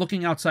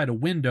 Looking outside a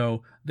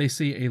window, they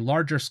see a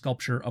larger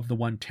sculpture of the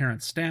one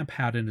Terence Stamp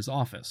had in his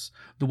office,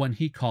 the one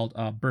he called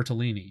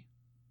Bertolini.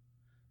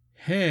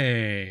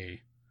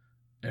 Hey,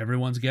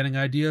 everyone's getting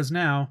ideas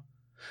now.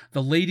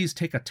 The ladies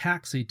take a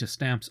taxi to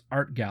Stamp's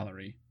art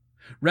gallery.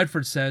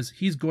 Redford says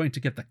he's going to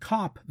get the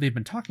cop they've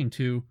been talking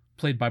to,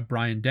 played by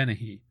Brian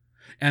Dennehy,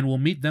 and will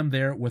meet them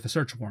there with a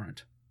search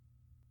warrant.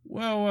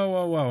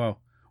 Whoa.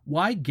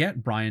 Why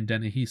get Brian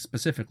Dennehy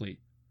specifically?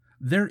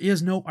 There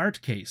is no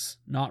art case,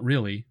 not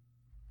really.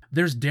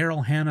 There's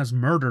Daryl Hannah's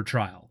murder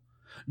trial.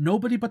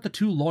 Nobody but the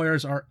two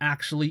lawyers are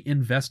actually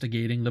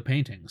investigating the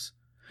paintings.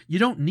 You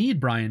don't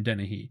need Brian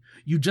Dennehy.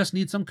 You just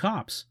need some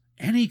cops.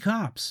 Any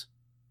cops.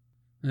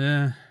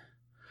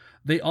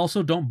 They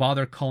also don't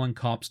bother calling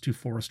cops to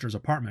Forrester's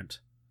apartment.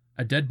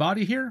 A dead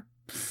body here?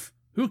 Pfft,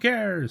 who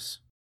cares?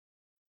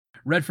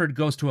 Redford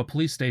goes to a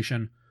police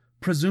station,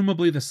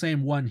 presumably the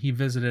same one he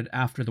visited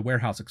after the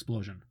warehouse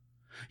explosion.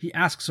 He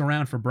asks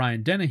around for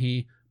Brian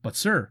Dennehy, but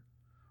sir,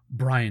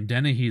 Brian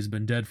Dennehy's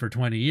been dead for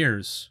 20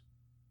 years.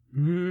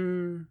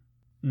 No,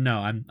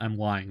 I'm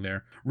lying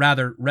there.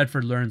 Rather,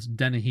 Redford learns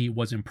Dennehy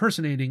was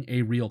impersonating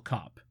a real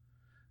cop.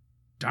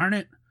 Darn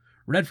it!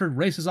 Redford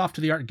races off to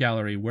the art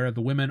gallery where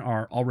the women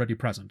are already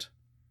present.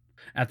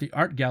 At the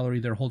art gallery,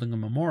 they're holding a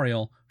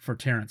memorial for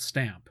Terence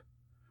Stamp.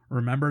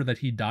 Remember that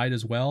he died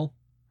as well?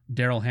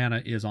 Daryl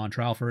Hannah is on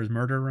trial for his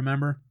murder,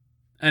 remember?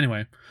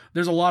 Anyway,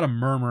 there's a lot of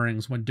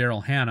murmurings when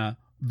Daryl Hannah,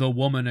 the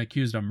woman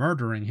accused of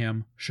murdering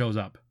him, shows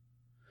up.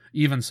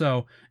 Even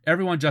so,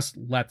 everyone just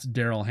lets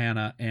Daryl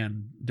Hannah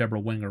and Deborah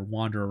Winger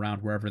wander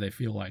around wherever they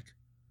feel like.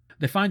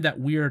 They find that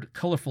weird,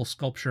 colorful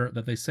sculpture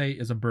that they say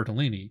is a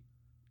Bertolini.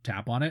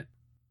 Tap on it.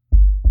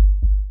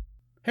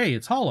 Hey,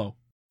 it's hollow.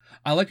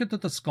 I like it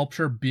that the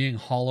sculpture being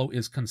hollow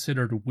is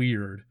considered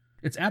weird.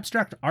 It's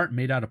abstract art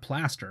made out of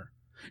plaster.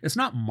 It's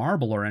not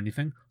marble or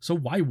anything, so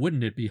why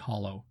wouldn't it be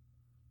hollow?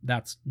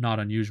 That's not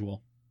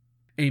unusual.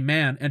 A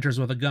man enters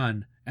with a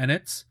gun, and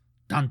it's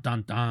dun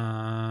dun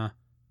dun,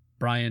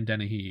 Brian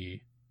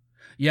Dennehy.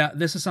 Yeah,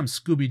 this is some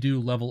Scooby-Doo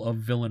level of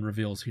villain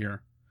reveals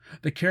here.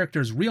 The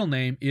character's real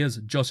name is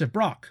Joseph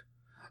Brock.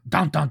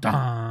 Dun dun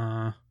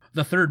dun!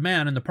 The third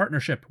man in the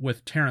partnership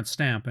with Terrence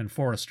Stamp and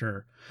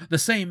Forrester. The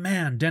same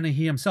man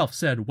Dennehy himself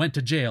said went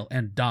to jail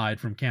and died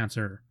from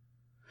cancer.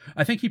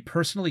 I think he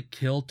personally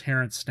killed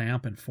Terrence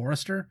Stamp and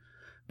Forrester,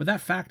 but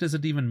that fact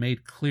isn't even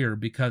made clear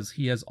because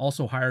he has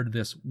also hired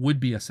this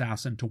would-be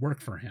assassin to work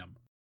for him.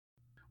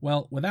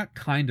 Well, with that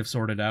kind of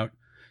sorted out,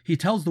 he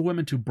tells the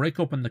women to break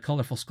open the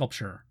colorful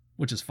sculpture,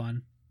 which is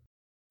fun.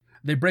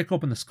 They break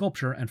open the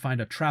sculpture and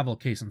find a travel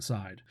case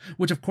inside,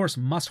 which of course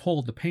must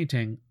hold the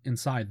painting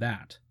inside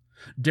that.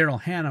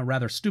 Daryl Hannah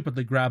rather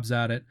stupidly grabs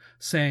at it,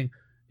 saying,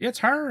 "It's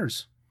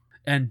hers!"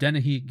 And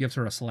Dennehy gives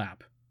her a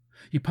slap.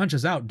 He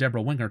punches out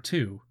Deborah Winger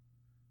too.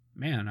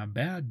 Man, a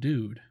bad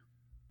dude.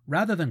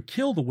 Rather than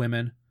kill the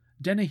women,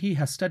 Dennehy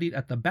has studied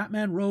at the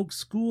Batman Rogue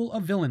School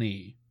of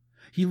Villainy.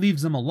 He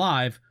leaves them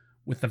alive,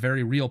 with the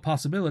very real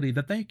possibility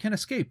that they can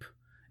escape,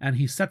 and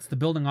he sets the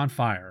building on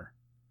fire.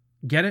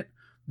 Get it?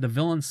 The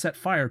villains set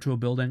fire to a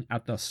building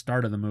at the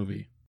start of the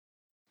movie.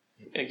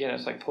 Again,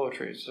 it's like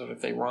poetry, so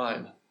if they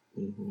rhyme.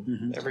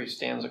 Every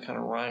stanza kind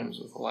of rhymes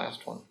with the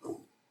last one.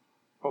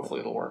 Hopefully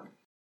it'll work.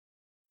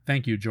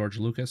 Thank you, George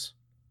Lucas.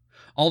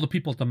 All the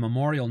people at the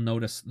memorial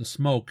notice the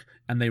smoke,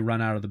 and they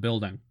run out of the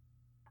building.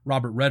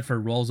 Robert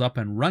Redford rolls up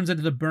and runs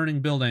into the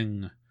burning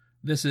building.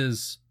 This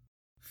is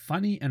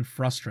funny and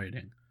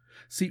frustrating.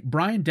 See,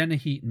 Brian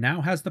Dennehy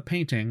now has the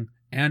painting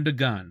and a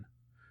gun.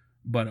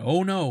 But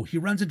oh no, he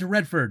runs into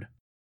Redford.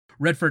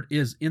 Redford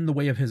is in the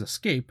way of his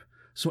escape,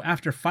 so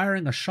after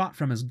firing a shot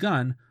from his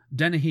gun,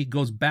 Dennehy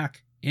goes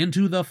back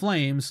into the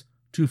flames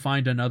to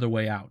find another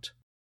way out.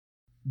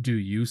 Do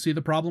you see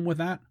the problem with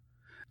that?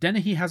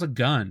 Dennehy has a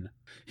gun.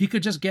 He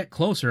could just get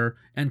closer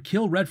and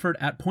kill Redford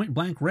at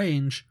point-blank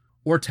range,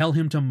 or tell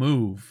him to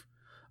move.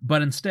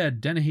 But instead,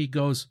 Dennehy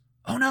goes,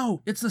 "Oh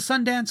no, it's the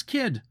Sundance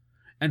Kid!"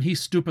 and he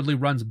stupidly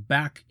runs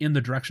back in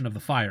the direction of the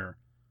fire.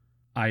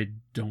 I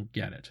don't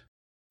get it.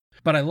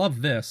 But I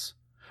love this.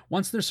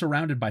 Once they're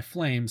surrounded by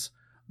flames,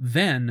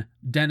 then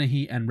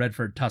Dennehy and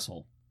Redford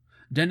tussle.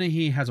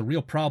 Dennehy has a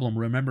real problem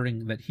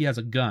remembering that he has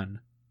a gun.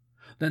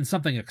 Then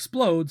something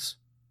explodes,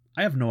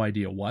 I have no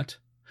idea what,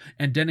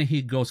 and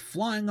Dennehy goes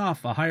flying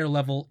off a higher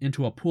level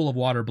into a pool of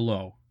water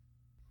below.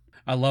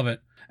 I love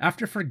it.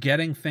 After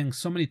forgetting things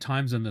so many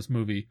times in this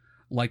movie,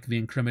 like the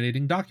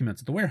incriminating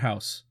documents at the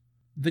warehouse,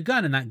 the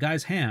gun in that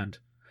guy's hand,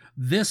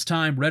 this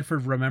time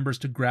Redford remembers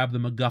to grab the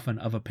MacGuffin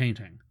of a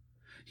painting.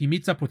 He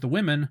meets up with the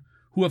women,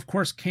 who of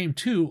course came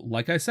too,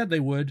 like I said they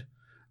would.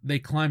 They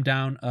climb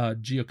down a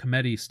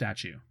Giacometti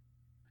statue.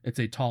 It's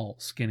a tall,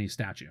 skinny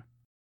statue.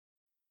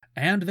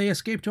 And they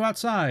escape to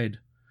outside.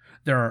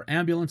 There are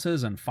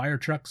ambulances and fire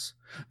trucks.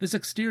 This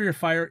exterior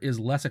fire is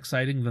less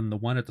exciting than the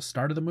one at the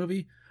start of the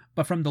movie,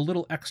 but from the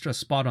little extra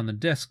spot on the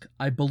disc,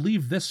 I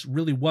believe this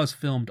really was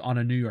filmed on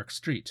a New York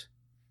street.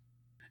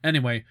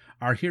 Anyway,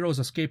 our heroes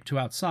escape to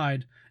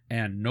outside,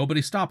 and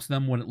nobody stops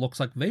them when it looks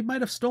like they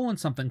might have stolen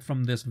something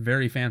from this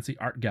very fancy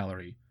art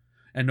gallery.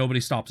 And nobody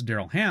stops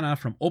Daryl Hannah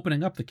from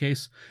opening up the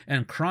case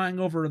and crying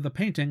over the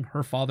painting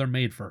her father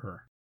made for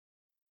her.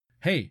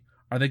 Hey,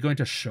 are they going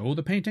to show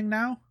the painting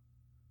now?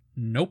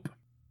 Nope.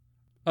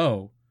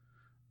 Oh,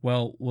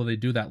 well, will they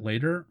do that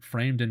later,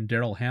 framed in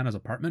Daryl Hannah's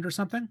apartment or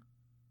something?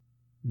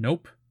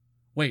 Nope.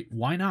 Wait,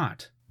 why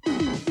not?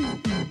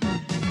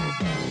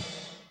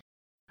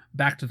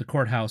 Back to the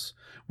courthouse,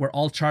 where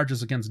all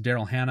charges against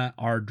Daryl Hannah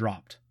are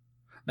dropped.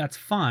 That's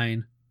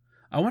fine.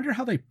 I wonder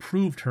how they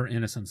proved her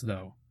innocence,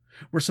 though.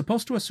 We're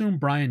supposed to assume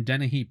Brian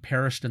Dennehy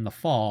perished in the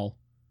fall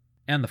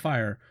and the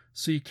fire,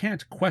 so you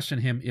can't question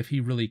him if he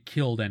really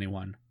killed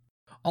anyone.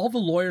 All the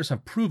lawyers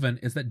have proven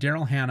is that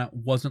Daryl Hannah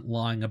wasn't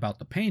lying about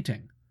the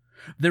painting.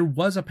 There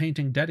was a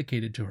painting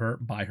dedicated to her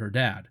by her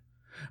dad,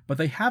 but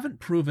they haven't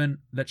proven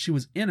that she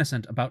was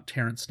innocent about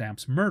Terrence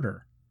Stamp's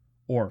murder,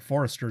 or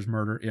Forrester's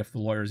murder if the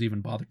lawyers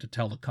even bothered to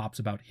tell the cops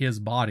about his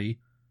body.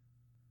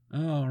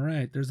 Oh,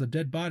 right, there's a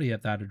dead body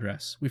at that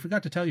address. We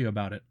forgot to tell you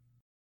about it.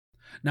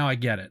 Now I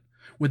get it.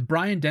 With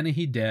Brian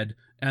Dennehy dead,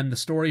 and the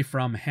story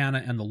from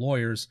Hannah and the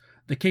lawyers,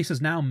 the case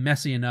is now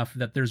messy enough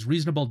that there's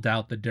reasonable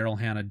doubt that Daryl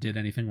Hannah did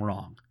anything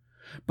wrong.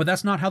 But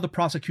that's not how the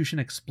prosecution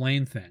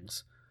explained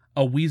things.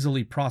 A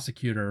weaselly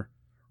prosecutor,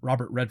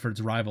 Robert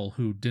Redford's rival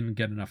who didn't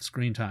get enough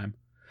screen time,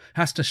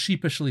 has to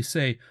sheepishly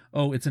say,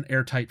 oh, it's an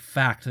airtight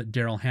fact that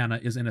Daryl Hannah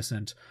is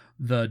innocent.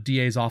 The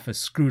DA's office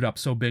screwed up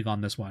so big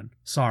on this one.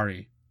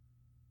 Sorry.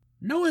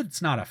 No,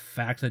 it's not a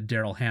fact that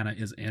Daryl Hannah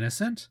is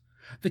innocent.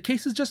 The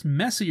case is just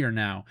messier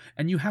now,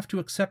 and you have to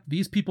accept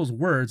these people's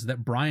words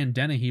that Brian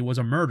Dennehy was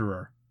a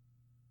murderer.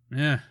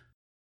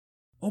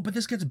 Oh, but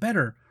this gets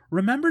better.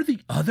 Remember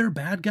the other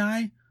bad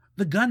guy?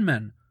 The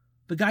gunman.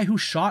 The guy who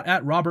shot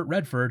at Robert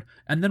Redford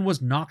and then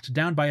was knocked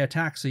down by a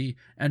taxi,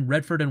 and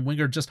Redford and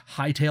Winger just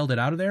hightailed it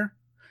out of there?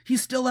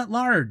 He's still at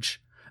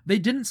large. They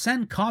didn't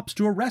send cops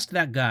to arrest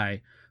that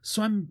guy,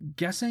 so I'm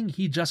guessing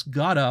he just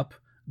got up,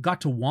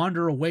 got to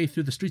wander away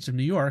through the streets of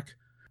New York.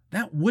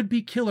 That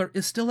would-be killer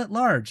is still at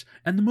large,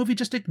 and the movie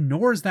just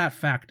ignores that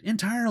fact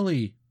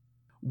entirely.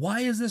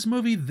 Why is this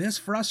movie this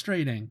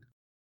frustrating?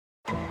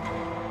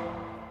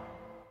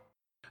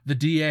 The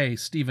DA,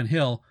 Stephen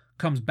Hill,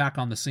 comes back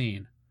on the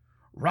scene.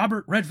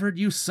 "Robert Redford,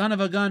 you son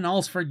of a gun,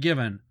 all's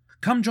forgiven.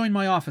 Come join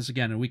my office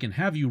again and we can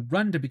have you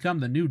run to become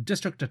the new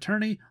district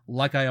attorney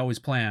like I always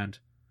planned.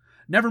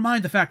 Never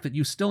mind the fact that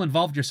you still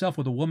involved yourself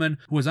with a woman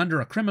who is under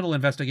a criminal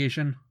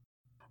investigation,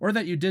 or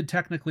that you did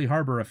technically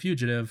harbor a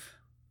fugitive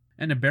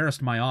and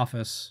embarrassed my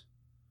office.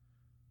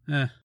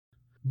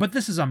 But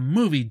this is a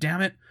movie,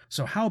 damn it,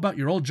 so how about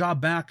your old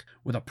job back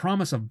with a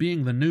promise of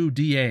being the new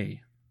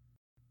DA?"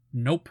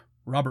 Nope,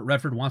 Robert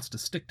Redford wants to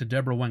stick to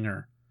Deborah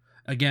Winger.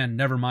 Again,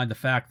 never mind the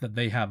fact that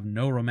they have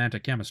no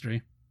romantic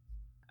chemistry.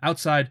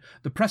 Outside,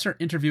 the press are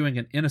interviewing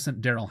an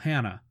innocent Daryl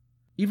Hannah.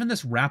 Even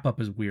this wrap-up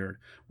is weird,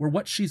 where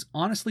what she's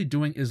honestly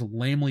doing is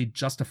lamely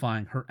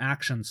justifying her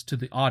actions to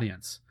the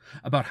audience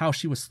about how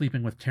she was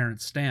sleeping with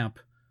Terrence Stamp.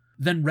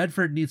 Then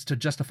Redford needs to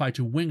justify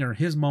to Winger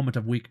his moment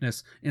of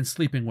weakness in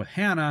sleeping with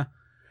Hannah,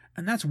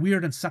 and that's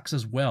weird and sucks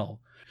as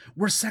well.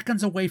 We're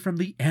seconds away from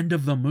the end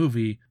of the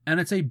movie, and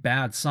it's a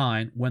bad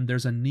sign when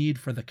there's a need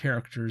for the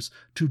characters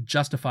to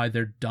justify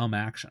their dumb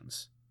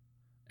actions.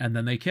 And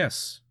then they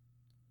kiss.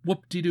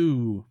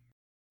 Whoop-de-doo.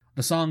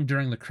 The song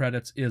during the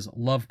credits is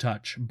Love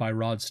Touch by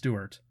Rod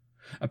Stewart.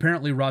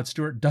 Apparently Rod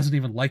Stewart doesn't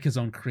even like his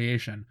own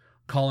creation,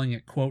 calling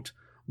it, quote,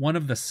 "one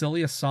of the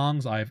silliest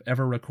songs I've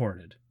ever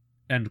recorded,"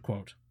 end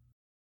quote.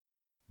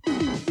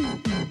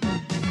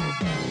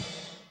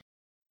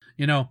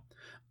 You know,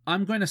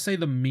 I'm going to say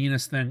the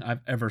meanest thing I've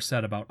ever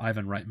said about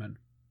Ivan Reitman.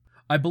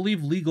 I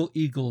believe Legal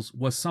Eagles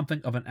was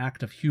something of an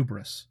act of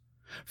hubris.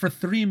 For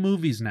 3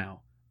 movies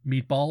now,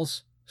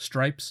 Meatballs,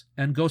 Stripes,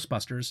 and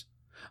Ghostbusters,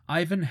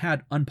 Ivan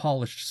had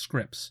unpolished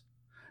scripts.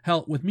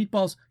 Hell, with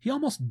Meatballs, he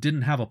almost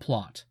didn't have a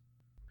plot.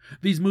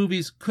 These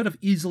movies could have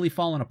easily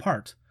fallen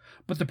apart,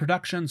 but the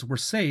productions were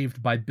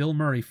saved by Bill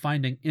Murray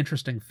finding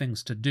interesting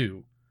things to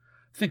do.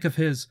 Think of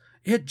his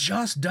 "it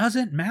just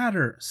doesn't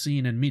matter"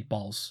 scene in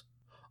Meatballs.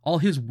 All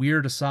his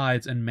weird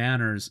asides and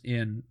manners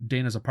in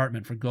Dana's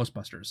apartment for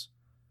Ghostbusters.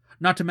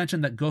 Not to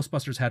mention that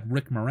Ghostbusters had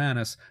Rick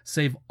Moranis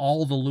save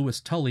all the Louis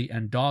Tully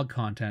and dog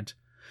content,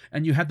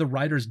 and you had the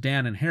writers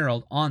Dan and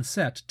Harold on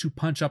set to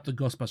punch up the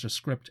Ghostbusters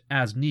script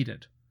as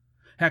needed.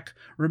 Heck,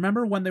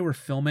 remember when they were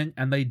filming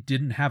and they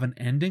didn't have an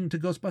ending to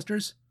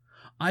Ghostbusters?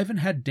 Ivan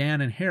had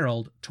Dan and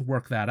Harold to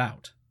work that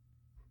out.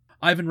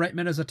 Ivan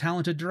Reitman is a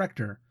talented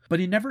director, but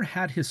he never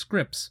had his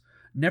scripts,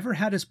 never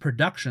had his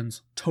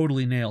productions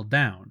totally nailed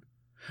down.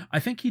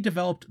 I think he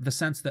developed the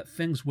sense that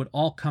things would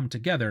all come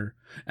together,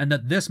 and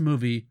that this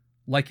movie,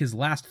 like his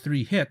last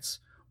 3 hits,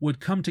 would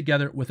come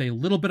together with a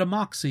little bit of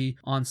moxie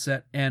on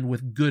set and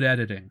with good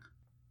editing.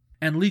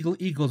 And Legal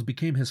Eagles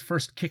became his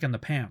first kick in the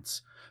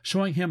pants,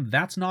 showing him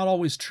that's not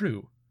always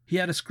true. He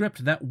had a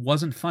script that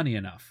wasn't funny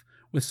enough,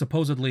 with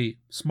supposedly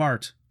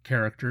smart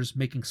characters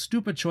making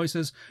stupid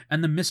choices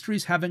and the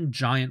mysteries having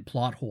giant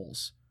plot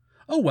holes.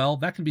 Oh well,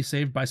 that can be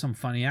saved by some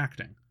funny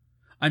acting.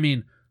 I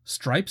mean,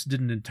 Stripes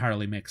didn't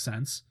entirely make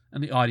sense,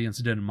 and the audience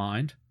didn't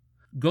mind.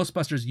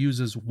 Ghostbusters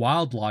uses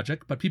wild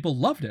logic, but people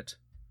loved it.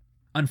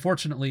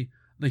 Unfortunately,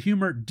 the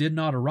humor did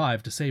not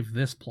arrive to save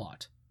this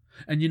plot.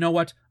 And you know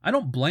what? I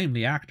don't blame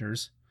the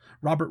actors.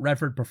 Robert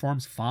Redford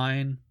performs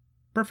fine,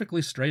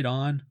 perfectly straight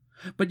on.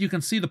 But you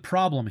can see the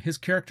problem. His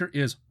character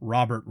is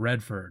Robert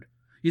Redford.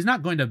 He's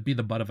not going to be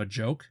the butt of a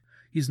joke.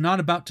 He's not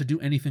about to do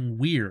anything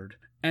weird.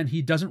 And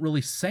he doesn't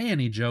really say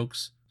any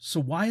jokes. So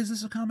why is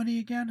this a comedy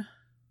again?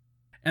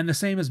 And the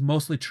same is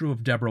mostly true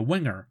of Deborah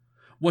Winger.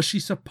 Was she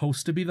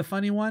supposed to be the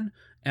funny one,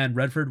 and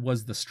Redford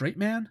was the straight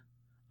man?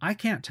 I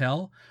can't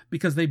tell,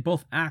 because they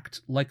both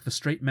act like the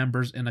straight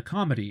members in a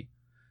comedy,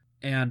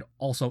 and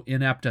also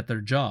inept at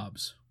their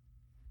jobs.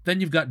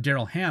 Then you've got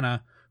Daryl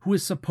Hannah, who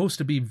is supposed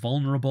to be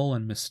vulnerable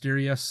and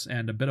mysterious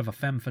and a bit of a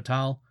femme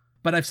fatale,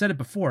 but I've said it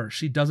before,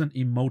 she doesn't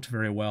emote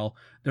very well.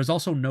 There's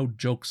also no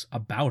jokes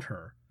about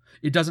her.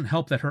 It doesn't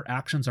help that her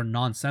actions are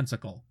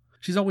nonsensical.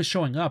 She's always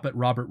showing up at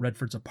Robert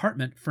Redford's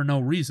apartment for no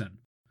reason.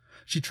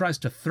 She tries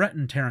to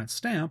threaten Terrence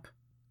Stamp,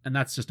 and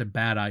that's just a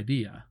bad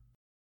idea.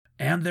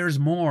 And there's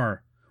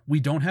more.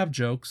 We don't have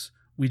jokes,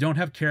 we don't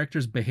have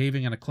characters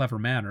behaving in a clever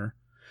manner,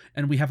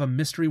 and we have a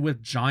mystery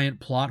with giant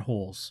plot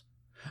holes.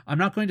 I'm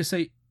not going to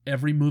say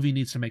every movie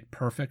needs to make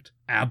perfect,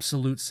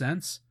 absolute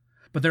sense,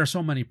 but there are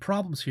so many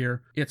problems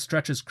here, it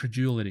stretches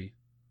credulity.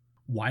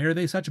 Why are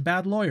they such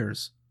bad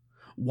lawyers?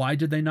 Why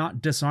did they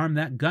not disarm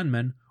that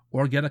gunman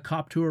or get a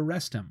cop to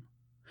arrest him?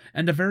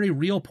 And a very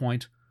real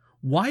point,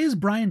 why is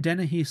Brian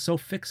Dennehy so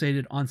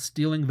fixated on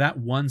stealing that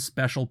one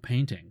special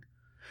painting?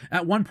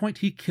 At one point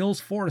he kills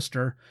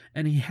Forrester,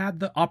 and he had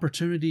the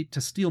opportunity to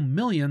steal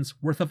millions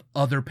worth of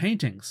other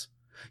paintings.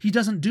 He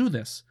doesn't do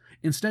this,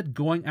 instead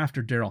going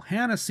after Daryl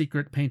Hannah's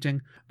secret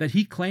painting that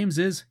he claims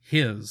is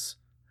his.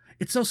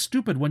 It's so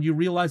stupid when you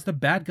realize the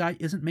bad guy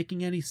isn't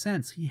making any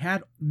sense. He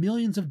had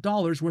millions of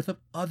dollars worth of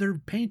other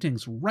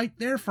paintings right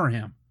there for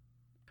him.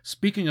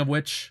 Speaking of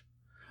which,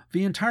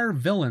 the entire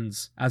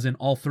villains, as in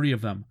all three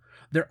of them,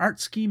 their art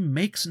scheme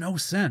makes no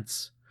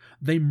sense.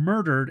 They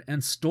murdered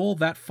and stole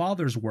that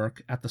father's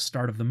work at the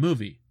start of the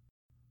movie.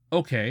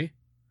 Okay,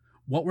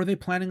 what were they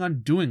planning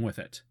on doing with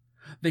it?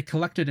 They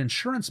collected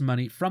insurance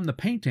money from the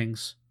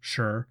paintings,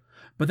 sure,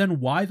 but then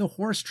why the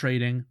horse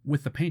trading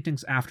with the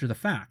paintings after the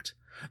fact?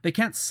 They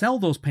can't sell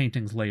those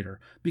paintings later,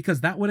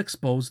 because that would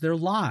expose their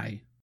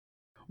lie.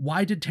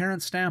 Why did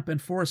Terrence Stamp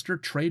and Forrester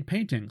trade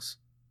paintings?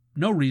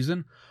 No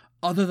reason,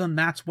 other than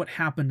that's what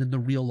happened in the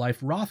real-life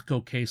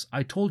Rothko case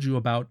I told you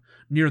about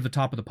near the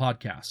top of the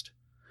podcast.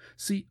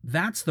 See,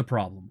 that's the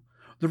problem.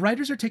 The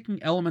writers are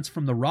taking elements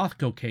from the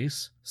Rothko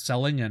case,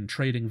 selling and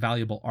trading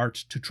valuable art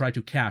to try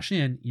to cash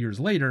in years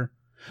later,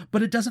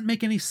 but it doesn't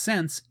make any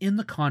sense in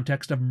the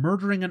context of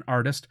murdering an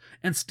artist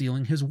and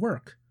stealing his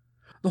work.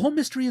 The whole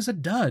mystery is a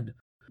dud.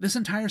 This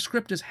entire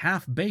script is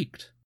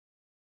half-baked.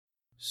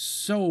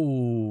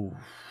 So,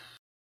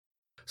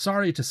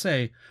 sorry to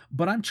say,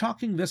 but I'm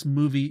chalking this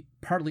movie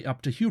partly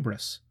up to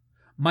hubris.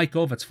 Mike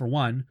Ovitz, for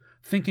one,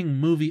 thinking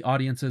movie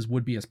audiences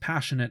would be as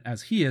passionate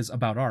as he is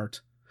about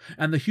art,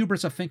 and the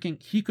hubris of thinking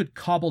he could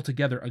cobble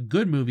together a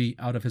good movie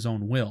out of his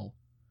own will.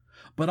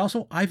 But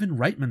also Ivan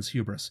Reitman's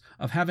hubris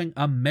of having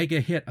a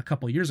mega hit a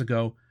couple years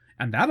ago,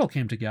 and that all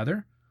came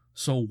together,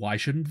 so why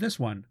shouldn't this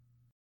one?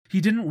 He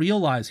didn't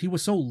realize he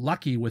was so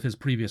lucky with his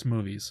previous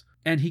movies,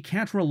 and he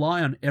can't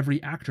rely on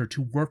every actor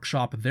to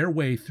workshop their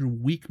way through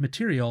weak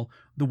material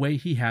the way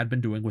he had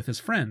been doing with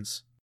his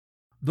friends.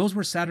 Those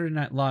were Saturday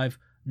Night Live,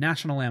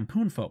 National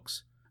Lampoon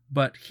folks,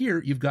 but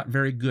here you've got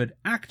very good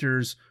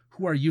actors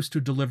who are used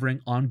to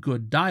delivering on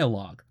good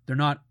dialogue. They're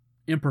not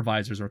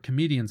improvisers or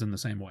comedians in the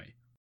same way.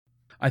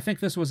 I think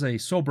this was a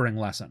sobering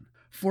lesson.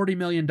 $40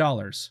 million.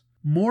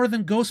 More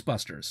than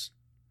Ghostbusters.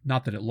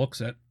 Not that it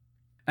looks it.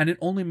 And it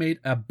only made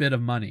a bit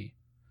of money.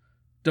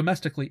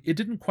 Domestically, it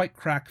didn't quite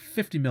crack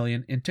 $50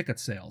 million in ticket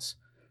sales.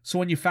 So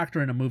when you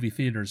factor in a movie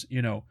theater's,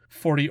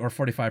 40 or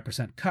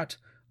 45% cut,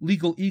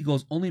 Legal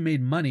Eagles only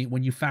made money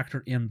when you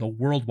factor in the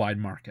worldwide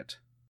market.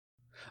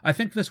 I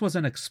think this was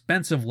an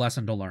expensive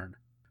lesson to learn.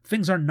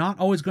 Things are not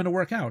always going to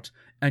work out,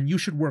 and you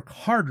should work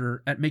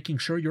harder at making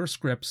sure your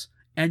scripts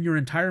and your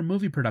entire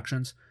movie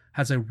productions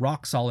has a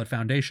rock-solid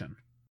foundation.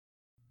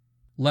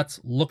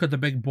 Let's look at the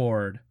big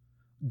board.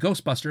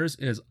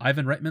 Ghostbusters is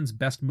Ivan Reitman's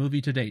best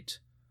movie to date.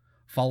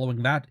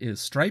 Following that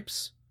is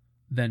Stripes,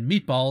 then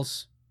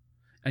Meatballs,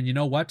 and you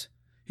know what?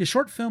 His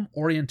short film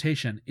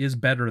Orientation is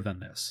better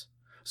than this.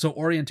 So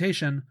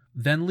Orientation,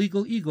 then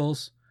Legal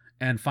Eagles,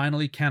 and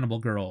finally Cannibal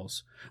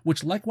Girls,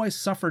 which likewise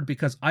suffered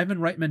because Ivan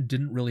Reitman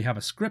didn't really have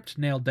a script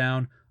nailed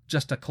down,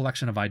 just a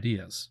collection of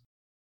ideas.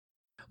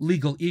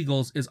 Legal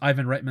Eagles is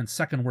Ivan Reitman's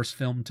second worst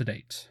film to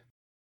date.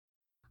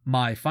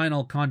 My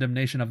final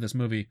condemnation of this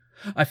movie,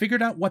 I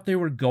figured out what they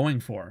were going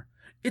for.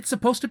 It's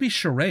supposed to be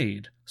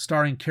Charade,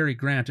 starring Cary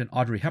Grant and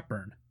Audrey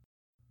Hepburn.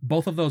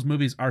 Both of those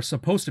movies are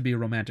supposed to be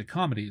romantic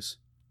comedies,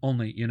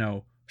 only,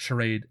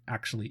 Charade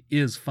actually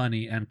is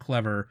funny and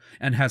clever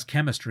and has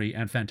chemistry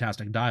and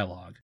fantastic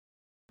dialogue.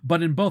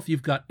 But in both,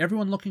 you've got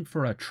everyone looking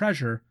for a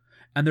treasure,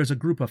 and there's a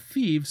group of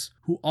thieves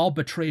who all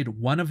betrayed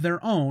one of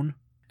their own,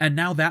 and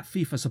now that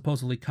thief is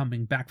supposedly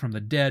coming back from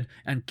the dead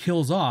and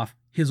kills off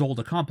his old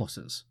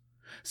accomplices.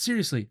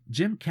 Seriously,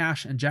 Jim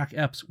Cash and Jack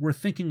Epps were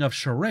thinking of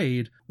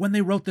Charade when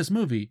they wrote this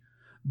movie,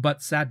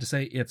 but sad to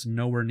say it's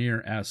nowhere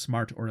near as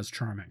smart or as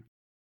charming.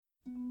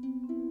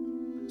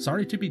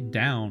 Sorry to be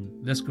down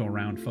this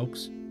go-round,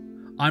 folks.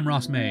 I'm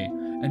Ross May,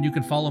 and you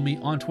can follow me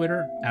on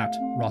Twitter at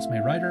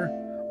RossMayWriter,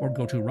 or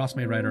go to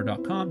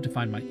rossmaywriter.com to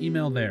find my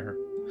email there.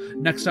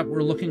 Next up,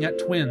 we're looking at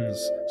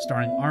Twins,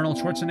 starring Arnold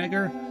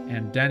Schwarzenegger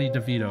and Danny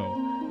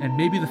DeVito, and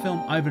maybe the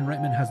film Ivan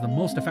Reitman has the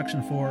most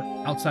affection for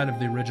outside of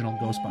the original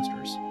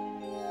Ghostbusters.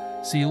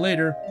 See you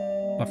later,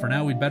 but for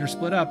now we'd better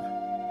split up.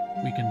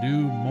 We can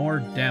do more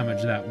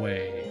damage that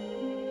way.